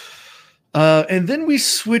 And then we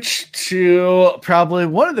switch to probably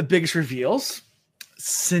one of the biggest reveals,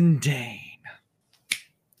 Sindane,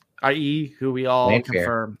 i.e., who we all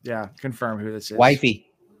confirm. Yeah, confirm who this is. Wifey.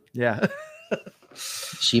 Yeah.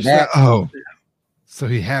 She back. So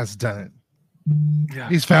he has done it. Yeah.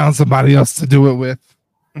 He's found somebody else to do it with.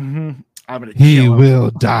 Mm-hmm. He will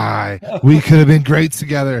die. We could have been great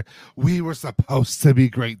together. We were supposed to be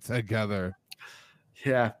great together.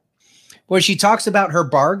 Yeah. Well, she talks about her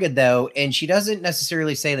bargain, though, and she doesn't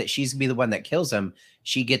necessarily say that she's going to be the one that kills him.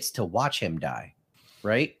 She gets to watch him die,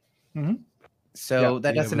 right? Mm-hmm. So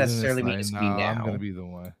that doesn't necessarily mean it's me now. I'm going to be the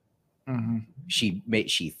one. Mm-hmm. She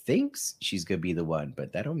thinks she's going to be the one,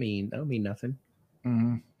 but that don't mean nothing.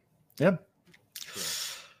 Mm-hmm. Yep.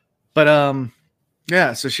 But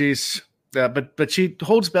yeah. So she's but she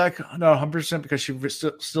holds back 100% because she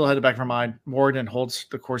still had it back in her mind. Moradin holds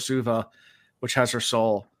the Korsuva, which has her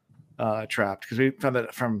soul trapped, because we found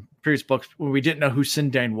that from previous books when we didn't know who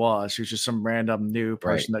Sindane was. She was just some random new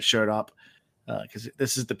person that showed up, because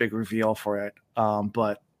this is the big reveal for it.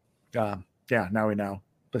 Yeah, now we know.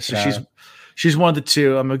 But so she's one of the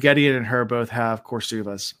two. Moghedien and her both have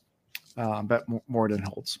Korsuvas, but Moradin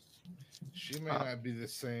holds. She may not be the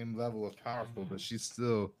same level of powerful, but she's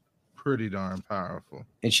still pretty darn powerful.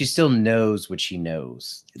 And she still knows what she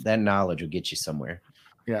knows. That knowledge will get you somewhere.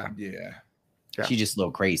 Yeah. She's just a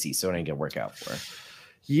little crazy, so it ain't gonna work out for her.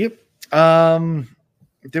 Yep.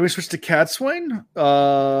 Then we switch to Cadsuane.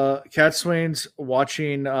 Cadsuane's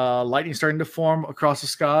watching lightning starting to form across the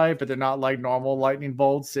sky, but they're not like normal lightning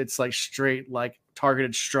bolts. It's like straight, like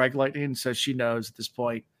targeted strike lightning. So she knows at this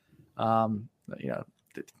point,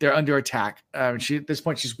 they're under attack. At this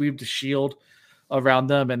point, she's weaved a shield around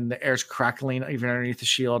them, and the air's crackling even underneath the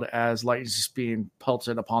shield as lightning's just being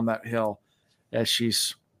pelted upon that hill as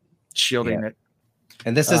she's shielding it.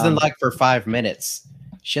 And this isn't like for 5 minutes.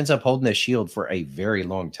 She ends up holding the shield for a very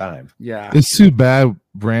long time. Yeah. It's too bad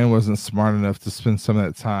Bran wasn't smart enough to spend some of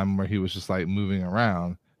that time where he was just like moving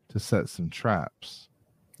around to set some traps.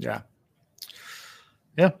 Yeah.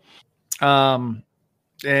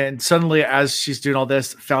 And suddenly, as she's doing all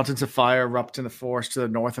this, fountains of fire erupt in the forest to the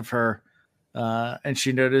north of her. And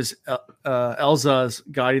she notices Elza's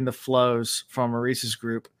guiding the flows from Maurice's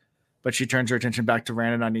group, but she turns her attention back to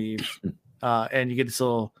Rand and Nynaeve. And you get this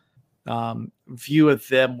little view of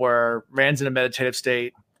them where Rand's in a meditative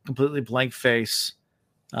state, completely blank face.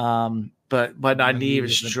 But Nynaeve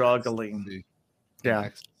is struggling. Yeah.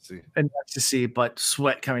 And ecstasy, but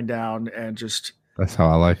sweat coming down and just. That's how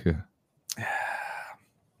I like it.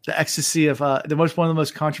 The ecstasy of one of the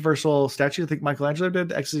most controversial statues. I think Michelangelo did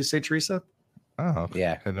the ecstasy of Saint Teresa. Oh,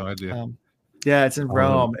 yeah, I had no idea. Yeah, it's in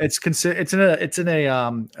Rome. It's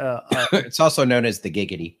it's also known as the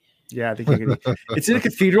Giggity. Yeah, the Giggity. It's in a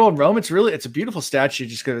cathedral in Rome. It's a beautiful statue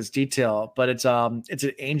just because of its detail. But it's an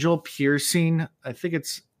angel piercing. I think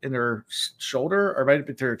it's in her shoulder or right up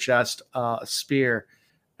into her chest, a spear,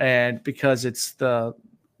 and because it's the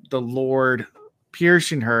Lord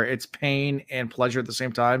piercing her, it's pain and pleasure at the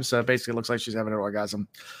same time. So it basically looks like she's having an orgasm.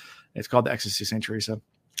 It's called the Ecstasy of Saint Teresa.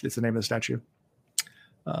 It's the name of the statue.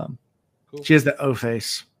 Cool. She has the O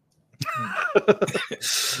face.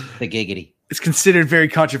 The Giggity. It's considered very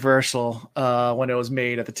controversial when it was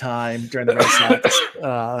made at the time during the Renaissance,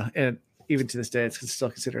 and even to this day, it's still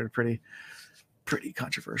considered a pretty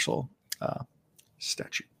controversial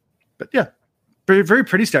statue. But yeah, very very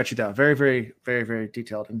pretty statue though. Very very very very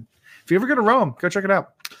detailed. And if you ever go to Rome, go check it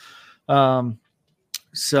out.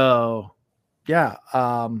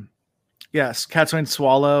 Yes, Cat's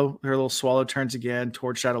swallow. Her little swallow turns again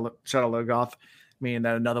towards Shadow Logoth, meaning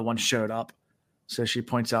that another one showed up. So she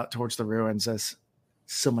points out towards the ruins as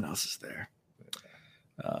someone else is there.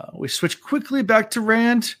 We switch quickly back to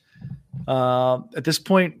Rand. At this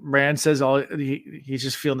point, Rand says he's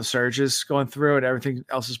just feeling the surges going through, and everything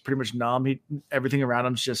else is pretty much numb. Everything around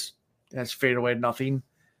him just has faded away to nothing.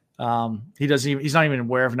 He's not even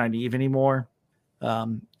aware of Nynaeve anymore.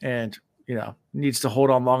 And needs to hold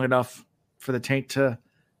on long enough for the taint to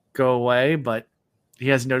go away, but he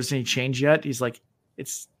hasn't noticed any change yet. He's like,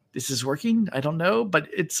 this is working. I don't know, but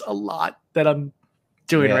it's a lot that I'm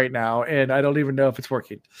doing right now, and I don't even know if it's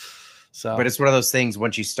working. So, but it's one of those things.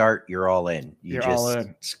 Once you start, you're all in. You're all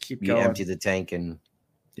in. Just keep going. You empty the tank, and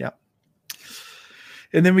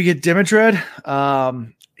and then we get Dimidred.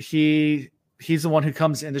 He's the one who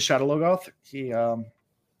comes into Shadow Logoth. He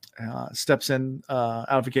steps in out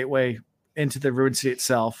of the gateway into the ruined city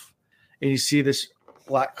itself, and you see this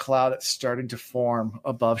black cloud that's starting to form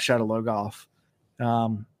above Shadow Logoth.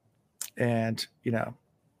 And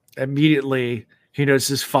immediately he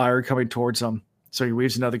notices fire coming towards him, so he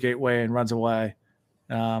weaves another gateway and runs away.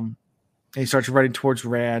 And he starts running towards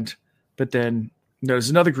Rand, but then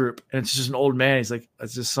notices another group, and it's just an old man. He's like,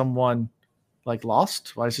 "Is this someone like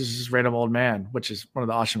lost? Why is this just random old man?" Which is one of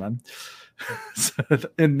the Ashaman.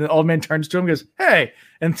 And the old man turns to him and goes, "Hey,"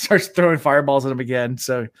 and starts throwing fireballs at him again.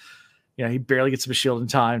 So, he barely gets him a shield in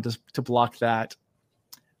time to block that.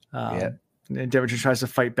 And Dimidred tries to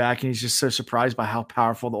fight back, and he's just so surprised by how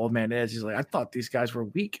powerful the old man is. He's like, "I thought these guys were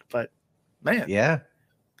weak, but man, they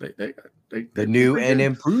the new and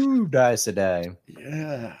improved Aes Sedai."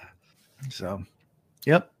 Yeah. So,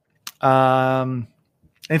 yep.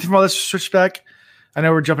 Anything more? Let's switch back. I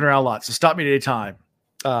know we're jumping around a lot, so stop me at any time.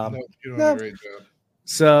 You're doing a great job.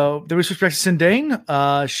 So then we switch back to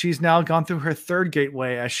Sindain. She's now gone through her third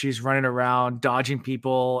gateway as she's running around, dodging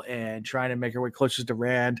people and trying to make her way closer to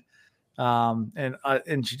Rand.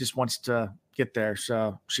 And she just wants to get there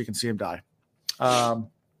so she can see him die.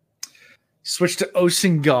 Switch to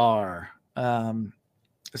Osengar.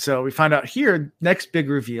 So we find out here, next big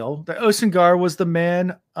reveal, that Osengar was the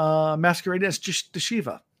man masqueraded as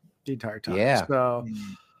Deshiva the entire time. Yeah. So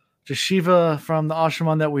Deshiva from the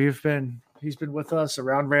Ashaman he's been with us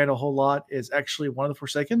around Rand a whole lot, is actually one of the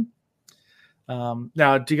Forsaken.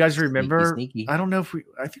 Now, do you guys remember? Sneaky. I don't know if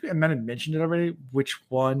I think I might have mentioned it already, which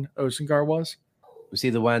one Osengar was. Was he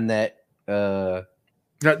the one that No,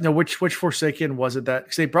 which Forsaken was it that?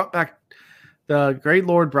 Because they brought back, the Great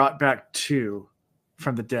Lord brought back two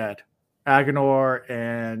from the dead, Agenor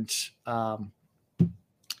and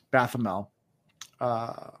Bathamel.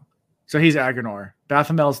 So he's Agenor.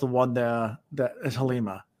 Bathamel is the one that is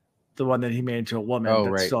Halima, the one that he made into a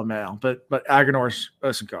woman that's still a male. But Agenor's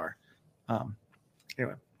Osengar.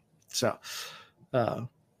 Anyway, so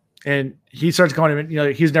and he starts going,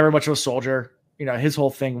 he's never much of a soldier. His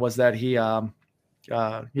whole thing was that he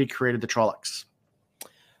created the Trollocs.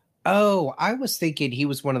 Oh, I was thinking he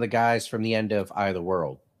was one of the guys from the end of Eye of the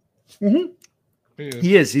World. Mm-hmm.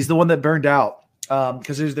 He is. He's the one that burned out.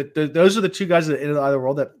 Because those are the two guys at the end of the Eye of the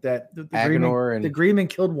World that the Greenman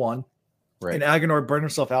killed one, right? And Agenor burned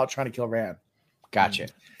himself out trying to kill Rand. Gotcha.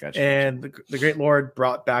 And the Great Lord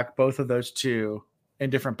brought back both of those two in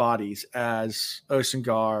different bodies as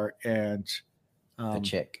Osengar and the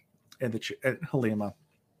chick and Halima.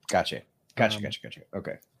 Gotcha.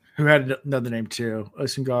 Okay. Who had another name too,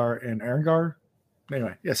 Osengar and Arengar.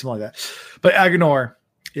 Anyway, yeah, something like that. But Agenor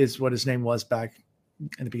is what his name was back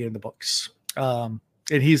in the beginning of the books. And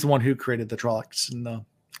he's the one who created the Trollocs and the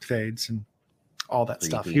Fades and all that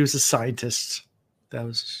stuff. He was a scientist. That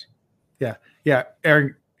was, yeah.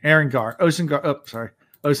 Arengar, Osengar. Oh, sorry,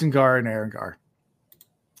 Osengar and Arengar.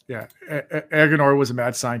 Yeah, Agenor was a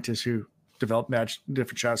mad scientist who developed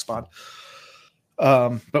different shadow spawn,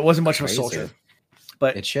 but wasn't much of a soldier.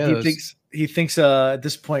 But it shows. He thinks at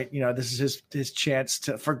this point, this is his chance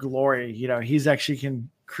for glory. He's actually can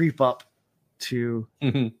creep up to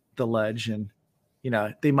the ledge, and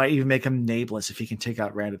they might even make him nameless if he can take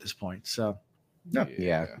out Rand at this point. So,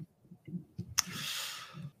 yeah.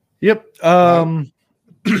 Yep.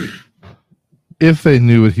 If they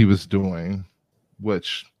knew what he was doing,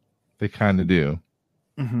 which they kind of do,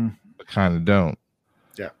 but kind of don't.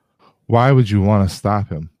 Yeah. Why would you want to stop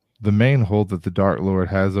him? The main hold that the Dark Lord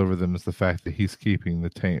has over them is the fact that he's keeping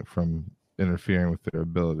the taint from interfering with their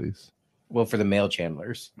abilities. Well, for the male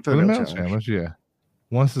channelers. For the male channelers, yeah.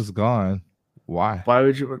 Once it's gone, why? Why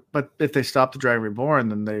would you? But if they stop the Dragon Reborn,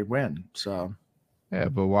 then they win. So. Yeah,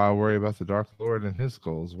 but why worry about the Dark Lord and his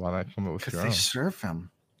goals? Why not come up with your own? Because they serve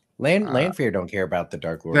him. Lanfear don't care about the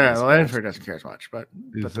Dark Lord. Yeah, Lanfear doesn't care as much, but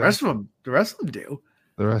the rest of them do.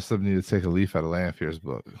 The rest of them need to take a leaf out of Lanfear's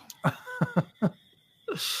book.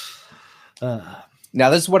 Now,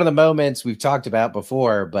 this is one of the moments we've talked about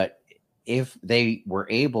before, but if they were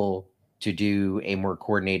able to do a more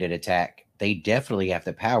coordinated attack, they definitely have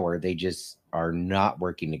the power. They just are not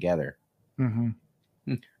working together.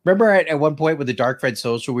 Remember at one point with the Dark Fred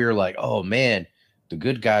Social, we were like, oh man, the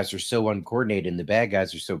good guys are so uncoordinated and the bad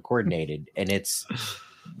guys are so coordinated. And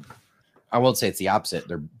I won't say it's the opposite.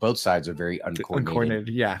 Both sides are very uncoordinated.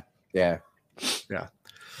 Yeah.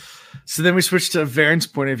 So then we switch to Varen's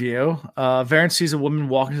point of view. Varen sees a woman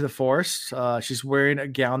walk into the forest. She's wearing a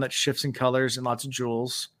gown that shifts in colors and lots of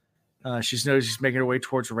jewels. She's making her way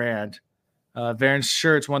towards Rand. Varen's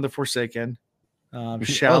sure it's one of the Forsaken.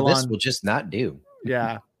 This will just not do.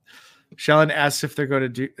 Yeah. Shallan asks if they're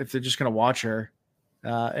just going to watch her.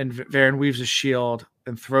 And Varen weaves a shield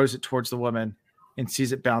and throws it towards the woman and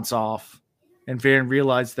sees it bounce off. And Varen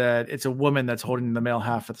realized that it's a woman that's holding the male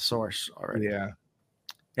half of the source already. Yeah.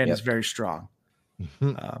 And is very strong.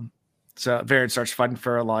 So Varen starts fighting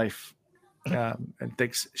for her life and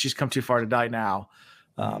thinks she's come too far to die now.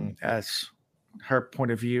 As her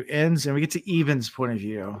point of view ends, and we get to Eben's point of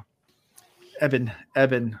view. Eben.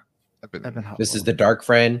 This is the Dark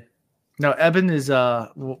Friend. No, Eben is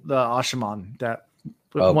the Ashaman that.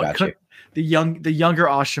 Gotcha. The younger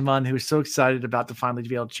Ashaman who was so excited about to finally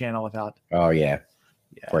be able to channel without. Oh yeah.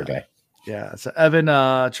 Poor guy. Yeah. So Eben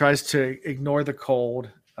tries to ignore the cold.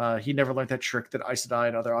 He never learned that trick that Aes Sedai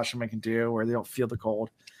and other Ashaman can do, where they don't feel the cold.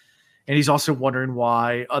 And he's also wondering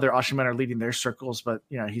why other Ashaman are leading their circles, but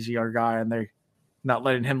he's a younger guy and they're not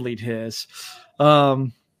letting him lead his. But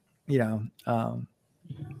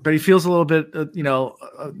he feels a little bit,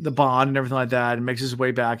 the bond and everything like that, and makes his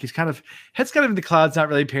way back. He's head's kind of in the clouds, not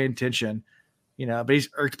really paying attention, but he's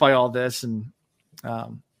irked by all this and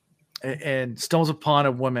stumbles upon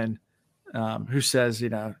a woman who says,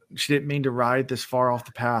 she didn't mean to ride this far off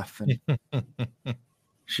the path and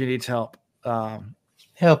she needs help.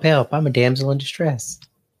 Help. I'm a damsel in distress.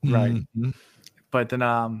 Right. But then,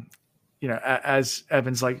 as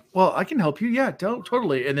Eben's like, well, I can help you. Yeah,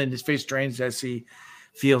 totally. And then his face drains as he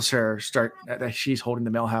feels her that she's holding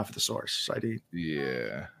the male half of the Source Society.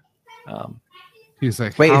 Yeah. He's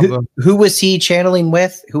like, wait, who was he channeling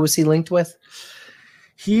with? Who was he linked with?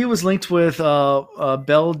 He was linked with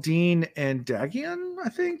Beldine and Dagian, I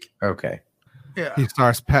think. Okay. Yeah. He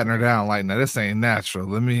starts patting her down like, "Now this ain't natural.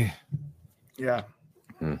 Let me." Yeah.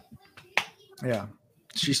 Yeah.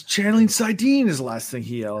 She's channeling Sidene is the last thing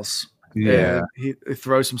he yells. Yeah. And he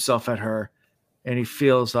throws himself at her, and he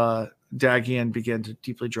feels Dagian begin to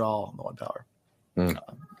deeply draw on the one power.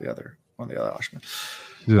 The other Ashaman.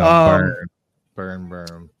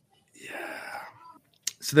 Burn. Yeah.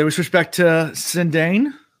 So they would switch back to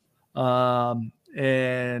Sindane,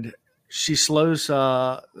 and she slows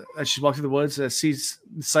as she's walking through the woods. Sees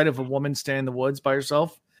the sight of a woman standing in the woods by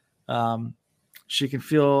herself. She can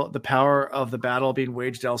feel the power of the battle being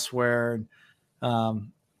waged elsewhere.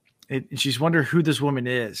 And she's wondering who this woman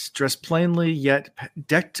is, dressed plainly yet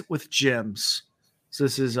decked with gems. So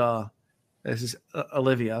this is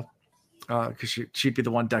Olivia, because she'd be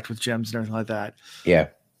the one decked with gems and everything like that. Yeah.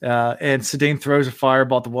 And Sedaine throws a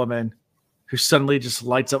fireball at the woman, who suddenly just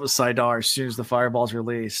lights up with Saidar as soon as the fireball is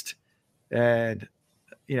released. And,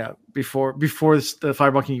 before the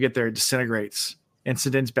fireball can get there, it disintegrates. And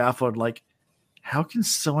Sedaine's baffled, like, how can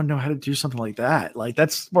someone know how to do something like that? Like,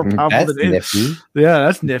 that's more powerful than nifty. Yeah,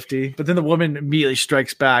 that's nifty. But then the woman immediately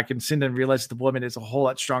strikes back, and Sinden realizes the woman is a whole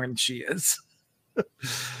lot stronger than she is.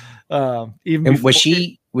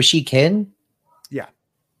 Was she Kin? Yeah.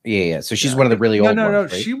 Yeah. So she's one of the really old ones. No.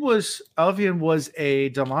 Right? She was Alvian was a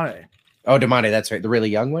Damane. Oh, Damane, that's right. The really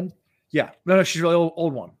young one? Yeah. No, she's a really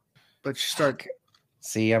old one. But she started.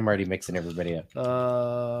 See, I'm already mixing everybody up.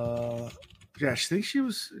 Yeah, I think she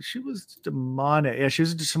was Damane. Yeah, she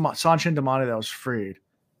was Sanshin Damane that was freed.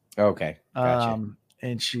 Okay. Gotcha.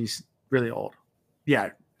 And she's really old. Yeah,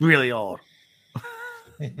 really old.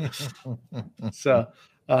 So,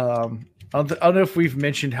 I don't know if we've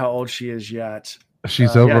mentioned how old she is yet.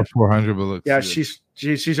 She's over 400, but looks. Yeah, she's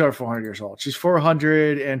over 400 years old. She's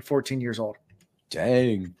 414 years old.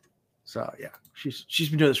 Dang. So yeah, she's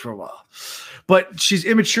been doing this for a while, but she's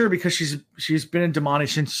immature because she's been in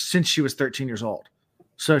Damane since she was 13 years old.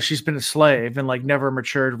 So she's been a slave and like never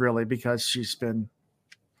matured really because she's been.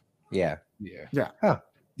 Yeah. Huh.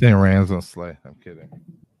 Then Rand's on slay. I'm kidding.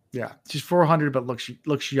 Yeah, she's 400, but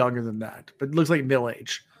looks younger than that. But looks like middle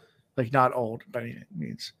age, like not old by any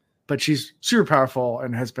means. But she's super powerful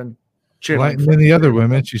and has been like many other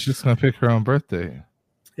women. She's just gonna pick her own birthday.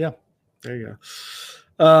 Yeah, there you go.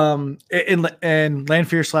 And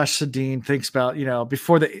Lanfear / Sedaine thinks about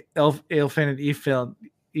before the Aelfin and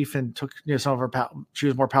Ethan took some of her power. She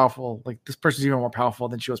was more powerful. Like this person's even more powerful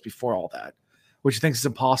than she was before all that, which she thinks is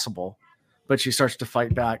impossible. But she starts to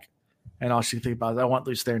fight back. And all she can think about is, I want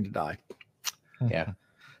Lews Therin to die. Yeah.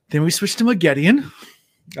 Then we switch to Megaedion.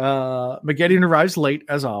 Megaedion arrives late,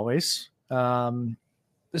 as always.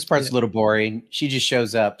 This part's a little boring. She just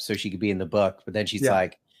shows up so she could be in the book. But then she's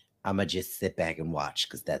like, I'm going to just sit back and watch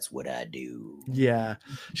because that's what I do. Yeah.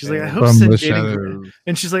 She's like, I hope Sedaine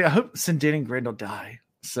and she's like, I hope Sedaine and Grendel die.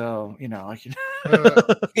 So, I can.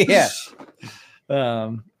 Yeah.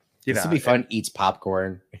 This would be fun. Eats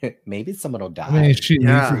popcorn. Maybe someone will die. I mean, she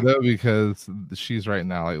needs to go because she's right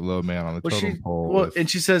now like low man on the totem pole. Well, and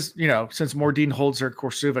she says, since Mordine holds her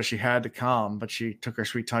Korsuva, she had to come, but she took her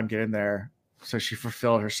sweet time getting there, so she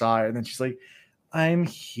fulfilled her side. And then she's like, "I'm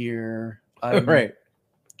here. I'm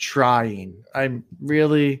trying. I'm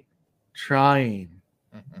really trying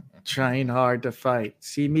hard to fight.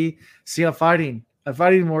 See me? See, I'm fighting. I'm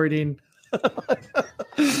fighting, Mordine."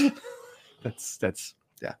 That's.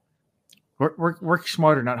 Work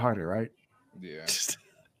smarter, not harder, right? Yeah. It's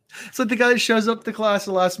like the guy that shows up to class at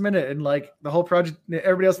the last minute and like the whole project,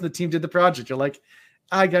 everybody else in the team did the project. You're like,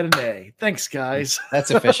 I got an A. Thanks, guys. That's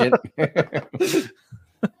efficient.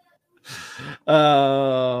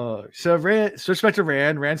 So switch back to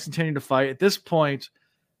Rand. Rand's continuing to fight. At this point,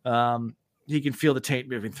 he can feel the taint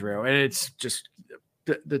moving through, and it's just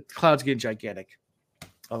the cloud's getting gigantic.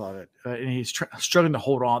 I love it. And he's struggling to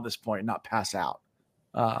hold on at this point and not pass out.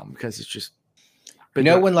 Because it's just,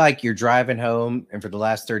 when like you're driving home and for the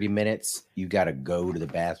last 30 minutes you got to go to the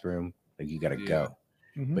bathroom, like you got to go,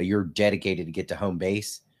 but you're dedicated to get to home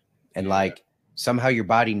base, and like somehow your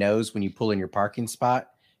body knows when you pull in your parking spot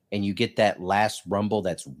and you get that last rumble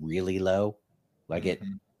that's really low, like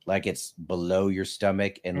it's below your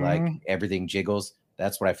stomach and like everything jiggles.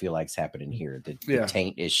 That's what I feel like is happening here. The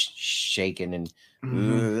taint is shaking and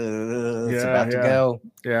it's about to go.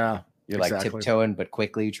 Yeah. You're like tiptoeing, but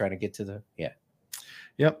quickly trying to get to the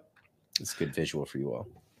Yep. It's good visual for you all.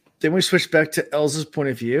 Then we switch back to Elza's point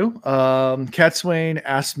of view. Catswain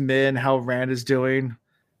asks Min how Rand is doing,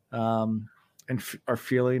 and are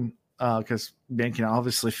feeling, because Min can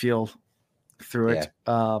obviously feel through it.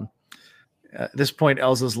 At this point,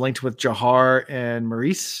 Elza's linked with Jahar and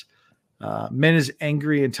Maurice. Min is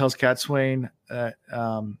angry and tells Catswain that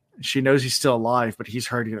she knows he's still alive, but he's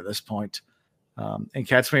hurting at this point. And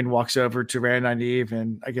Catswain walks over to Rand and Nynaeve,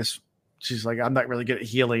 and I guess she's like, I'm not really good at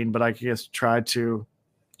healing, but I guess try to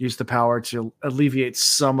use the power to alleviate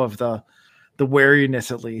some of the wariness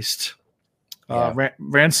at least.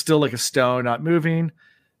 Rand's still like a stone, not moving.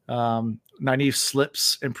 Nynaeve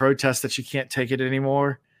slips and protests that she can't take it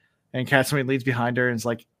anymore. And Catswain leads behind her and is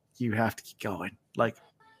like, you have to keep going. Like,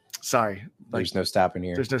 sorry. Like, there's no stopping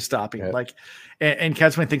here. There's no stopping. Yep. Like, and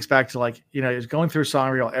Catswain thinks back to like, it's going through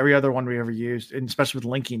Sangreal, every other one we ever used, and especially with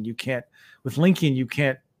linking, you can't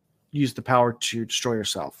use the power to destroy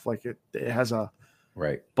yourself. Like it has a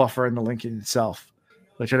buffer in the linking itself,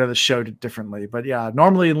 which I know the show did differently. But yeah,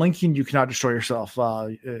 normally in linking, you cannot destroy yourself.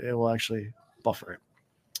 It will actually buffer it.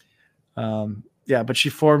 but she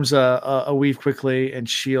forms a weave quickly and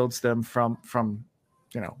shields them from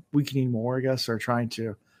weakening more, I guess, or trying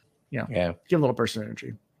to give a little burst of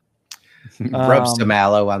energy. Rub some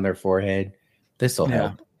aloe on their forehead. This will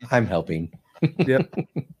help. I'm helping. Yep.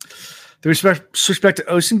 Switch back to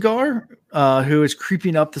Osengar, who is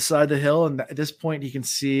creeping up the side of the hill, and at this point, you can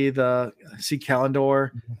see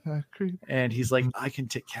Kalendor, and he's like, "I can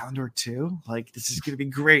take Kalendor too. Like, this is going to be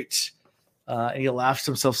great." And he laughs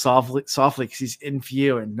to himself softly because he's in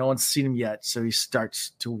view and no one's seen him yet. So he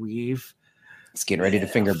starts to weave. He's getting ready to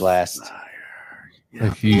finger blast.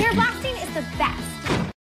 Yeah. Finger blasting is the best.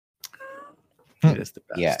 It is the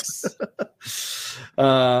best. Yes.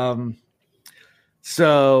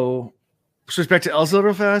 So switch back to Elza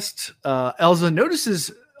real fast. Elza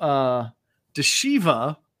notices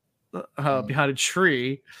Deshiva behind a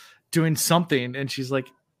tree doing something, and she's like,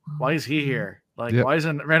 "Why is he here? Like, why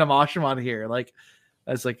isn't random Ashramon here?" Like,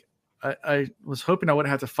 I was like, I was hoping I wouldn't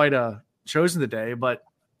have to fight a Chosen today, but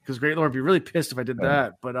because Great Lord would be really pissed if I did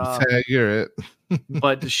that. But you're it.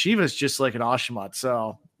 but Deshiva's just like an Ashramon,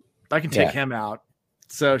 so I can take him out.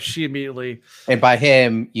 So she immediately, and by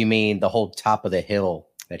him you mean the whole top of the hill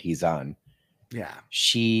that he's on. Yeah,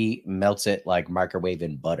 she melts it like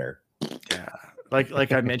microwaving butter. Yeah,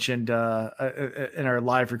 like I mentioned in our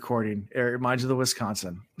live recording, it reminds you of the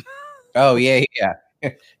Wisconsin. Oh yeah.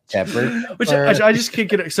 Temper. Which I just can't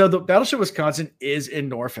get it. So the Battleship Wisconsin is in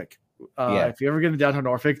Norfolk. If you ever get to downtown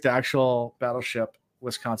Norfolk, the actual Battleship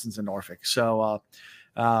Wisconsin's in Norfolk. So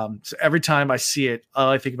so every time I see it, all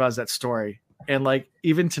I think about is that story. And like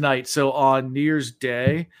even tonight, so on New Year's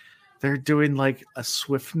Day, they're doing like a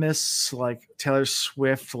Swiftness, like Taylor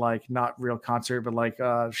Swift, like not real concert, but like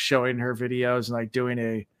showing her videos and like doing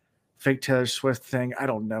a fake Taylor Swift thing. I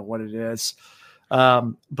don't know what it is.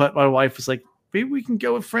 But my wife was like, maybe we can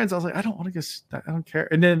go with friends. I was like, I don't want to go. I don't care.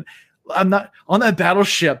 And then I'm not on that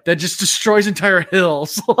battleship that just destroys entire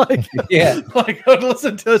hills. Like, like I would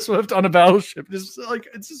listen to Swift on a battleship. Just like,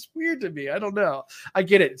 it's just weird to me. I don't know. I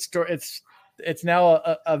get it. It's now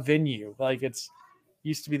a venue. Like it's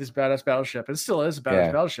used to be this badass battleship. It still is a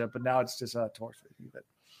badass battleship, but now it's just a tourist venue.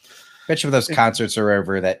 Bet you for those concerts are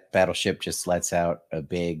over, that battleship just lets out a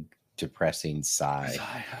big depressing sigh.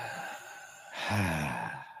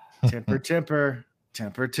 Temper.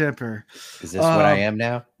 Is this what I am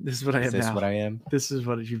now? This is what I am now. Is this what I am? This is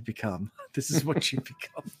what you've become. This is what you've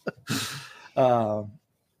become.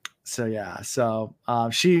 She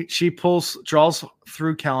draws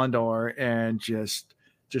through Kalendor and just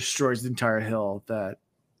destroys the entire hill that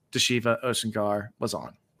Deshiva Osengar was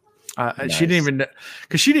on. Nice. She didn't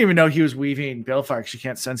even know he was weaving Balefire. She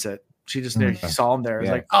can't sense it. She just knew he saw him there. It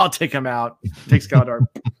was like, I'll take him out. Takes Kalendor.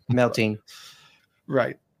 Melting.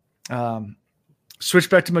 Right. Switch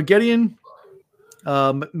back to Moghedien.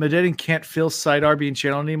 Moghedien can't feel Sidar being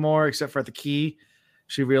channeled anymore, except for at the key.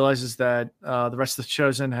 She realizes that the rest of the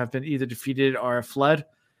Chosen have been either defeated or have fled.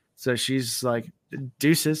 So she's like,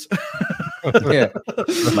 deuces.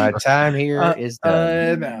 My time here is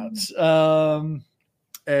done. I'm out.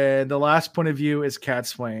 And the last point of view is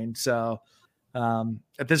Cadsuane. So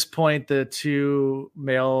at this point, the two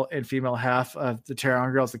male and female half of the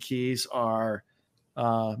Terran Girls, the keys, are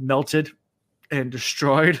melted and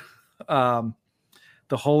destroyed. The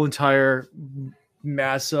whole entire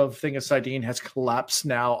massive thing of Sidene has collapsed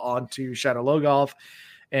now onto Shadow Logoth,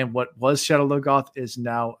 and what was Shadow Logoth is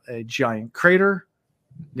now a giant crater.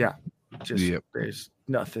 There's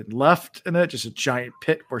nothing left in it, just a giant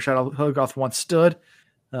pit where Shadow Logoth once stood.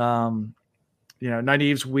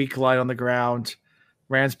 Nynaeve's weak light on the ground.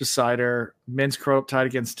 Rand's beside her. Min's curled up tight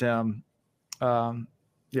against him.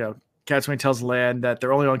 Cadsuane tells Lan that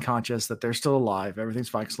they're only unconscious, that they're still alive. Everything's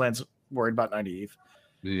fine because Lan's worried about Nynaeve.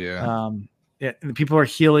 The people are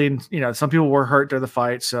healing. Some people were hurt during the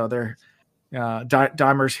fight, so they're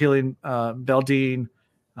Daimer's healing Beldine.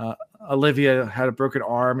 Olivia had a broken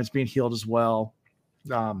arm; it's being healed as well.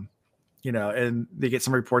 And they get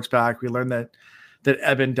some reports back. We learned that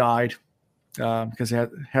Eben died because he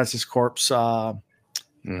has his corpse.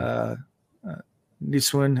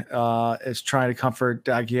 Niswin is trying to comfort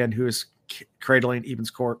Dagian, who is cradling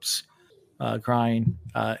Eben's corpse, crying,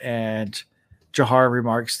 and Jahar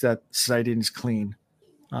remarks that Sidene is clean,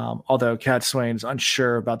 although Cadsuane is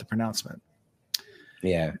unsure about the pronouncement.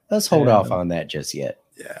 Yeah, let's hold off on that just yet.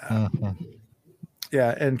 Yeah.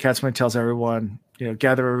 Yeah, and Cadsuane tells everyone,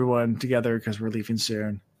 gather everyone together because we're leaving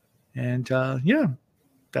soon. And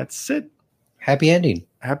that's it. Happy ending.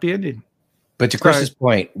 But to Chris's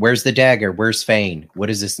point, where's the dagger? Where's Fane? What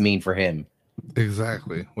does this mean for him?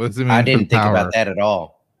 Exactly. What does it mean? I didn't think about that at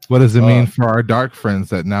all. What does it mean for our dark friends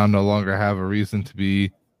that now no longer have a reason to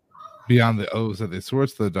be beyond the oaths that they swore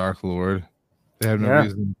to the Dark Lord, they have no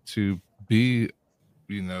reason to be,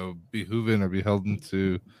 behooven or beholden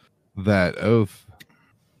to that oath.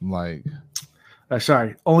 Like,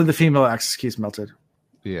 sorry, only the female access keys melted.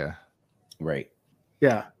 Yeah. Right.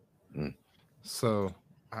 Yeah. So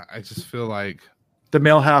I just feel like the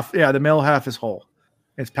male half is whole.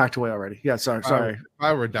 It's packed away already. Yeah, sorry. If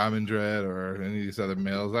I were Diamond Dread or any of these other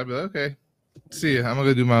males, I'd be like, okay, see ya. I'm gonna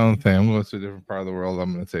go do my own thing. I'm going to a different part of the world.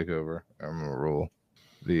 I'm gonna take over. I'm gonna rule.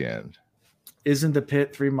 The end. Isn't the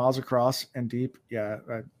pit 3 miles across and deep? Yeah,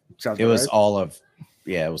 sounds. It was all of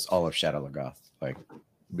Shadow Lagoth. Like,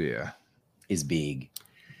 yeah, is big.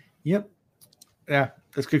 Yep. Yeah,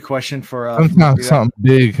 that's a good question for. Sometimes something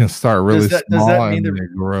big can start really small does that mean and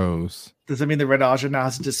it grows. Does that mean the Red Aja now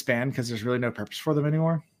has to disband because there's really no purpose for them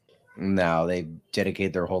anymore? No, they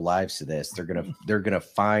dedicate their whole lives to this. They're gonna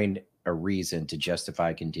find a reason to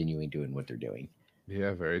justify continuing doing what they're doing.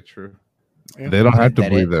 Yeah, very true. Yeah. They don't have to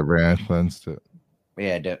believe that Rand cleansed it.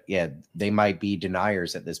 Yeah, they might be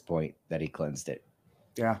deniers at this point that he cleansed it.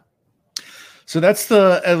 Yeah. So that's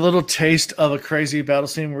a little taste of a crazy battle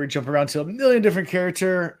scene where we jump around to a million different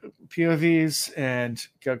character POVs and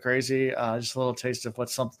go crazy. Just a little taste of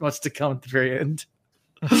what's to come at the very end.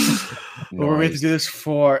 Nice. We're going to do this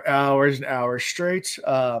for hours and hours straight.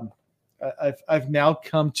 I've now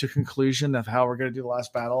come to a conclusion of how we're going to do the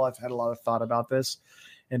last battle. I've had a lot of thought about this,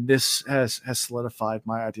 and this has solidified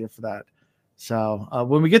my idea for that. So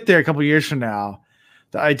when we get there a couple years from now,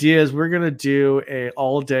 the idea is we're going to do a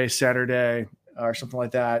all-day Saturday or something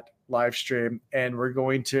like that live stream, and we're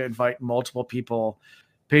going to invite multiple people,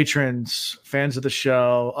 patrons, fans of the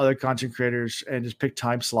show, other content creators, and just pick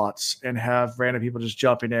time slots and have random people just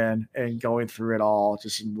jumping in and going through it all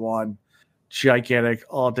just in one gigantic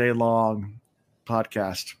all day long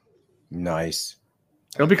podcast. Nice.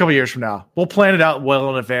 It'll be a couple years from now. We'll plan it out well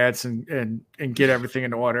in advance and get everything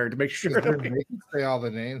in order to make sure they can say all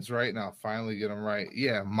the names right now. Finally get them right.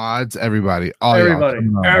 Yeah, mods, everybody,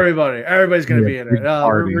 everybody's going to be in it.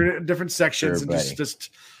 We're in different sections and just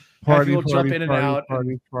party, people jump in and out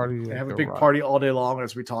party, and have a big party all day long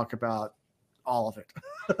as we talk about all of it.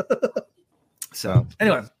 So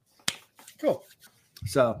anyway, cool.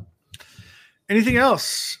 So anything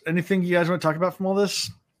else? Anything you guys want to talk about from all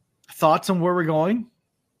this? Thoughts on where we're going?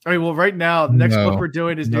 I mean, well, right now, the next book we're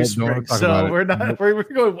doing is New Spring, so we're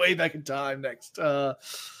going way back in time next for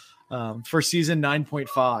season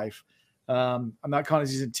 9.5. I'm not calling it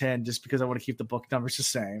season 10 just because I want to keep the book numbers the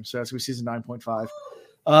same. So that's going to be season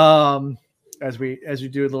 9.5. As we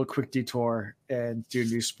do a little quick detour and do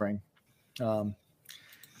New Spring,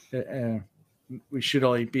 we should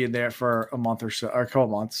only be in there for a month or so, or a couple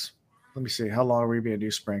months. Let me see, how long are we be in New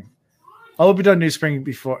Spring? We'll be done New Spring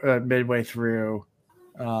before midway through.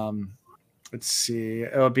 Let's see.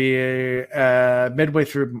 It'll be midway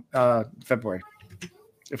through February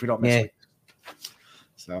if we don't miss it.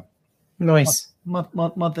 So nice.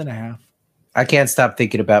 Month and a half. I can't stop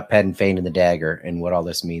thinking about Padan Fain and the dagger and what all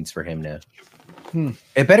this means for him now.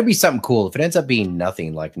 It better be something cool. If it ends up being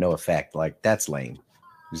nothing, like no effect, like that's lame.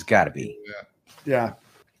 There's got to be. Yeah.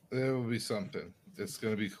 There will be something. It's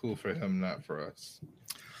going to be cool for him, not for us.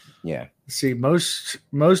 Yeah. See, most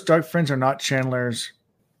Dark Friends are not channelers,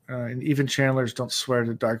 and even channelers don't swear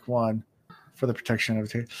to Dark One for the protection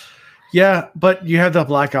of it. Yeah, but you have the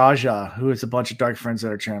Black Aja, who is a bunch of Dark Friends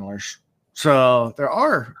that are channelers. So there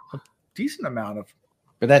are a decent amount of.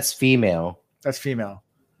 But that's female. That's female.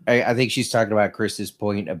 I think she's talking about Chris's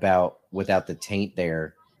point about without the taint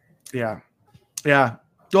there. Yeah. Yeah.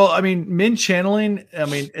 Well, I mean, men channeling,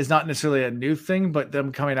 is not necessarily a new thing, but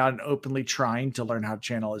them coming out and openly trying to learn how to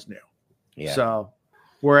channel is new. Yeah. So,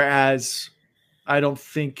 whereas I don't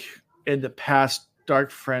think in the past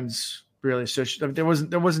Dark Friends really associated. Red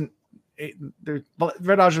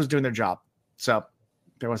Aja was doing their job, so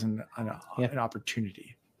there wasn't an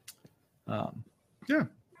opportunity. Yeah.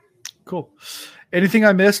 Cool. Anything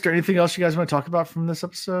I missed or anything else you guys want to talk about from this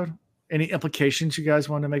episode? Any implications you guys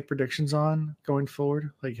want to make predictions on going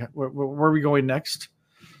forward? Like, where are we going next?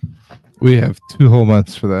 We have 2 whole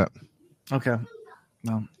months for that. Okay.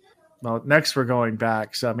 Well, next we're going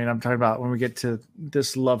back. So, I'm talking about when we get to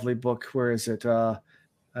this lovely book. Where is it? I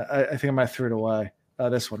think I might throw it away.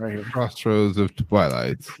 This one right here. Crossroads of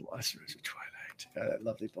Twilight. Crossroads of Twilight. That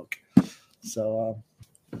lovely book. So,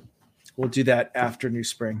 we'll do that after New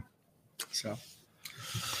Spring. So,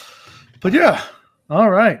 but yeah.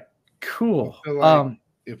 All right. Cool. Like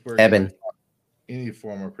if we're Eben, any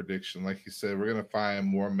form of prediction, like you said, we're gonna find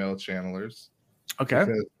more male channelers. Okay.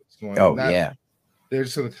 Yeah. They're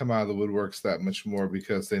just gonna come out of the woodworks that much more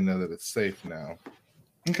because they know that it's safe now.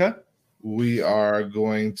 Okay. we are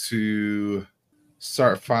going to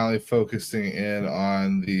start finally focusing in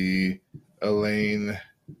on the Elaine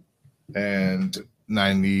and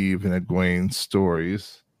Nynaeve and Egwene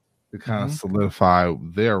stories to kind of solidify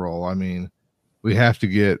their role. I mean, we have to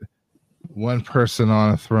get one person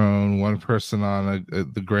on a throne, one person on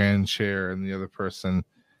the grand chair, and the other person,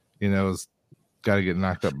 has got to get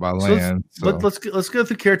knocked up by land. Let's go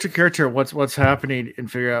through character. What's happening and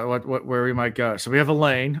figure out where we might go. So we have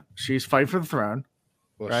Elaine. She's fighting for the throne.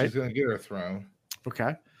 Well, right? She's going to get her throne.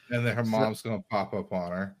 Okay. And then her mom's going to pop up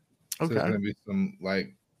on her. So Okay. There's going to be some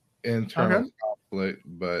like internal conflict,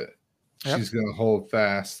 but she's going to hold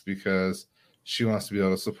fast because she wants to be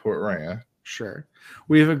able to support Rhaena. Sure.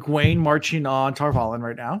 We have Egwene marching on Tar Valon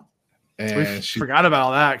right now. And she forgot about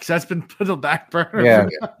all that because that's been put on the back burner. Yeah.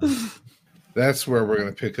 That's where we're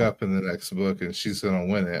going to pick up in the next book, and she's going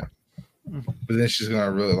to win it. But then she's going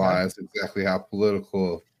to realize exactly how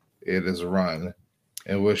political it is run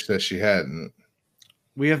and wish that she hadn't.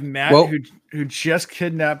 We have Matt who just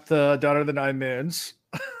kidnapped the daughter of the Nine Moons.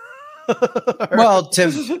 Well,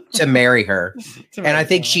 to marry her. And I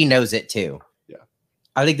think she knows it too. Yeah.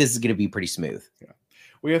 I think this is going to be pretty smooth. Yeah.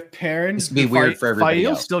 We have Perrin. This would be weird for everybody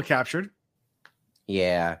else. Still captured.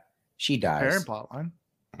 Yeah. She dies. Perrin plotline.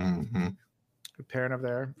 Mm-hmm. Perrin up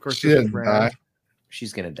there. Of course, she didn't die.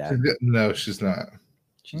 She's going to die. No, she's not.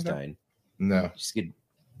 She's dying. No. She's good.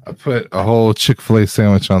 I put a whole Chick-fil-A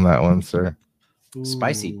sandwich on that one, sir. Ooh.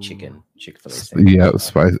 Spicy chicken Chick-fil-A sandwich. Yeah,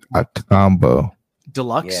 spicy. A combo.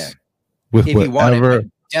 Deluxe. Yeah. With if you want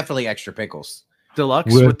it, definitely extra pickles.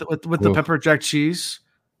 Deluxe with the pepper jack cheese.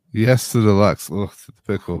 Yes, the deluxe. Ugh, the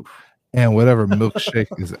pickle. And whatever milkshake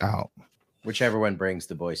is out. Whichever one brings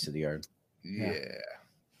the boys to the yard. Yeah.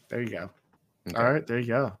 There you go. Okay. All right, there you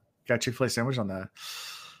go. Got Chick-fil-A sandwich on that.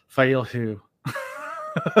 Fail who?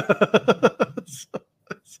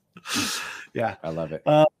 Yeah. I love it.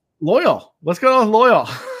 Loyal. What's going on with Loyal?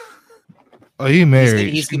 Oh, he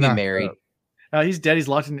married. He's gonna be married. He's dead. He's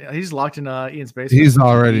locked in Ian's basement. He's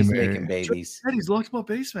already married. Making babies. He's locked in my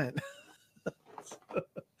basement.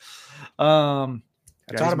 I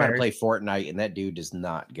taught him how to play Fortnite, and that dude does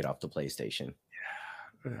not get off the PlayStation.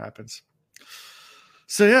 Yeah, it happens.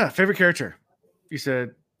 So yeah, favorite character. You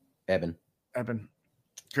said Evan.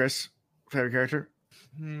 Chris, favorite character?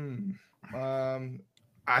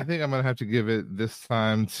 I think I'm gonna have to give it this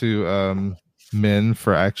time to Min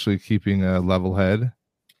for actually keeping a level head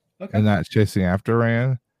and not chasing after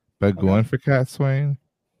Rand, but going for Cat Swain,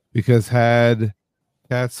 because had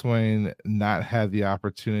Cat Swain not had the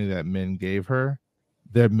opportunity that Min gave her,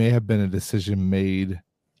 there may have been a decision made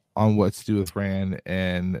on what to do with Rand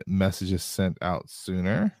and messages sent out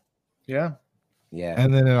sooner. Yeah.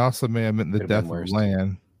 And then it also may have meant the death of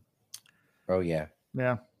Lan. Oh yeah.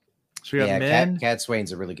 So we got Min. Cat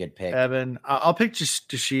Swain's a really good pick. Evan. I'll pick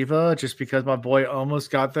just Shiva just because my boy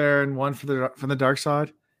almost got there and won from the dark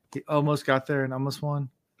side. He almost got there and almost won.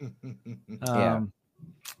 He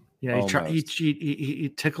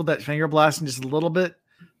tickled that finger blasting just a little bit,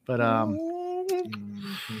 but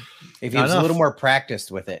if he was a little more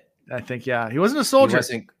practiced with it, I think he wasn't a soldier.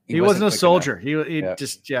 He wasn't a soldier.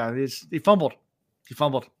 He fumbled. He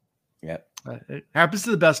fumbled. Yep. It happens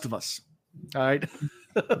to the best of us. All right.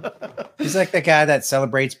 He's like the guy that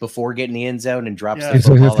celebrates before getting the end zone and drops the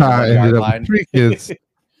football on the yard line. 3 kids.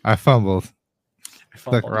 I fumbled.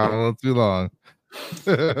 Stuck around a little too long.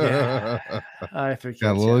 I think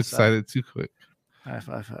got a little excited too quick. I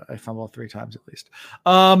fumbled 3 times at least.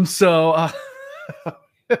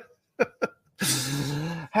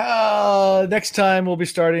 Next time we'll be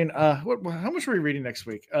starting. How much are we reading next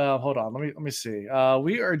week? Hold on. Let me see.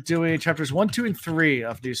 We are doing chapters 1, 2, and 3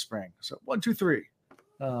 of New Spring. So 1, 2, 3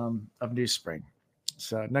 of New Spring.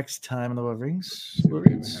 So next time on the Will Rings.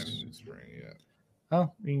 Oh,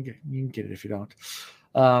 you can get it if you don't.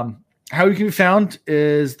 How you can be found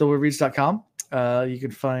is thewillreads.com. You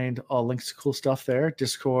can find all links to cool stuff there.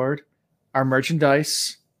 Discord, our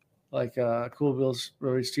merchandise, like Cool Bill's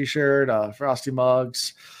Reads t-shirt, Frosty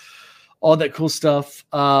mugs, all that cool stuff.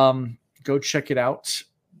 Go check it out.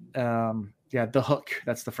 The Hook.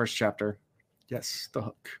 That's the first chapter. Yes, The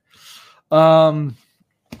Hook.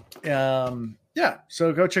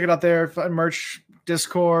 So go check it out there. Find merch,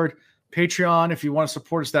 Discord, Patreon. If you want to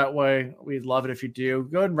support us that way, we'd love it if you do.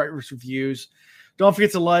 Go ahead and write reviews. Don't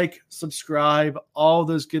forget to like, subscribe, all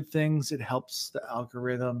those good things. It helps the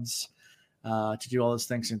algorithms to do all those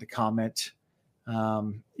things and to comment.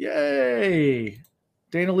 Yay!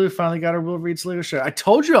 Dana Lou finally got her Will Reads Lego shirt. I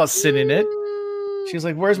told you I was sitting in it. She was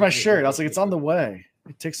like, "Where's my shirt?" I was like, "It's on the way.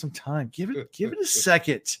 It takes some time. Give it a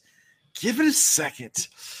second. give it a second.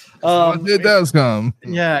 It does come.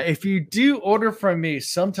 Yeah, if you do order from me,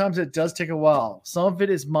 sometimes it does take a while. Some of it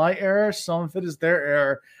is my error, some of it is their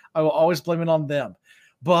error. I will always blame it on them.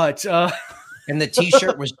 But and the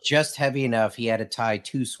t-shirt was just heavy enough he had to tie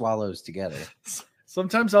 2 swallows together.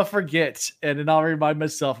 Sometimes I'll forget, and then I'll remind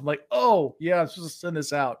myself. I'm like, oh yeah, I'm supposed to send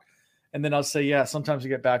this out. And then I'll say, yeah, sometimes you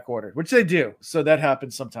get back ordered, which they do. So that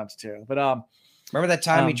happens sometimes too. But remember that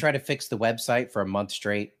time we tried to fix the website for a month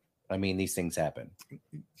straight? I mean, these things happen.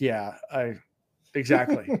 Yeah,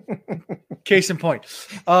 exactly. Case in point.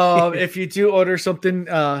 If you do order something,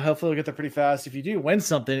 hopefully it'll get there pretty fast. If you do win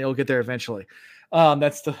something, it'll get there eventually.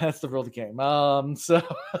 That's the real game. So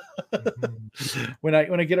when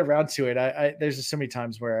I get around to it, I there's just so many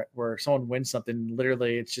times where someone wins something.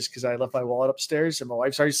 Literally, it's just because I left my wallet upstairs and my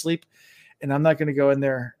wife's already asleep, and I'm not going to go in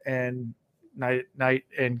there and night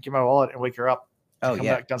and get my wallet and wake her up. Come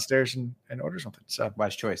back downstairs and order something. So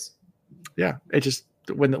wise choice. Yeah, it just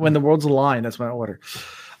when the world's aligned, that's when I order.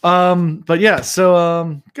 But yeah,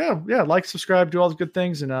 so like, subscribe, do all the good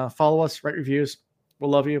things, and follow us, write reviews. We'll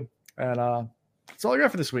love you, and that's all I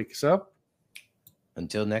got for this week. So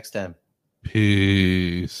until next time,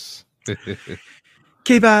 peace.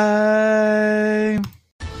 Okay, bye.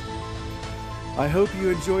 I hope you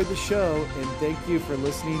enjoyed the show, and thank you for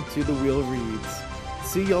listening to The Wheel Reads.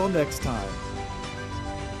 See y'all next time.